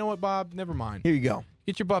what, Bob? Never mind. Here you go.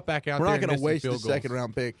 Get your butt back out We're there. not going to waste the field goals. second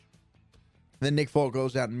round pick. Then Nick Folk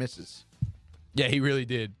goes out and misses. Yeah, he really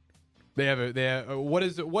did. They have what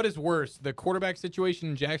is worse, the quarterback situation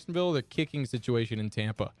in Jacksonville, or the kicking situation in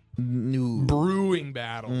Tampa? No. Brewing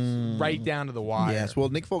battles right down to the wire. Yes, well,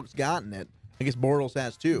 Nick Folk's gotten it. I guess Bortles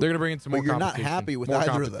has too. They're going to bring in some more But you're not competition. happy with more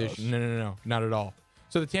either of competition. those. No, not at all.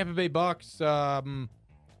 So the Tampa Bay Bucks,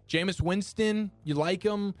 Jameis Winston, you like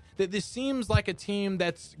him? This seems like a team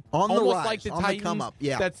that's On the almost rise, like the on the Titans. come up,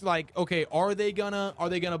 yeah. That's like, okay, are they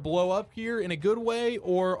gonna blow up here in a good way,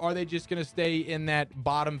 or are they just gonna stay in that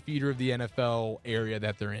bottom feeder of the NFL area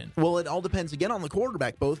that they're in? Well, it all depends again on the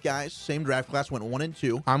quarterback. Both guys, same draft class, went 1 and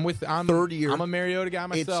 2. I'm third year. I'm a Mariota guy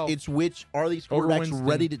myself. It's which are these Over quarterbacks Winston.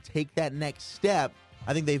 ready to take that next step?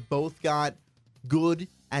 I think they've both got good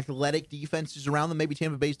athletic defenses around them. Maybe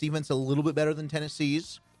Tampa Bay's defense a little bit better than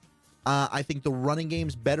Tennessee's. I think the running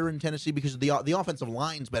game's better in Tennessee because the offensive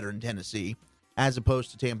line's better in Tennessee as opposed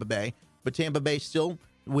to Tampa Bay. But Tampa Bay still,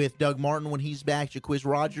 with Doug Martin when he's back, Jaquiz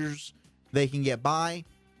Rogers, they can get by.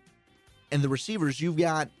 And the receivers, you've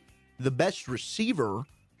got the best receiver,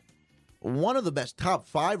 one of the best top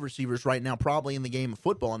 5 receivers right now probably in the game of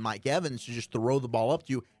football, and Mike Evans to just throw the ball up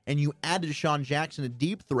to you. And you add to Deshaun Jackson a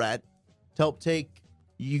deep threat to help take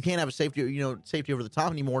 – you can't have a safety over the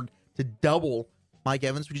top anymore to double – Mike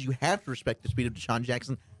Evans, because you have to respect the speed of Deshaun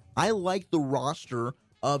Jackson. I like the roster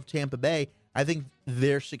of Tampa Bay. I think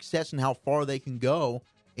their success and how far they can go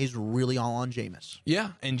is really all on Jameis.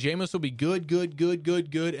 Yeah, and Jameis will be good,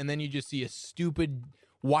 and then you just see a stupid,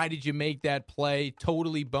 why did you make that play?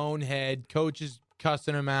 Totally bonehead. Coach is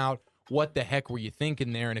cussing him out. What the heck were you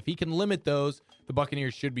thinking there? And if he can limit those, the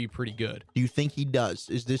Buccaneers should be pretty good. Do you think he does?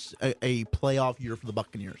 Is this a playoff year for the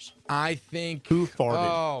Buccaneers? I think. Who farted?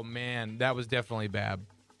 Oh, man, that was definitely Bab.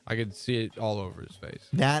 I could see it all over his face.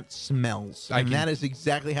 That smells. That is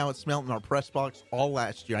exactly how it smelled in our press box all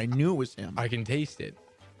last year. I knew it was him. I can taste it.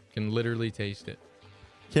 Can literally taste it.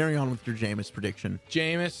 Carry on with your Jameis prediction.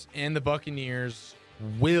 Jameis and the Buccaneers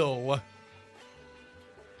will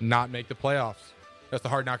not make the playoffs. That's the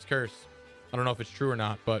Hard Knocks curse. I don't know if it's true or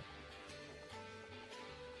not, but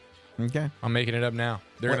okay, I'm making it up now.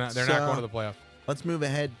 They're not going to the playoffs. Let's move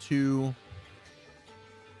ahead to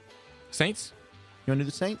Saints. You want to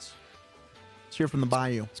do the Saints? Let's hear from the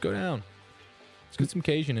Bayou. Let's go down. Let's get some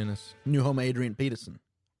Cajun in us. New home Adrian Peterson.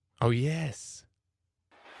 Oh, yes.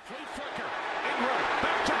 Back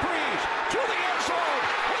to Breeze, to the end zone.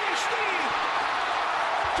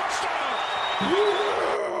 Touchdown.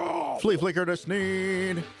 Flea flicker to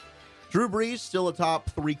Sneed. Drew Brees, still a top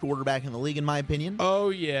 3 quarterback in the league, in my opinion. Oh,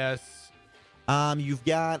 yes. You've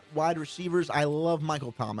got wide receivers. I love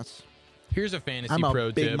Michael Thomas. Here's a fantasy I'm a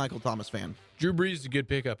pro big tip. Michael Thomas fan. Drew Brees is a good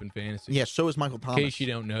pickup in fantasy. Yeah, so is Michael Thomas. In case you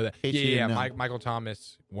don't know that. Yeah. Michael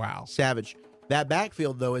Thomas. Wow. Savage. That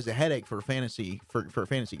backfield, though, is a headache for a fantasy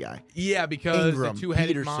guy. Yeah, because Ingram, the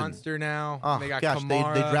two-headed Peterson. monster now. Oh, they got gosh,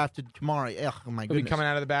 Kamara. they drafted Kamara. Ugh, oh my He'll be goodness. coming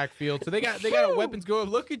out of the backfield. So they got a weapons go.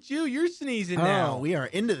 Look at you. You're sneezing now. Oh, we are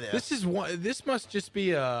into this. This must just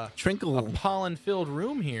be a pollen-filled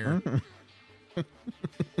room here.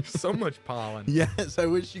 So much pollen. Yes, I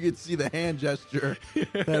wish you could see the hand gesture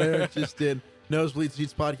that Eric just did. Nosebleed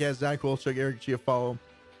Seats podcast. Zach Wolchuk, Eric Chiafalo,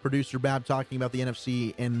 producer Bab talking about the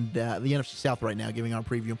NFC and the NFC South right now, giving our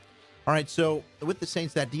preview. All right, so with the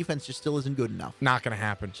Saints, that defense just still isn't good enough. Not going to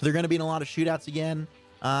happen. So they're going to be in a lot of shootouts again,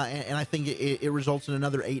 and I think it results in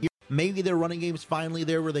another 8 years. Maybe their running game is finally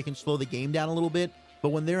there where they can slow the game down a little bit, but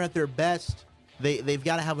when they're at their best, they've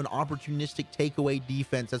got to have an opportunistic takeaway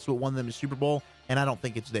defense. That's what won them the Super Bowl, and I don't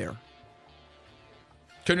think it's there.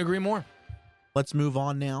 Couldn't agree more. Let's move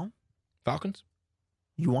on now. Falcons?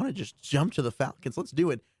 You want to just jump to the Falcons? Let's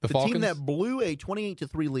do it. The team Falcons? that blew a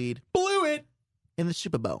 28-3 lead. Blew it! In the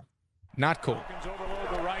Super Bowl. Not cool. Falcons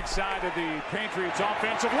overload the right side of the Patriots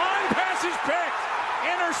offensive line. Pass is picked.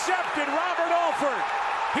 Intercepted. Robert Alford.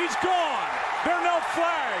 He's gone. There are no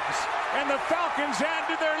flags. And the Falcons add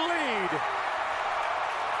to their lead.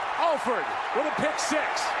 Alford with a pick 6.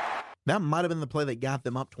 That might have been the play that got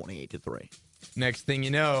them up 28-3. Next thing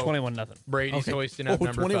you know, 21-0. Brady's hoisting up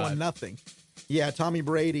number 21-0. Yeah, Tommy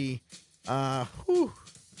Brady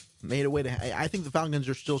made a way to. I think the Falcons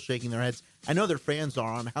are still shaking their heads. I know their fans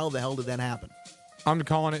are on how the hell did that happen? I'm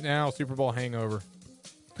calling it now, Super Bowl hangover.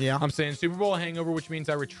 Yeah. I'm saying Super Bowl hangover, which means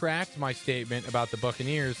I retract my statement about the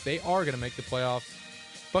Buccaneers. They are going to make the playoffs.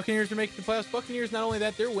 Buccaneers are making the playoffs. Buccaneers, not only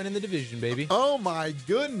that, they're winning the division, baby. Oh, my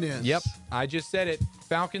goodness. Yep. I just said it.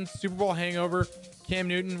 Falcons, Super Bowl hangover. Cam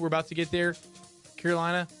Newton, we're about to get there.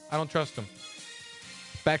 Carolina, I don't trust them.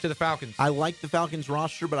 Back to the Falcons. I like the Falcons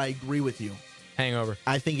roster, but I agree with you. Hangover.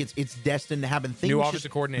 I think it's destined to happen. New offensive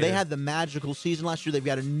coordinator. They had the magical season last year. They've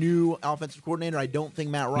got a new offensive coordinator. I don't think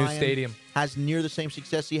Matt Ryan New stadium. has near the same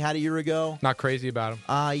success he had a year ago. Not crazy about him.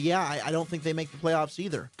 I don't think they make the playoffs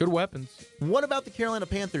either. Good weapons. What about the Carolina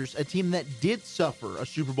Panthers, a team that did suffer a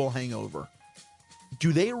Super Bowl hangover?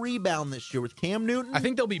 Do they rebound this year with Cam Newton? I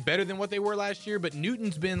think they'll be better than what they were last year, but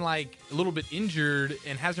Newton's been like a little bit injured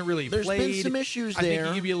and hasn't really There's played. There's been some issues I there. think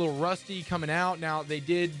he could be a little rusty coming out. Now, they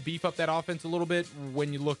did beef up that offense a little bit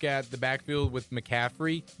when you look at the backfield with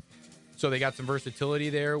McCaffrey. So they got some versatility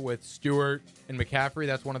there with Stewart and McCaffrey.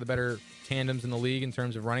 That's one of the better tandems in the league in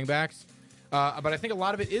terms of running backs. But I think a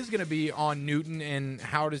lot of it is going to be on Newton and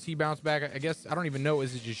how does he bounce back. I guess, I don't even know.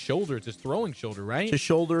 Is it just shoulder? It's his throwing shoulder, right? It's a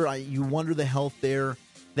shoulder. You wonder the health there.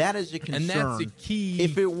 That is a concern. And that's a key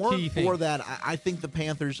If it weren't thing. for that, I think the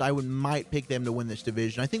Panthers, might pick them to win this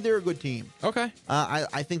division. I think they're a good team. Okay.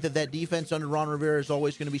 I think that defense under Ron Rivera is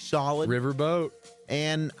always going to be solid. Riverboat.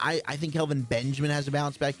 And I think Kelvin Benjamin has a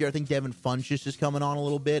bounce back here. I think Devin Funchess is coming on a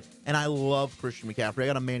little bit. And I love Christian McCaffrey. I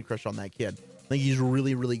got a man crush on that kid. I think he's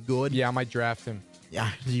really, really good. Yeah, I might draft him. Yeah,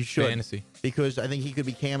 you should. Fantasy. Because I think he could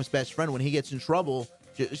be Cam's best friend. When he gets in trouble,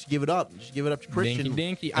 just give it up. Just give it up to Christian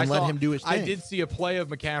Dinky. and let him do his thing. I did see a play of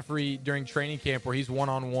McCaffrey during training camp where he's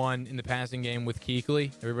one-on-one in the passing game with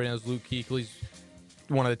Kuechly. Everybody knows Luke Kuechly's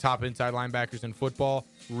one of the top inside linebackers in football.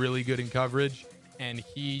 Really good in coverage. And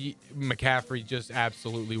McCaffrey just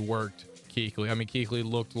absolutely worked Kuechly. I mean, Kuechly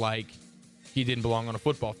looked like he didn't belong on a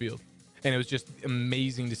football field. And it was just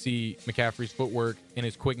amazing to see McCaffrey's footwork and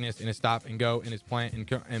his quickness and his stop and go and his plant.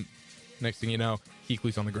 And next thing you know,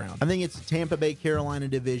 Kuechly's on the ground. I think it's the Tampa Bay Carolina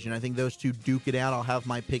division. I think those two duke it out. I'll have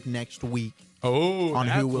my pick next week. Oh, on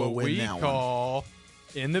that's who will what win we that call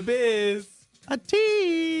in the biz. A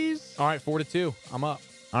tease. All right, 4-2. I'm up.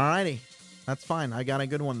 All righty. That's fine. I got a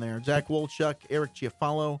good one there. Zach Wolchuk, Eric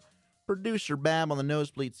Chiafalo, producer Bab on the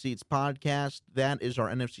Nosebleed Seats podcast. That is our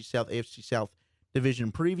NFC South, AFC South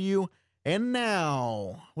division preview. And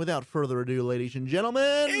now, without further ado, ladies and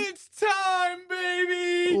gentlemen, it's time,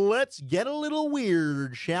 baby. Let's get a little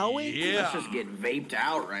weird, shall we? Yeah. Let's just get vaped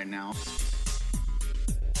out right now.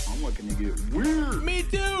 I'm looking to get weird. Me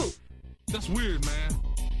too. That's weird, man.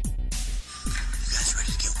 You guys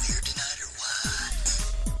ready to get weird tonight or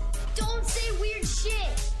what? Don't say weird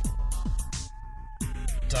shit.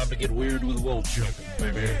 Time to get weird with Wolchuk,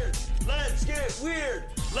 baby. Let's get weird.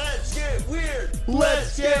 Let's get weird.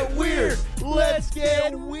 Let's get weird. Let's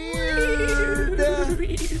get weird.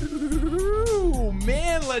 Ooh,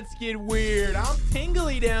 man, let's get weird. I'm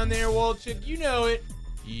tingly down there, Wolchuk. You know it.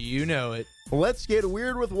 You know it. Let's get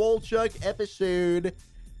weird with Wolchuk, episode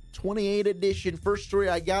 28 edition. First story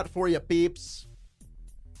I got for you, peeps.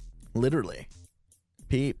 Literally.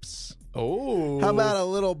 Peeps. Oh. How about a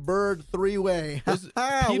little bird three-way? Peeps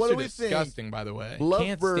what do are we disgusting, think? by the way.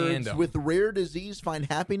 Lovebirds with rare disease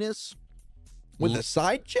find happiness with a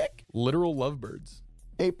side chick? Literal lovebirds.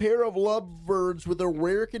 A pair of lovebirds with a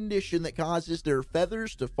rare condition that causes their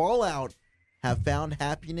feathers to fall out have found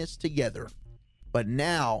happiness together. But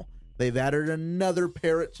now they've added another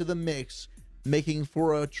parrot to the mix, making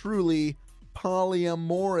for a truly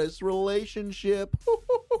polyamorous relationship.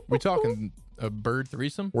 We talking a bird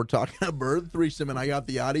threesome? We're talking a bird threesome, and I got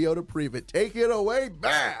the audio to prove it. Take it away,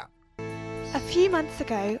 bah! A few months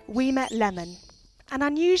ago, we met Lemon, an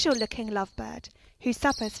unusual-looking lovebird who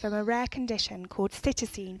suffers from a rare condition called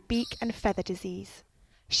cytosine beak and feather disease.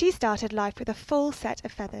 She started life with a full set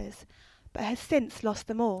of feathers, but has since lost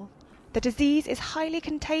them all. The disease is highly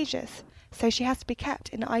contagious, so she has to be kept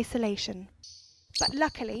in isolation. But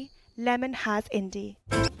luckily, Lemon has Indy.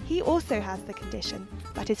 He also has the condition,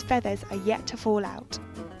 but his feathers are yet to fall out.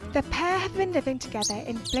 The pair have been living together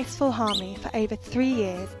in blissful harmony for over 3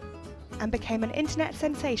 years and became an internet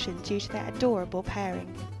sensation due to their adorable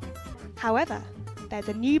pairing. However, there's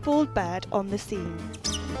a new bald bird on the scene.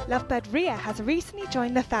 Lovebird Rhea has recently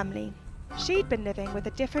joined the family. She'd been living with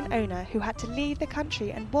a different owner who had to leave the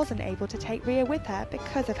country and wasn't able to take Rhea with her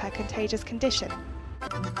because of her contagious condition.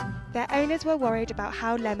 Their owners were worried about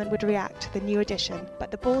how Lemon would react to the new addition, but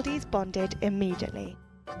the Baldies bonded immediately.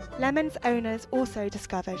 Lemon's owners also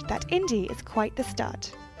discovered that Indy is quite the stud,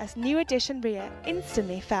 as new addition Rhea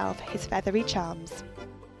instantly fell for his feathery charms.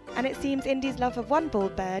 And it seems Indy's love of one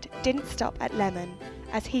bald bird didn't stop at Lemon,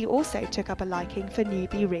 as he also took up a liking for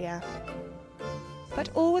newbie Rhea. But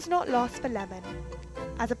all was not lost for Lemon,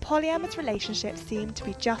 as a polyamorous relationship seemed to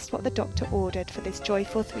be just what the doctor ordered for this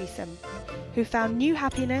joyful threesome, who found new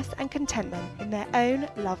happiness and contentment in their own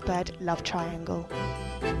lovebird love triangle.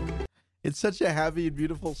 It's such a happy and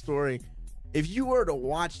beautiful story. If you were to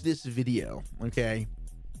watch this video, okay,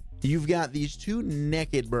 you've got these two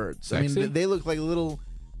naked birds. Sexy? I mean, they look like little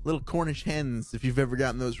Cornish hens. If you've ever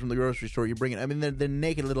gotten those from the grocery store, you bring it. I mean, they're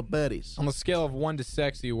naked little buddies. On a scale of 1 to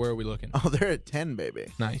sexy, where are we looking? Oh, they're at 10,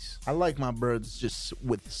 baby. Nice. I like my birds just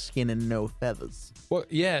with skin and no feathers. Well,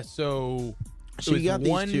 yeah. So So you got these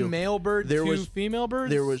one two. male bird, two female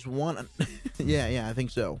birds. There was one. Yeah, I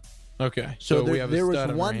think so. Okay, So we have there a was stud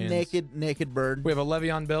on our one hands. naked bird. We have a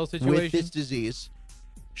Le'Veon Bell situation with this disease.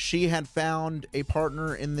 She had found a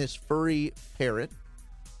partner in this furry parrot.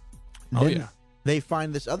 Oh, Then yeah. They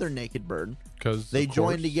find this other naked bird. Because they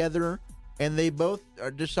join together, and they both are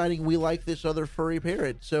deciding we like this other furry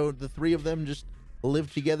parrot. So the three of them just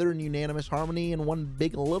live together in unanimous harmony in one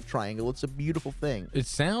big love triangle. It's a beautiful thing. It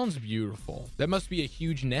sounds beautiful. That must be a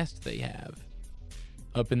huge nest they have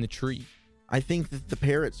up in the tree. I think that the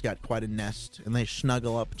parrot's got quite a nest, and they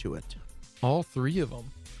snuggle up to it. All three of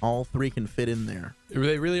them. All three can fit in there.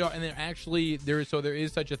 They really are, and they're actually there. So there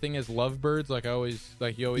is such a thing as lovebirds. You always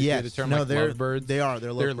hear the term they're lovebirds. They are.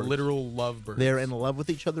 They're lovebirds. They're literal lovebirds. They're in love with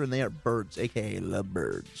each other, and they are birds, aka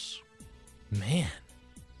lovebirds. Man.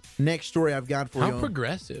 Next story I've got for you. How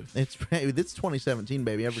progressive. It's 2017,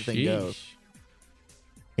 baby. Everything Sheesh. goes.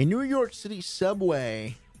 A New York City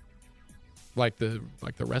subway. Like the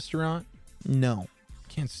restaurant? No.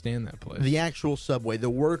 Can't stand that place. The actual subway. The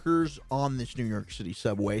workers on this New York City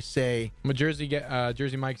subway say... I'm a Jersey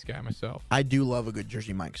Mike's guy myself. I do love a good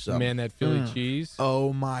Jersey Mike's sub. Man, that Philly cheese.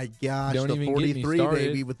 Oh, my gosh. Don't the even get me 43, started.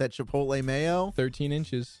 baby, with that Chipotle mayo. 13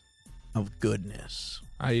 inches. Of goodness.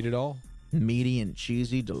 I eat it all. Meaty and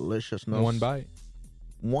cheesy deliciousness. One bite.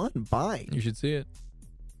 One bite? You should see it.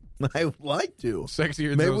 I would like to. Sexier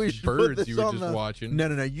than Maybe those we should birds put this you were on just watching. No.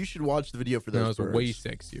 You should watch the video for those No, birds. it's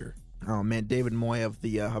way sexier. Oh, man. David Moy of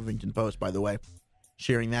the Huffington Post, by the way,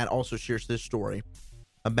 sharing that. Also shares this story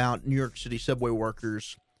about New York City subway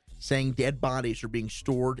workers saying dead bodies are being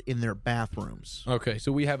stored in their bathrooms. Okay,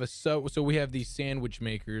 so we have we have these sandwich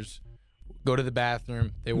makers go to the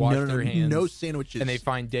bathroom, they wash their hands. No sandwiches. And they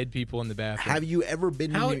find dead people in the bathroom. Have you ever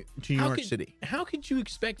been to New York City? How could you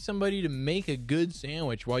expect somebody to make a good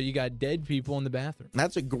sandwich while you got dead people in the bathroom?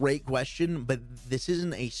 That's a great question, but this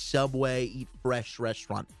isn't a Subway Eat Fresh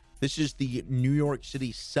restaurant. This is the New York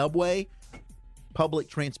City subway public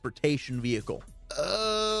transportation vehicle.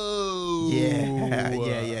 Oh.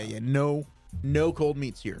 Yeah. No cold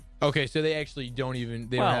meats here. Okay, so they actually don't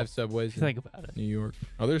don't have subways. Think about it. New York.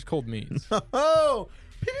 Oh, there's cold meats. Oh,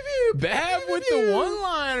 Bab with the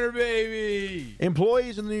one-liner, baby.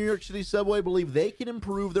 Employees in the New York City subway believe they can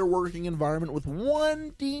improve their working environment with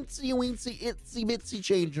one teensy-weensy, itsy-bitsy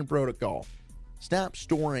change in protocol. Stop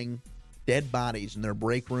storing dead bodies in their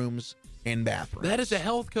break rooms and bathrooms. That is a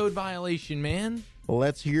health code violation, man.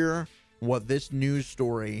 Let's hear what this news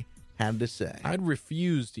story had to say. I'd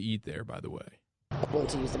refuse to eat there, by the way. Went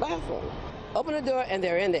to use the bathroom. Open the door and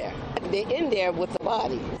they're in there. They're in there with the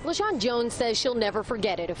body. LaShawn Jones says she'll never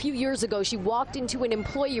forget it. A few years ago, she walked into an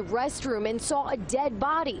employee restroom and saw a dead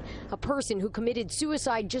body, a person who committed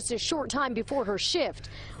suicide just a short time before her shift.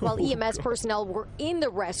 While EMS personnel were in the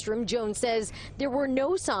restroom, Jones says there were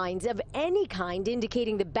no signs of any kind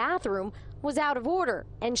indicating the bathroom was out of order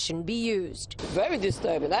and shouldn't be used. Very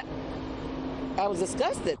disturbing. I was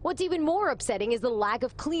disgusted. What's even more upsetting is the lack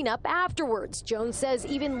of cleanup afterwards. Jones says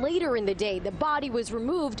even later in the day, the body was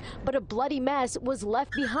removed, but a bloody mess was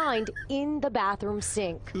left behind in the bathroom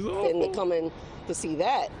sink. And they come in to see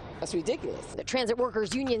that. That's ridiculous. The Transit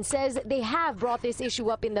Workers Union says they have brought this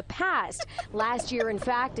issue up in the past. Last year, in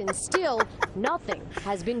fact, and still nothing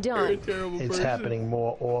has been done. It's happening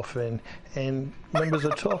more often, and members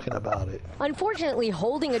are talking about it. Unfortunately,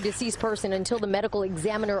 holding a deceased person until the medical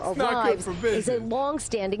examiner arrives is a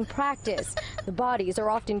long-standing practice. The bodies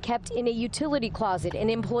are often kept in a utility closet, an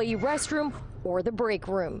employee restroom, or the break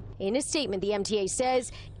room. In a statement, the MTA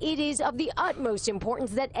says it is of the utmost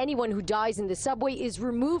importance that anyone who dies in the subway is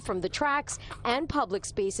removed from the tracks and public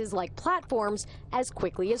spaces like platforms as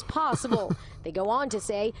quickly as possible. They go on to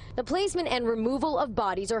say the placement and removal of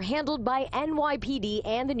bodies are handled by NYPD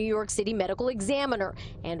and the New York City Medical Examiner,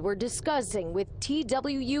 and we're discussing with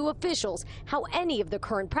TWU officials how any of the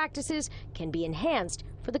current practices can be enhanced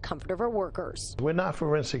for the comfort of our workers. We're not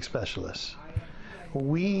forensic specialists.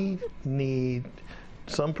 We need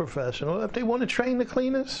some professional. If they want to train the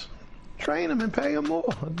cleaners, train them and pay them more.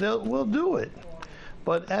 We'll do it.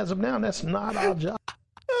 But as of now, that's not our job.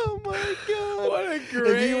 Oh my God! What a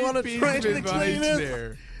great If you want to piece train of the advice cleaners,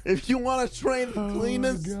 there. if you want to train the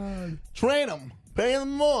cleaners, train them, pay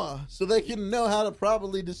them more, so they can know how to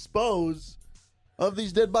properly dispose of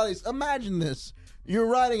these dead bodies. Imagine this. You're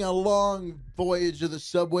riding a long voyage to the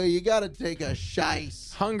subway. You got to take a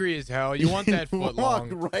shice. Hungry as hell. You want that foot Walk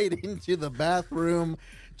long. right into the bathroom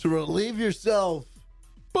to relieve yourself.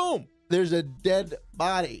 Boom. There's a dead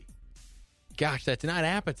body. Gosh, that's not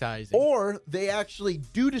appetizing. Or they actually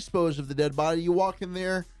do dispose of the dead body. You walk in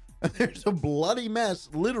there, and there's a bloody mess,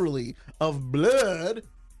 literally, of blood.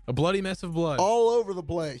 A bloody mess of blood. All over the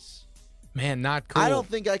place. Man, not cool. I don't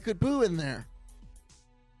think I could poo in there.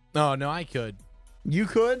 Oh, no, I could. You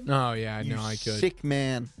could? Oh, yeah, You no, I could. sick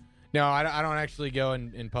man. No, I don't actually go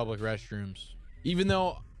in public restrooms. Even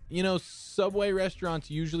though, Subway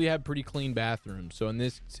restaurants usually have pretty clean bathrooms. So in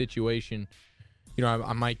this situation,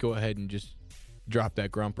 I might go ahead and just drop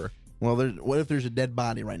that grumper. Well, what if there's a dead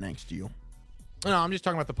body right next to you? No, I'm just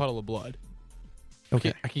talking about the puddle of blood.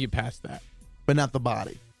 Okay. I can get past that. But not the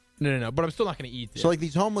body. No. But I'm still not going to eat this. So, like,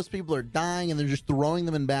 these homeless people are dying, and they're just throwing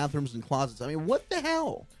them in bathrooms and closets. I mean, what the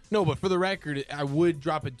hell? No, but for the record, I would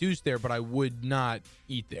drop a deuce there, but I would not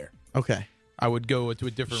eat there. Okay. I would go to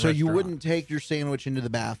a different So restaurant. you wouldn't take your sandwich into the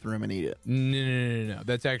bathroom and eat it? No.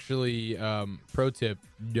 That's actually, pro tip,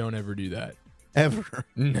 don't ever do that. Ever?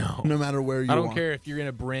 No. No matter where you are. I don't care if you're in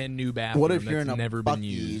a brand new bathroom What if that's you're in a never been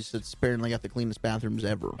used. Buc-ee's that's apparently got the cleanest bathrooms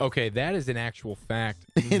ever? Okay, that is an actual fact.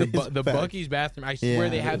 It is The a fact. Buc-ee's bathroom, I swear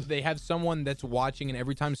Yeah, they have someone that's watching, and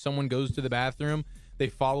every time someone goes to the bathroom, they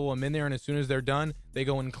follow them in there, and as soon as they're done, they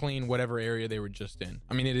go and clean whatever area they were just in.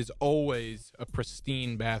 I mean, it is always a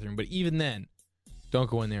pristine bathroom, but even then, don't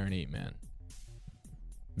go in there and eat, man.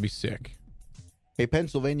 Be sick. A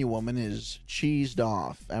Pennsylvania woman is cheesed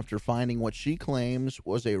off after finding what she claims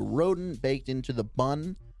was a rodent baked into the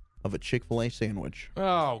bun of a Chick-fil-A sandwich.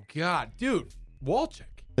 Oh, God. Dude, Wolchuk.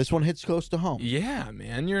 This one hits close to home. Yeah,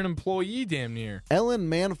 man. You're an employee damn near. Ellen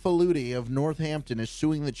Manfaluti of Northampton is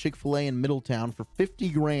suing the Chick-fil-A in Middletown for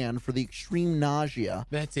 $50,000 for the extreme nausea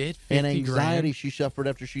That's it? and 50 anxiety grand? she suffered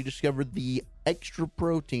after she discovered the extra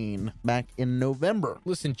protein back in November.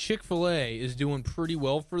 Listen, Chick-fil-A is doing pretty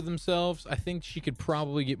well for themselves. I think she could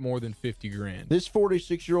probably get more than 50 grand. This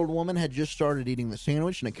 46-year-old woman had just started eating the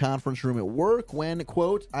sandwich in a conference room at work when,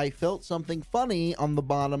 quote, I felt something funny on the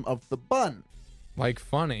bottom of the bun. Like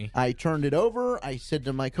funny. I turned it over. I said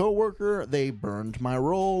to my coworker, they burned my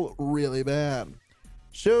roll really bad.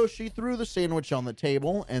 So she threw the sandwich on the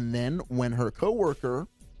table, and then when her coworker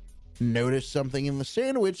noticed something in the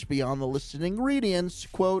sandwich beyond the listed ingredients,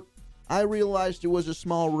 quote, I realized it was a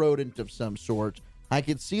small rodent of some sort. I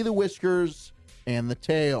could see the whiskers and the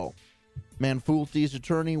tail. Manfulti's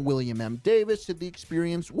attorney, William M. Davis, said the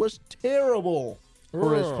experience was terrible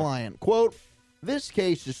for his Ugh. client. Quote, this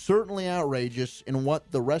case is certainly outrageous in what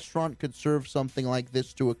the restaurant could serve something like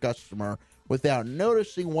this to a customer without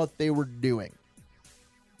noticing what they were doing.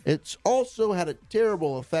 It's also had a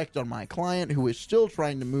terrible effect on my client, who is still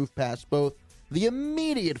trying to move past both the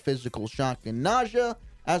immediate physical shock and nausea,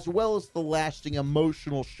 as well as the lasting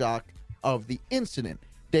emotional shock of the incident.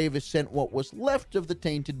 Davis sent what was left of the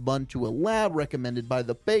tainted bun to a lab recommended by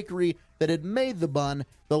the bakery that had made the bun.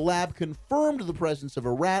 The lab confirmed the presence of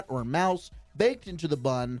a rat or mouse baked into the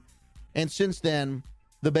bun, and since then,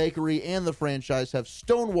 the bakery and the franchise have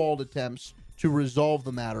stonewalled attempts to resolve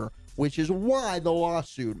the matter, which is why the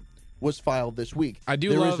lawsuit was filed this week.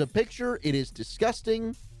 There is a picture. It is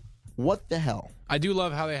disgusting. What the hell? I do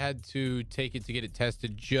love how they had to take it to get it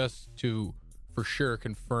tested just to, for sure,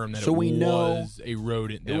 confirm that So it we know was a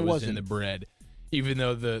rodent that it was in wasn't. the bread. Even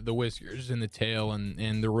though the whiskers and the tail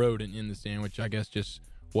and the rodent in the sandwich, I guess, just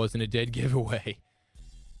wasn't a dead giveaway.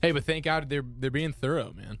 Hey, but thank God they're being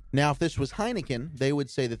thorough, man. Now, if this was Heineken, they would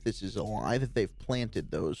say that this is a lie, that they've planted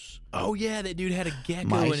those Oh, yeah, that dude had a gecko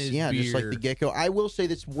mice. in his Yeah, beer. just like the gecko. I will say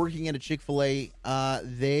this, working at a Chick-fil-A,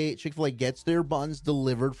 Chick-fil-A gets their buns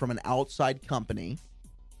delivered from an outside company.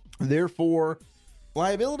 Therefore,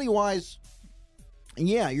 liability-wise,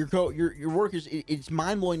 Yeah, your work is. It's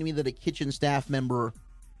mind blowing to me that a kitchen staff member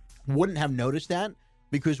wouldn't have noticed that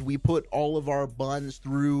because we put all of our buns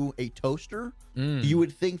through a toaster. You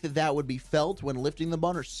would think that would be felt when lifting the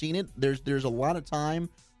bun or seen it. There's a lot of time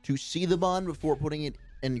to see the bun before putting it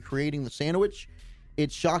and creating the sandwich.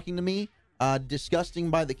 It's shocking to me, disgusting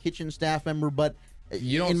by the kitchen staff member, but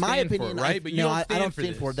you don't in my stand opinion, for it, right? But you I don't for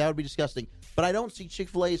stand for it. That would be disgusting. But I don't see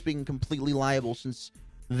Chick-fil-A as being completely liable since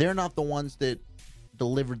they're not the ones that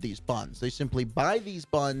delivered these buns. They simply buy these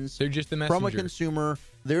buns. They're just the messenger. From a consumer.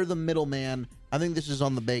 They're the middleman. I think this is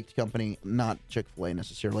on the baked company, not Chick-fil-A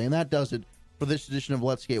necessarily. And that does it for this edition of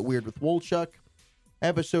Let's Get Weird with Wolchuk.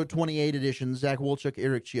 Episode 28 edition. Zach Wolchuk,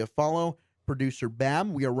 Eric Chiafalo, producer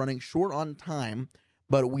Bab. We are running short on time,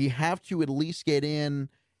 but we have to at least get in,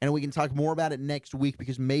 and we can talk more about it next week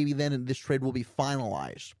because maybe then this trade will be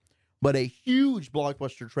finalized. But a huge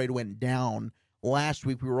blockbuster trade went down last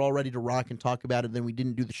week. We were all ready to rock and talk about it. Then we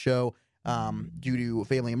didn't do the show due to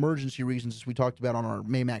family emergency reasons, as we talked about on our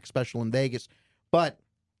Maymax special in Vegas. But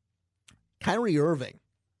Kyrie Irving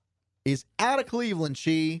is out of Cleveland,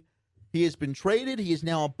 He has been traded. He is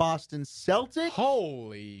now a Boston Celtic.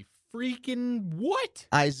 Holy freaking what?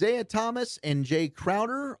 Isaiah Thomas and Jay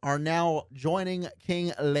Crowder are now joining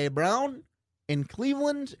King LeBron in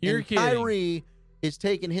Cleveland. You're and kidding. Kyrie is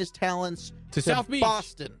taking his talents to South Beach.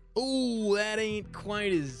 Boston. Ooh, that ain't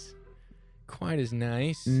quite as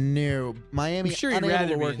nice. No, Miami. I'm sure you'd unable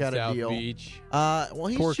rather to work be in out South a deal. Beach. Well,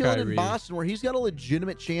 he's Poor chilling Kyrie. in Boston, where he's got a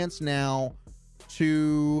legitimate chance now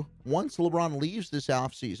to, once LeBron leaves this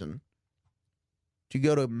offseason, to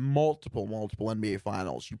go to multiple NBA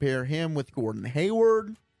finals. You pair him with Gordon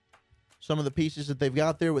Hayward, some of the pieces that they've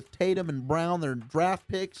got there with Tatum and Brown, their draft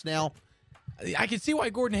picks. Now, I can see why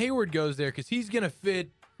Gordon Hayward goes there because he's going to fit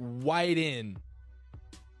right in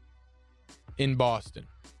Boston.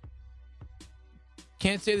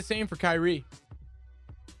 Can't say the same for Kyrie.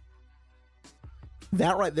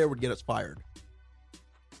 That right there would get us fired.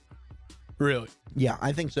 Really? Yeah,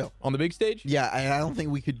 I think so. On the big stage? Yeah, I don't think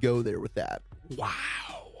we could go there with that. Wow.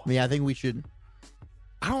 Yeah, I think we should.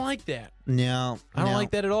 I don't like that. No. I don't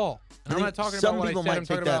like that at all. I'm not talking about what I said. I'm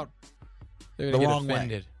talking about they're going to get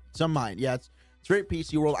offended. Some might. Yeah, it's very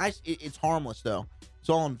PC world. It's harmless, though. It's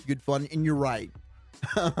all in good fun, and you're right.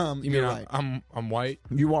 You're right. I'm white?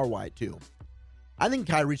 You are white, too. I think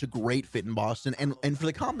Kyrie's a great fit in Boston, and for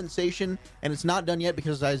the compensation, and it's not done yet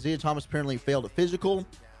because Isaiah Thomas apparently failed a physical.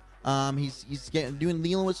 He's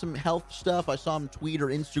dealing with some health stuff. I saw him tweet or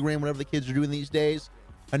Instagram, whatever the kids are doing these days.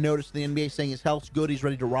 I noticed the NBA saying his health's good, he's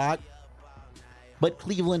ready to rock. But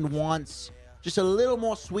Cleveland wants just a little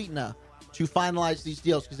more sweetener to finalize these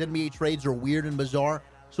deals because NBA trades are weird and bizarre.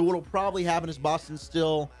 So what will probably happen is Boston's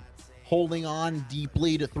still holding on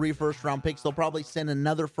deeply to 3 first-round picks. They'll probably send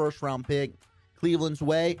another first-round pick Cleveland's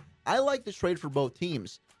way. I like this trade for both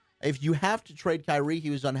teams. If you have to trade Kyrie,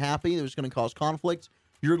 he was unhappy. It was going to cause conflict.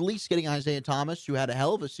 You're at least getting Isaiah Thomas, who had a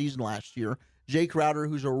hell of a season last year. Jay Crowder,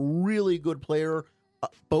 who's a really good player,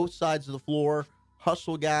 both sides of the floor.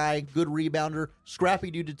 Hustle guy, good rebounder,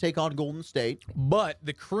 scrappy dude to take on Golden State. But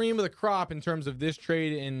the cream of the crop in terms of this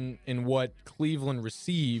trade in what Cleveland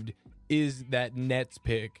received is that Nets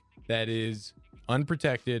pick that is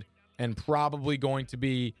unprotected and probably going to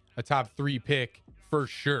be a top 3 pick for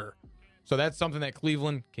sure. So that's something that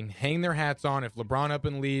Cleveland can hang their hats on. If LeBron up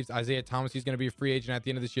and leaves, Isaiah Thomas, he's going to be a free agent at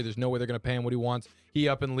the end of this year. There's no way they're going to pay him what he wants. He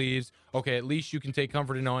up and leaves. Okay, at least you can take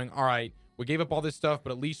comfort in knowing, all right, we gave up all this stuff,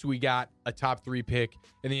 but at least we got a top 3 pick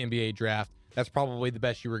in the NBA draft. That's probably the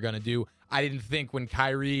best you were going to do. I didn't think when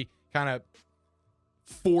Kyrie kind of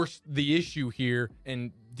forced the issue here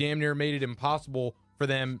and damn near made it impossible for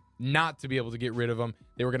them not to be able to get rid of him,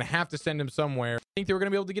 they were going to have to send him somewhere. I think they were going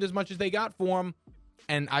to be able to get as much as they got for him.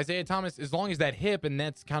 And Isaiah Thomas, as long as that hip, and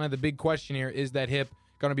that's kind of the big question here, is that hip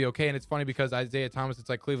going to be okay? And it's funny because Isaiah Thomas, it's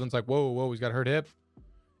like Cleveland's like, whoa, he's got a hurt hip.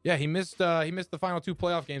 Yeah, he missed the final 2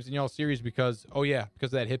 playoff games in y'all series because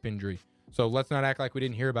of that hip injury. So let's not act like we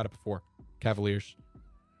didn't hear about it before, Cavaliers.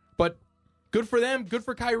 But good for them, good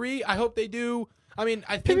for Kyrie. I hope they do. I mean,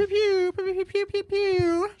 I think I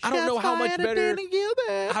don't know how much better.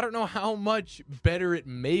 I don't know how much better it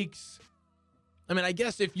makes. I mean, I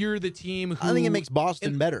guess if you're the team who... I think it makes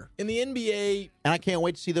Boston better. In the NBA... And I can't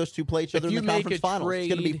wait to see those two play each other in the conference finals.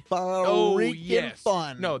 It's going to be freaking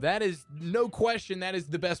fun. No, that is no question. That is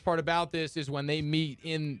the best part about this is when they meet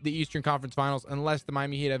in the Eastern Conference Finals, unless the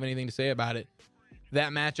Miami Heat have anything to say about it.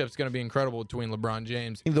 That matchup's going to be incredible between LeBron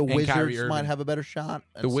James and Kyrie Irving. The Wizards might have a better shot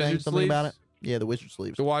at saying something about it. Yeah, the Wizard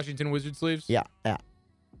sleeves. The Washington Wizard sleeves? Yeah.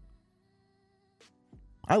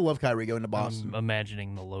 I love Kyrie going to Boston. I'm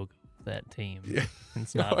imagining the logo. that team.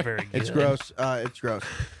 It's not very good. It's gross. It's gross.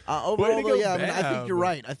 Overall, though, yeah, I mean, I think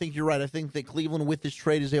you're right. I think that Cleveland, with this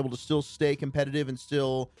trade, is able to still stay competitive and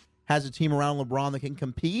still has a team around LeBron that can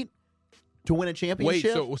compete to win a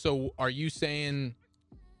championship. Wait, so are you saying?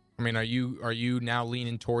 I mean, are you now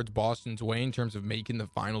leaning towards Boston's way in terms of making the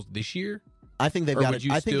finals this year? I think they've got.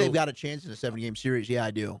 I think they've got a chance in a 7-game series. Yeah,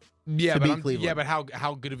 I do. Yeah, but but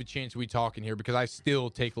how good of a chance are we talking here? Because I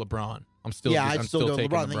still take LeBron. I'm still go taking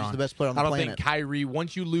LeBron. I think he's the best player on the planet. I don't think Kyrie.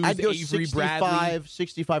 Once you lose I'd go Avery Bradley,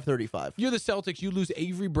 65-35. You're the Celtics. You lose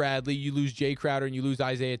Avery Bradley, you lose Jay Crowder, and you lose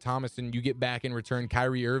Isaiah Thomas, and you get back in return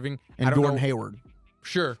Kyrie Irving and Gordon Hayward.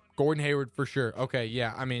 Sure, Gordon Hayward for sure. Okay,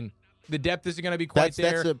 yeah. I mean, the depth isn't going to be quite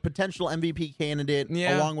there. That's a potential MVP candidate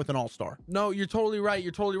along with an all-star. No, you're totally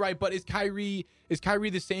right. But is Kyrie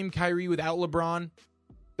the same Kyrie without LeBron?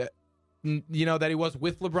 That he was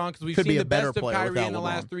with LeBron? Because we've seen the best of Kyrie in the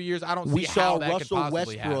last 3 years. I don't see how that could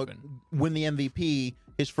possibly happen. We saw Russell Westbrook win the MVP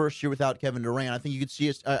his first year without Kevin Durant. I think you could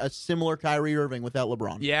see a similar Kyrie Irving without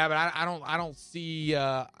LeBron. Yeah, but I don't see.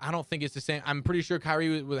 I don't think it's the same. I'm pretty sure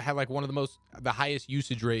Kyrie would have like one of the highest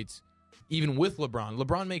usage rates. Even with LeBron.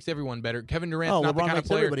 LeBron makes everyone better. Kevin Durant's not the kind of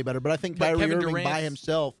player. Everybody better, but I think Kyrie Irving by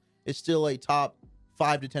himself is still a top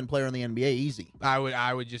 5 to 10 player in the NBA easy.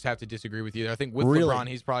 I would just have to disagree with you. I think with LeBron,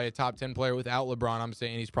 he's probably a top 10 player. Without LeBron, I'm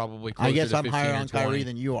saying he's probably closer I guess to I'm 15 higher or on 20. Kyrie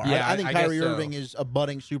than you are. Yeah, I think Kyrie Irving is a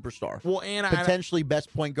budding superstar. Well, and potentially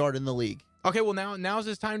best point guard in the league. Okay, well now's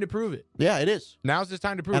his time to prove it. Yeah, it is. Now's his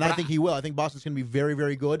time to prove it. And I think he will. I think Boston's going to be very,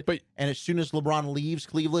 very good. And as soon as LeBron leaves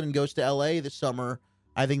Cleveland and goes to LA this summer,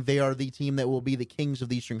 I think they are the team that will be the kings of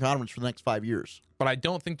the Eastern Conference for the next 5 years. But I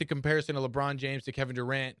don't think the comparison of LeBron James to Kevin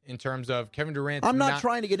Durant in terms of Kevin Durant. I'm not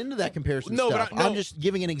trying to get into that comparison stuff. I'm just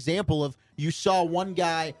giving an example of you saw one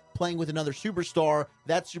guy playing with another superstar,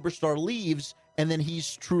 that superstar leaves, and then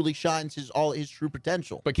he's truly shines all his true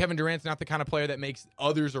potential. But Kevin Durant's not the kind of player that makes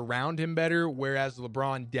others around him better, whereas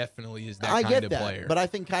LeBron definitely is that kind of player. But I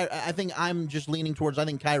think I'm just leaning towards I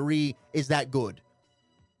think Kyrie is that good.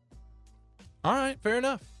 All right, fair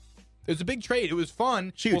enough. It was a big trade. It was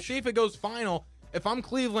fun. We'll see if it goes final. If I'm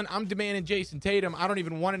Cleveland, I'm demanding Jason Tatum. I don't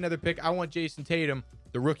even want another pick. I want Jason Tatum,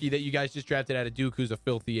 the rookie that you guys just drafted out of Duke, who's a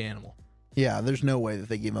filthy animal. Yeah, there's no way that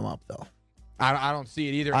they give him up, though. I don't see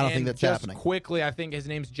it either. I don't think that's happening. Quickly, I think his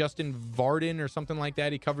name's Justin Varden or something like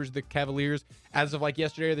that. He covers the Cavaliers. As of like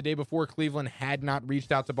yesterday or the day before, Cleveland had not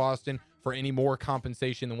reached out to Boston for any more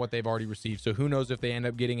compensation than what they've already received. So who knows if they end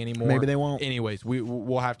up getting any more. Maybe they won't. Anyways,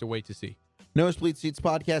 we'll have to wait to see. Nosebleed Seats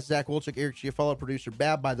podcast, Zach Wolchuk, Eric Chiafalo, producer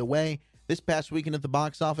Bab. By the way, this past weekend at the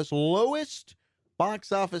box office, lowest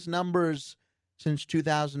box office numbers since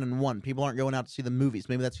 2001. People aren't going out to see the movies.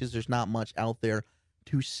 Maybe that's because there's not much out there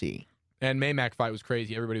to see. And Maymac fight was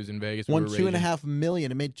crazy. Everybody was in Vegas. Won $2.5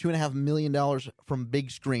 million. It made $2.5 million from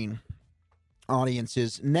big screen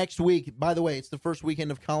audiences. Next week, by the way, it's the first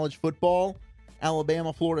weekend of college football.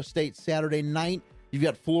 Alabama, Florida State, Saturday night. You've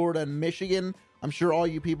got Florida and Michigan. I'm sure all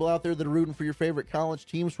you people out there that are rooting for your favorite college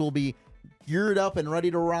teams will be geared up and ready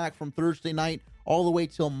to rock from Thursday night all the way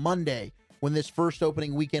till Monday when this first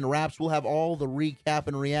opening weekend wraps. We'll have all the recap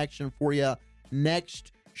and reaction for you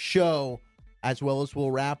next show, as well as we'll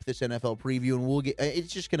wrap this NFL preview, and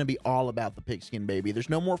it's just going to be all about the pigskin, baby. There's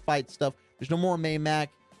no more fight stuff. There's no more Maymac.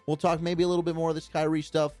 We'll talk maybe a little bit more of this Kyrie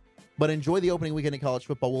stuff, but enjoy the opening weekend of college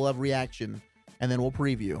football. We'll have reaction, and then we'll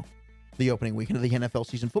preview the opening weekend of the NFL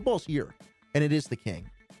season. Football's here, and it is the king.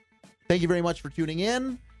 Thank you very much for tuning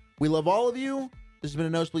in. We love all of you. This has been a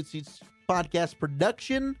Nosebleed Seats podcast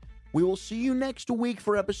production. We will see you next week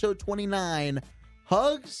for episode 29.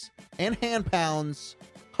 Hugs and hand pounds.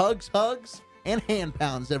 Hugs, and hand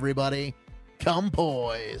pounds, everybody. Come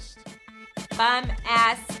poised. Bum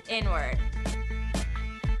ass inward.